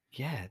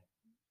 Yeah,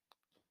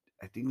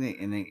 I think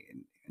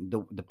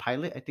the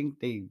pilot. I think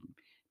they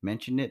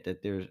mentioned it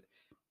that there's.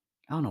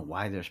 I don't know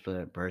why they're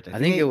split at birth. I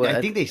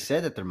think they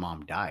said that their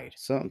mom died.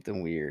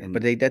 Something weird,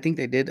 but I think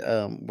they did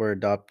were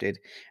adopted,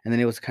 and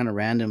then it was kind of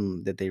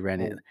random that they ran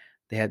it.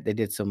 They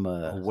did some.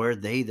 Were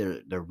they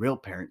their real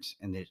parents?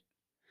 And they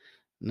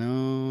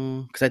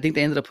no, because I think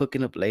they ended up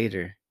hooking up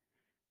later.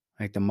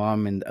 Like the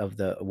mom of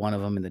the one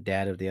of them and the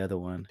dad of the other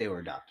one. They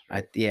were adopted.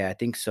 Right? I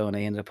think so, and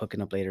they ended up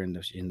hooking up later in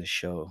the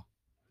show.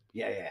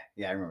 Yeah,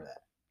 I remember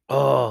that.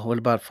 Oh, what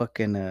about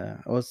fucking?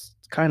 I was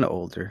kind of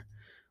older.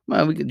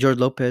 Well, we get George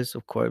Lopez,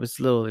 of course. It's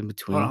a little in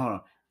between. Hold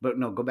on. But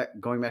no,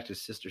 going back to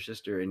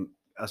Sister, and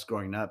us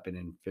growing up and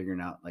then figuring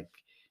out like,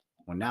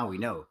 well, now we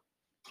know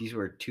these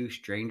were two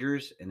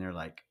strangers, and they're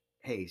like,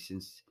 hey,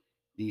 since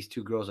these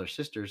two girls are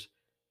sisters,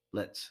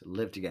 let's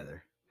live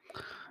together.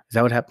 Is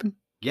that what happened?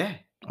 Yeah.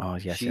 Oh,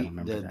 yes, I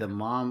remember that. The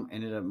mom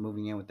ended up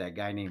moving in with that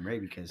guy named Ray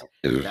because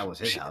that was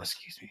his house.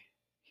 Excuse me.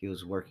 He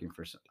was working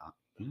for some.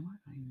 You know what?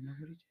 I don't know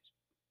what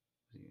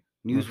he did.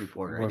 News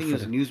reporter. I think he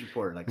was a news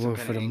reporter, like some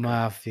kind for the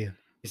mafia,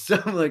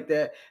 something like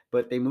that.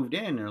 But they moved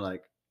in. They're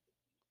like,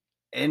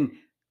 and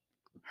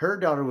her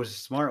daughter was a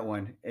smart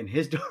one, and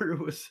his daughter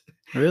was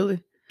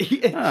really.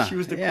 Yeah, she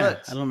was the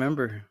klutz. I don't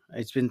remember.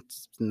 It's been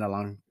that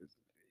long.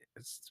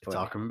 It's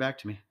all coming back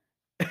to me.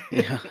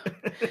 Yeah,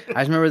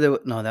 I remember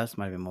that. No, that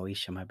might have been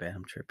Moesha. My bad.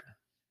 I'm tripping.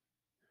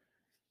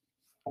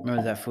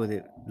 Remember that fool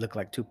that looked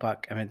like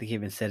Tupac? I mean, I think he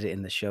even said it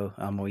in the show.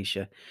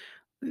 Moesha.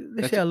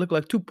 They say I look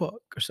like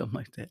Tupac or something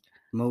like that.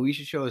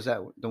 Moesha show, is that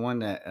the one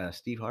that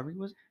Steve Harvey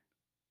was?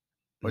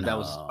 Or no.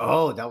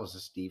 that was the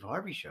Steve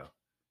Harvey show.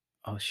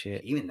 Oh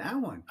shit! Even that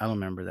one. I don't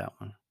remember that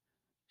one.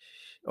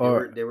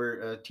 They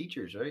were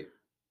teachers, right?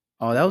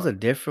 Oh, that was a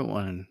different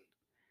one.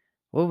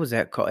 What was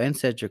that called? And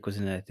Cedric was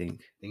in it, I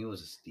think. I think it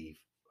was a Steve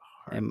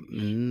Harvey.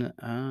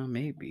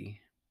 Maybe.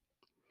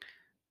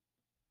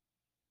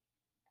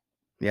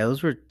 Yeah,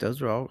 those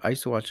were all. I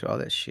used to watch all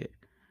that shit.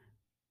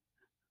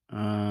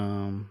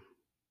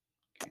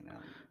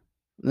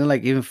 Then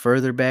like even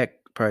further back,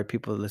 probably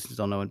people that listen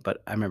don't know it,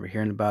 but I remember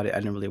hearing about it. I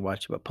didn't really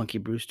watch it, but Punky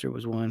Brewster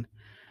was one.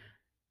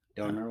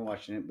 Don't remember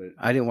watching it, but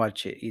I didn't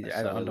watch it either.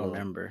 I don't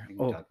remember. I think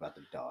we talked about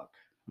the dog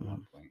at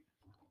one point.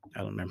 I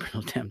don't remember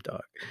no damn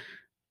dog.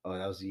 Oh,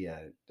 that was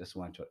that's the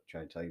one I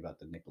tried to tell you about,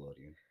 the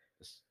Nickelodeon.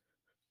 This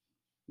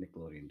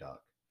Nickelodeon dog.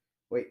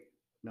 Wait,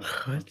 no.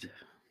 What?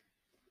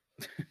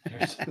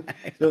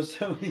 There's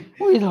so many.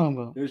 What are you talking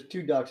about? There's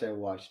two docs I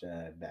watched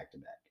back to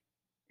back,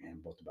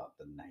 and both about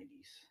the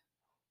 90s.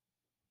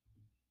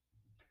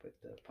 But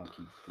the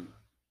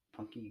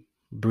Punky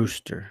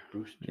Brewster.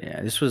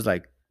 Yeah, this was.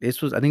 I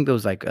think that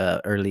was like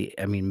late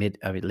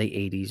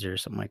 80s or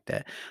something like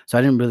that. So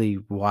I didn't really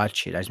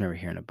watch it. I just remember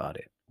hearing about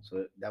it.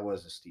 So that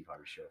was a Steve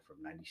Harvey show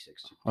from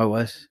 96 to. Oh, it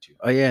was.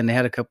 Oh yeah, and they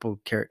had a couple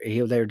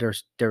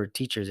characters. There were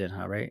teachers in,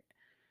 huh? Right.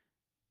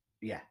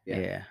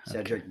 Yeah.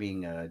 Cedric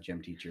being a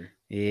gym teacher.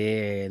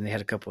 Yeah, and they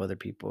had a couple other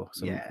people.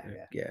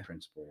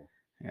 Principal.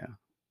 Yeah,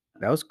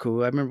 that was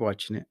cool. I remember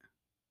watching it.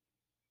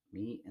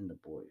 Me and the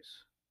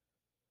Boys,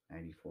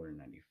 94 to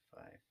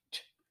 95.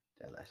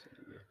 That lasted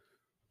a year.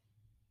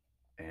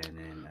 And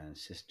then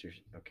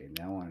Sisters. Okay,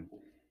 now on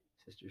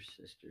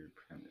Sister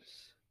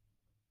Premise.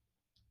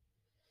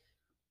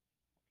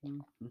 I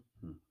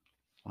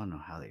don't know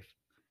how they.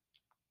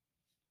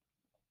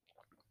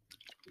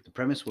 The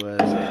premise was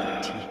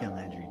that T and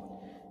Landry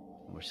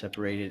were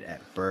separated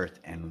at birth,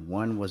 and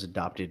one was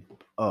adopted.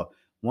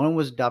 One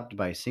was adopted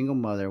by a single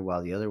mother,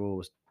 while the other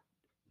was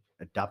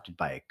adopted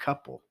by a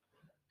couple.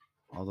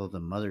 Although the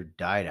mother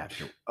died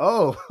after.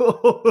 Oh,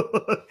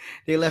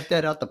 they left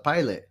that out the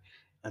pilot.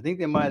 I think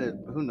they might have.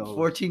 Who knows?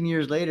 14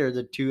 years later,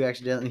 the two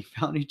accidentally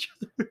found each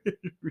other.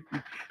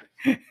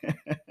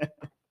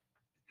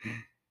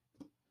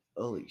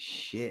 Holy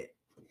shit.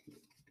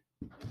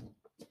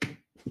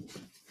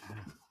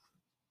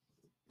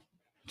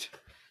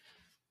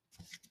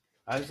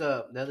 I was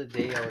the other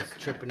day I was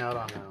tripping out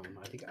on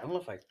I think I don't know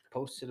if I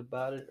posted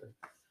about it or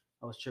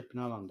I was tripping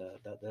out on the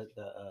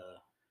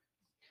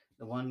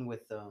one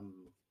with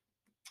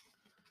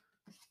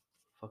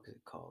fuck is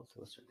it called?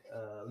 What's her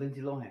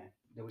Lindsay Lohan.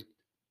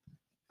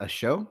 A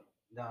show?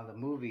 No, the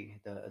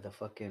movie, the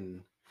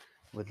fucking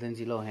with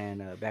Lindsay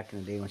Lohan back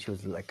in the day when she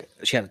was like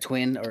she had a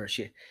twin or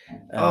she.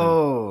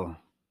 I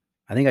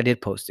think I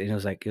did post it. And it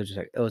was just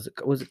like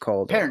what was it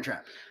called? Parent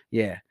Trap.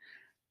 Yeah.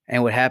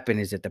 And what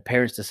happened is that the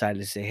parents decided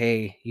to say,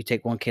 "Hey, you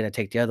take one kid, I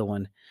take the other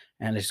one,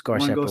 and let's go our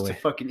separate goes way." to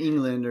fucking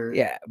England or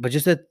yeah, but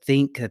just to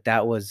think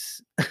that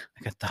was like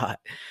a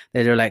thought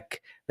that they're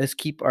like, let's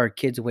keep our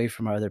kids away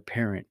from our other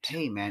parent.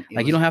 Hey man,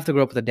 like you don't have to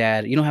grow up with a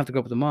dad, you don't have to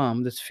grow up with a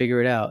mom. Let's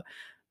figure it out.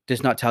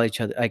 Just not tell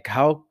each other. Like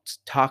how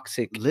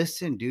toxic.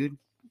 Listen, dude,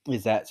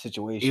 is that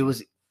situation? It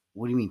was.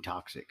 What do you mean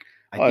toxic?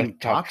 I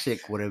think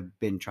toxic would have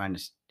been trying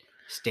to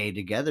stay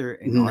together.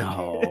 And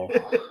no.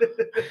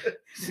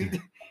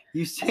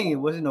 You saying it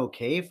wasn't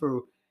okay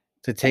to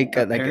take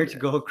a parent to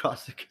go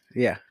across the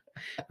yeah.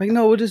 Like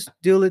no, we'll just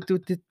deal it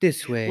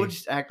this way. We'll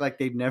just act like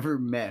they've never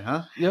met,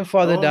 huh? Your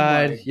father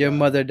died, your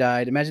mother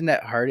died. Imagine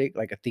that heartache,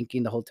 like a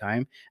thinking the whole time.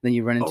 And then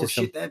you run into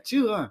shit, that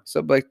too, huh?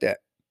 Something like that.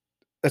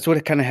 That's what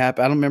it kind of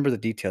happened. I don't remember the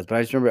details, but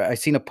I just remember I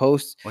seen a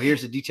post. Well,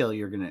 here's the detail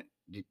you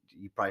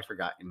probably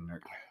forgotten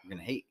or you're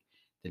gonna hate.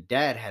 The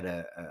dad had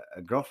a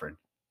girlfriend,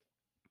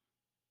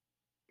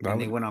 and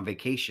they went on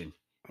vacation,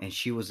 and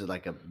she was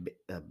like a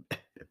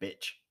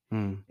bitch.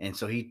 And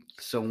so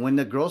when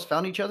the girls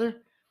found each other,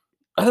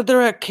 I thought they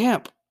were at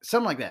camp.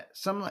 Something like that.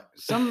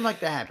 Something like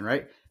that happened,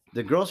 right?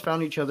 The girls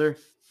found each other,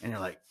 and they're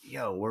like,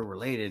 "Yo, we're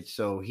related."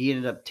 So he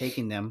ended up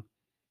taking them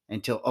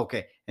until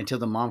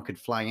the mom could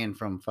fly in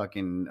from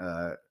fucking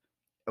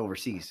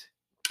overseas.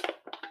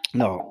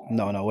 No.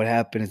 What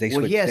happened is they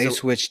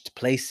switched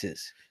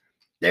places.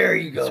 There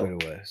you go. That's what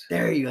it was.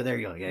 There you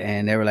go. Yeah.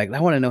 And they were like, I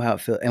want to know how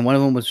it feels. And one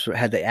of them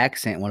had the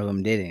accent. One of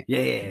them didn't. Yeah.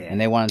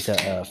 And they wanted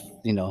to,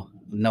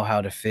 know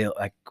how to feel.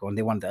 Like when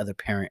they wanted the other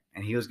parent.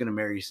 And he was gonna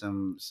marry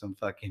some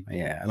fucking.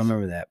 Yeah, I don't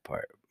remember that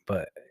part.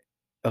 But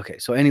okay.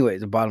 So anyway,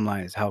 the bottom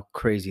line is how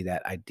crazy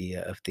that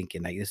idea of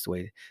thinking like this is the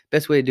way.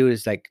 Best way to do it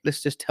is like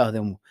let's just tell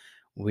them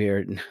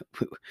we're the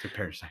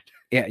parasite.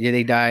 Yeah,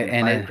 they died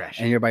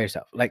and you're by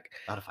yourself. Like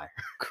out of fire.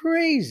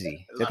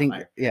 Crazy. I think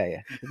I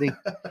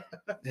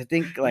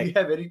think like do you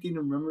have anything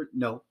to remember?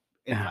 No.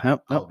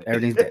 Nope.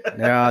 Everything's dead.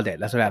 They're all dead.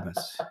 That's what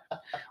happens.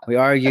 We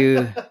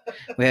argue.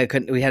 We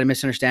had a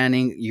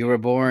misunderstanding. You were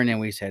born, and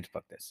we said,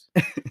 "Fuck this."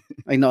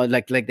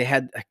 Like they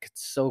had. Like,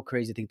 it's so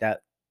crazy to think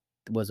that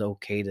was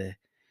okay to.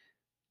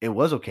 It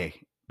was okay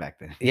back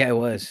then. Yeah, it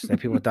was.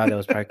 Like people thought it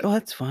was probably. Oh,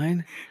 that's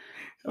fine.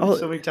 Oh,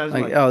 so many times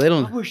like, oh, they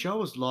don't. I wish I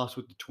was lost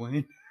with the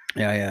twin.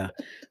 Yeah.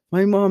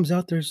 My mom's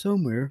out there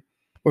somewhere,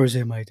 or is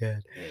it my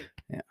dad?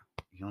 Yeah.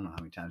 You don't know how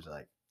many times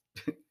like,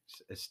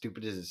 as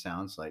stupid as it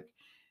sounds, like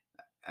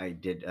I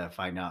did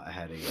find out I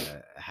had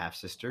a half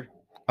sister.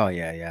 Oh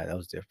yeah, that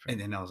was different.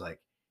 And then I was like,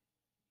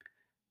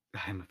 I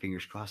had my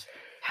fingers crossed.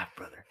 Half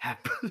brother.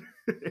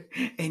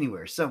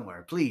 Anywhere,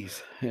 somewhere,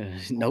 please.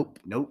 Nope.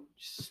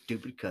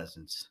 Stupid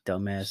cousins.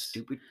 Dumbass.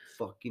 Stupid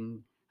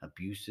fucking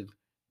abusive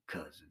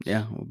cousins.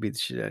 Yeah, we'll beat the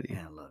shit out of you.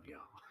 Yeah, I love y'all.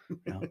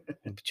 We'll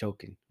be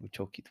choking. We'll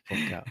choke you the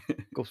fuck out.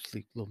 Go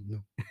sleep, little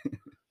no.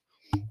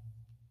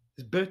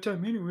 It's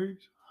bedtime anyways.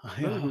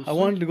 I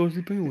wanted to go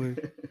sleep anyway.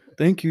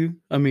 Thank you.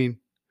 I mean,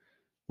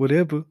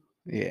 whatever.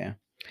 Yeah.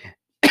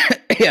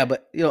 Yeah,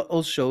 but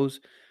old shows.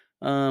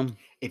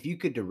 If you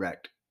could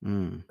direct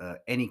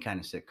any kind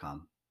of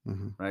sitcom,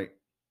 right?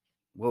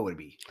 What would it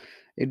be?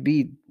 It'd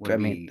be.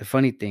 The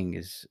funny thing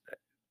is,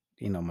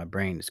 my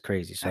brain is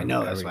crazy. So I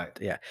know that's right.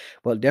 Yeah.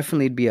 Well,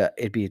 definitely it'd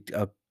be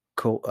a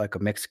like a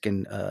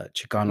Mexican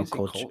Chicano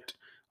culture.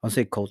 I'll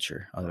say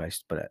culture,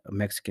 otherwise, but a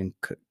Mexican.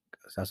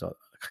 That's all.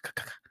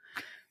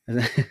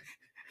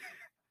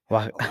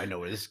 Well, I know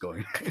where this is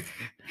going.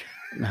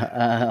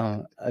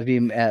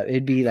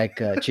 It'd be like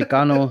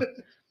Chicano.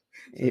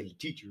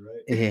 Teacher,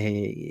 right?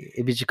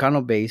 It'd be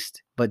Chicano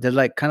based, but they're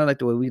like kind of like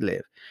the way we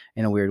live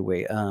in a weird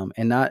way.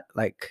 And not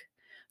like.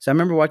 So I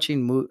remember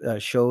watching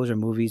shows or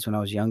movies when I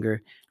was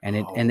younger, and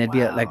they'd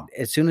be like,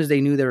 as soon as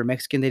they knew they were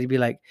Mexican, they'd be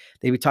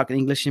talking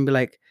English and be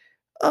like,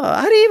 "Oh,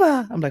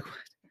 arriba!" I'm like, what?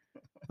 I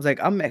was like,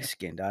 I'm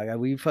Mexican, dog.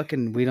 We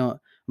don't.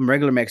 I'm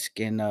regular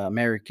Mexican,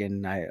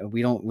 American.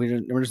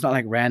 We're just not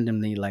like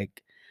randomly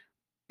like,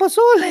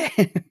 pozole.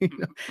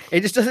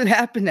 It just doesn't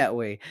happen that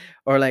way,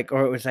 or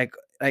it was like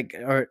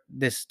or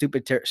this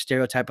stupid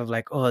stereotype of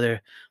like, oh,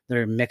 they're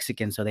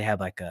Mexican, so they have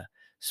like a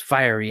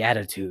fiery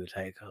attitude,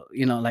 like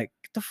like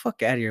get the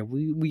fuck out of here.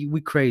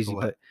 We crazy,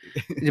 what?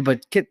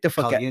 but get the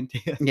fuck out.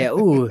 Yeah,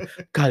 ooh,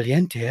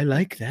 caliente. I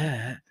like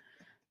that.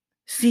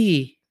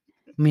 Sí,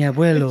 mi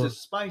abuelo. It's a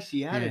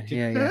spicy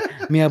attitude.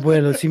 Yeah. Mi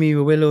abuelo, see mi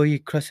abuelo, he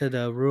crossed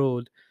the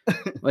road.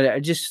 But I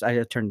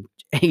turned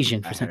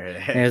Asian for some.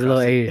 There's a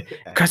little Asian.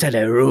 Casa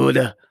de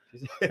Ruda,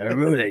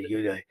 Ruda,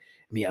 you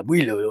mi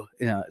abuelo.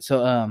 You know,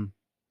 so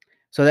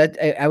that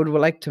I would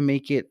like to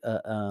make it.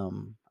 I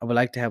would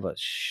like to have a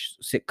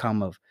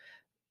sitcom of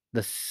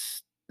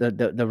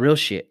the real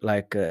shit,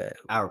 like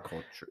our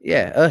culture.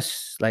 Yeah,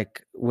 us,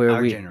 like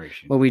our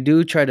generation. where we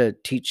do try to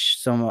teach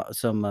some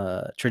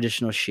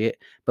traditional shit,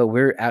 but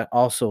we're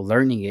also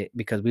learning it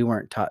because we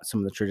weren't taught some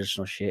of the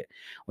traditional shit.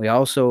 We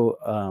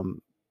also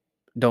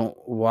don't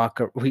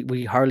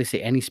we hardly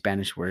say any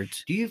Spanish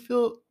words. Do you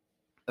feel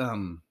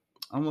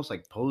almost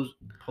like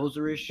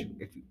poserish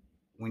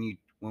when you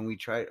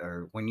try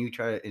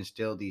to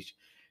instill these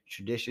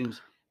traditions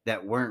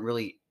that weren't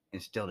really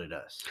instilled at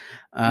us?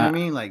 You know what I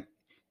mean? Like,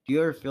 do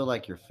you ever feel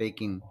like you're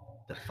faking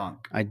the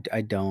funk?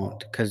 I don't,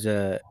 because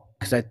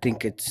I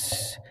think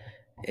it's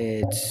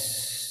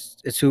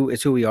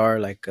who we are,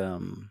 like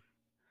to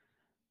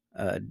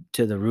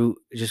the root.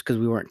 Just because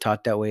we weren't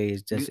taught that way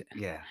is just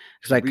yeah.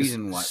 It's like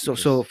reason why.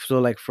 So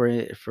like for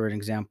an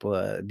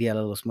example, Dia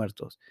de los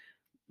Muertos.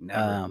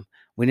 Never.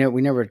 We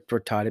never were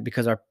taught it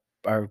because our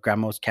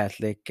grandma was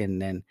Catholic, and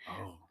then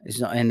it's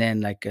not, and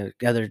then like the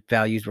other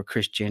values were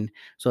Christian.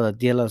 So the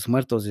Dia de los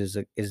Muertos is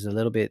a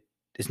little bit.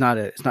 It's not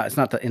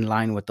in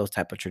line with those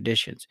type of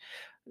traditions.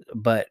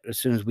 But as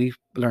soon as we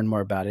learned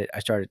more about it, I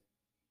started.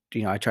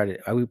 I tried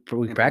it. We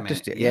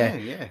practiced it. Yeah,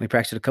 we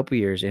practiced it a couple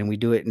years, and we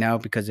do it now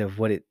because of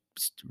what it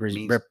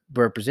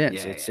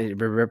represents. It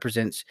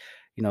represents,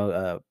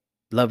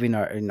 loving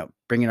our,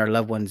 bringing our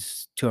loved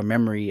ones to a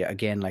memory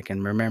again, like,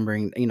 and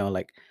remembering,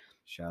 like.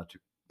 Shout out to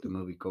the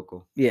movie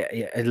Coco. Yeah,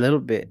 a little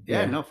bit.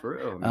 Yeah, no, for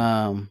real.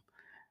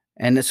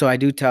 And so I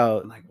do tell.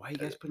 I'm like, why you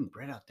guys putting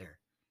bread out there?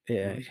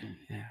 Yeah.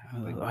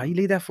 Like, why you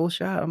leave that full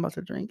shot? I'm about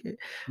to drink it.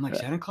 I'm like,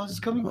 Santa Claus is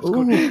coming. What's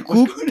going on?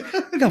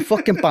 You got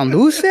fucking pan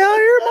dulce out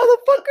here,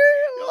 motherfucker.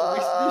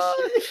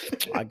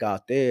 I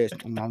got this.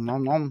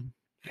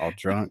 All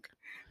drunk.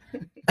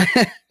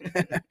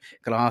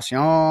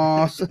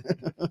 Gracias.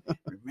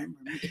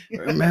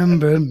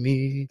 Remember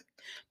me.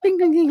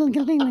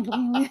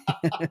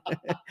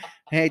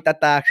 Hey,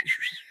 Tata.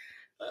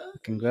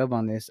 Can grab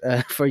on this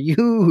for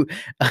you.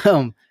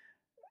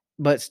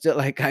 But still,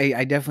 like,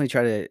 I definitely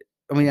try to.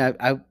 I mean,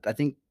 I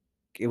think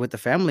with the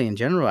family in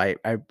general, I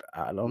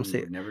don't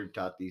say never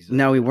taught these.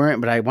 No, we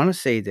weren't. But I want to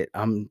say that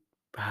I don't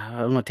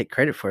want to take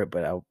credit for it,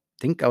 but I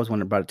think I was one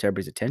that brought it to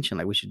everybody's attention.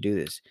 Like, we should do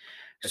this.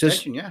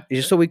 Attention, yeah.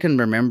 Just so we can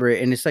remember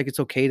it, and it's like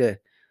it's okay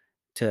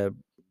to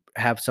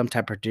have some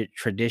type of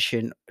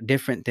tradition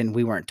different than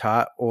we weren't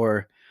taught,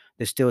 or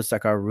there's still, it's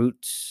like our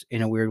roots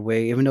in a weird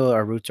way, even though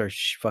our roots are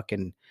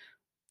fucking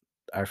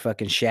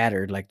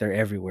shattered, like they're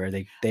everywhere.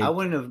 They I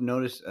wouldn't have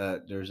noticed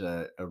there's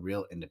a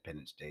real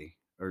Independence Day,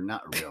 or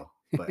not real,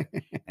 but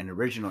an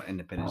original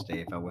Independence Day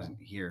if I wasn't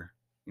here,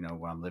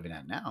 where I'm living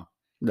at now.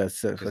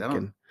 That's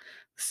fucking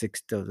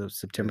 6th of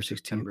September 16th.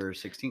 September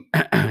 16th.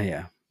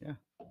 Yeah.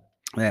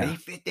 May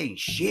 5th ain't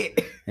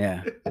shit.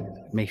 Yeah.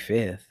 May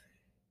 5th.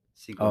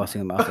 Cinco.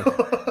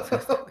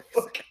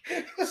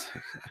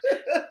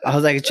 I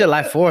was like, it's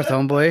July 4th,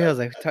 homeboy. I was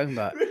like, talking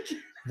about?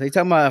 Are you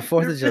talking about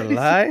 4th of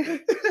July?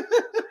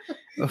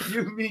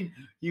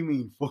 You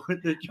mean 4th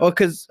of July? Oh,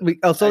 because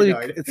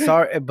it's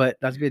sorry, but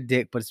not to be a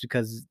dick, but it's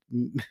because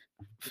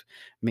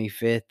May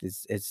 5th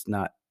it's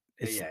not.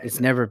 It's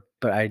never.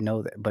 But I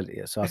know that. But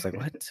yeah, so I was like,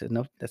 what?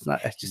 No, that's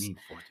not. That's just. You mean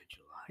 4th of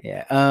July?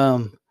 Yeah.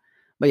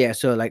 But yeah,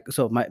 so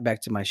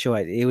back to my show,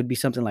 it would be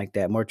something like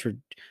that, more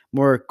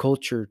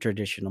culture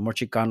traditional, more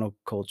Chicano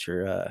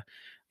culture.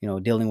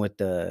 Dealing with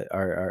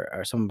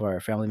our some of our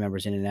family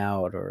members in and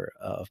out, or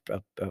of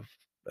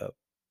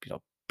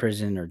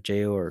prison or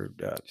jail, or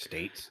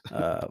states,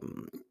 or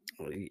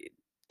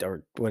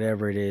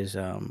whatever it is.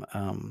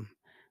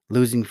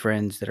 Losing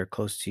friends that are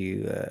close to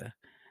you.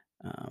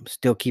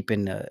 Still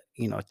keeping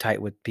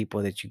tight with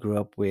people that you grew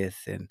up with,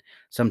 and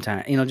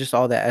sometimes just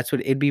all that. That's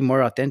what it'd be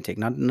more authentic.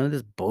 None of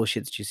this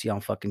bullshit that you see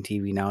on fucking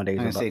TV nowadays.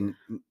 I'm gonna say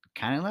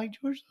kind of like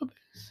George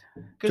Lopez.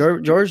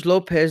 George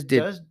Lopez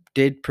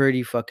did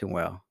pretty fucking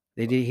well.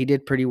 He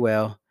did pretty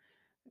well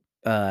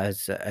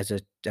as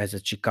a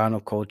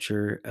Chicano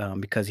culture,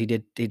 because they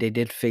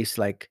did face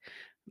like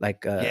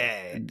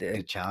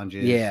the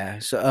challenges. Yeah,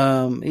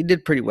 so he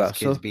did pretty well. His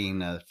kids being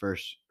the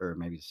first, or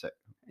maybe the second.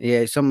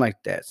 Yeah, something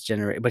like that.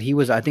 But he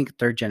was, I think,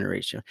 third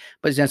generation.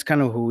 But that's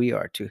kind of who we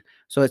are too.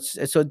 So it's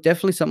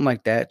definitely something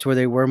like that, to where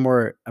they were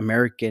more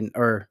American,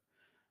 or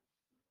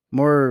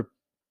more,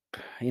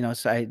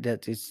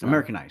 that it's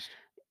Americanized,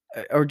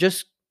 or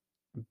just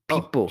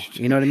people.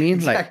 You know what I mean?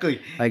 Exactly.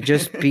 Like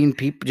just being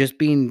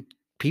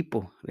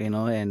people.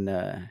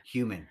 And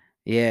human.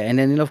 Yeah, and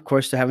then of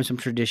course having some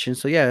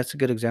traditions. So yeah, that's a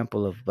good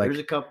example of like. There's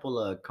a couple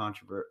of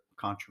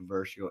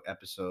controversial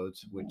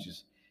episodes,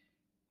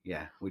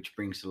 which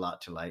brings a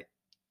lot to light.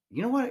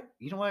 You know what?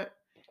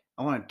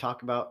 I want to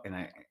talk about,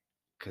 and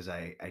because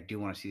I do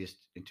want to see this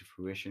into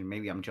fruition.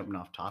 Maybe I'm jumping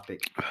off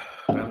topic,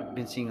 but I've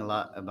been seeing a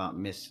lot about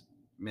Miss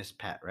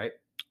Pat, right?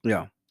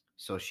 Yeah.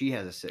 So she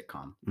has a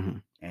sitcom,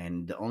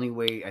 and the only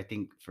way I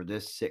think for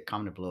this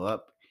sitcom to blow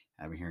up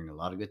I've been hearing a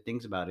lot of good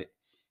things about it.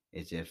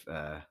 As if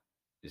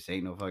this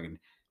ain't no fucking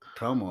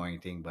promo or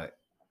anything, but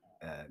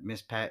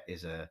Miss Pat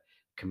is a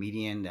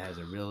comedian that has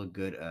a real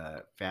good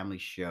family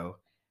show,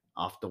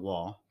 Off the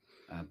Wall.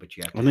 But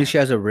you have I to think have she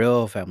has a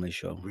real family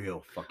show,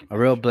 real fucking a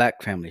family real show.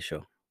 black family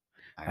show.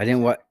 I I gotta didn't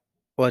say,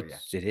 what yeah,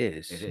 it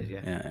is. it is.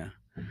 Yeah, Yeah,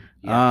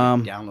 you have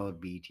to yeah. download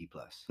BET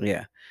Plus,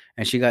 Yeah,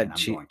 and and I'm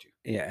going to.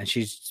 yeah, and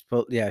she's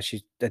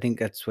I think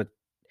that's what,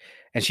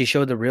 and she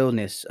showed the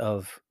realness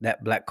of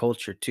that black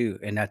culture too,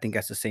 and I think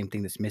that's the same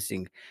thing that's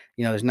missing.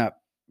 There's not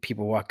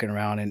people walking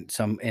around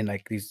in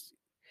like these.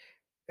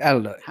 I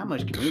don't know. How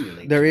much can we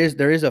relate There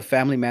to? is a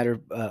family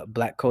matter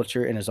black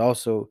culture, and there's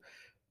also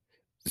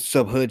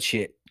some hood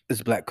shit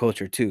is black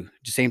culture too.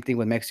 Same thing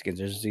with Mexicans.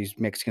 There's these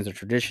Mexicans are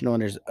traditional,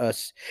 and there's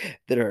us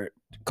that are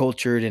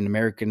cultured and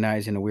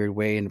Americanized in a weird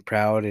way and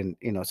proud, and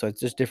so it's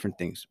just different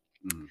things.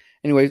 Mm.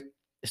 Anyways,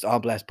 it's the All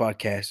Blast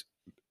podcast.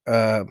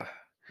 Uh,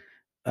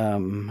 I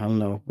don't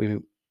know.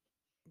 The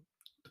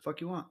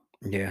fuck you want?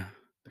 Yeah.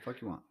 The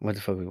fuck you want? What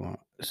the fuck we want?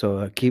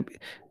 So keep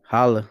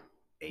holla.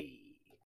 Hey.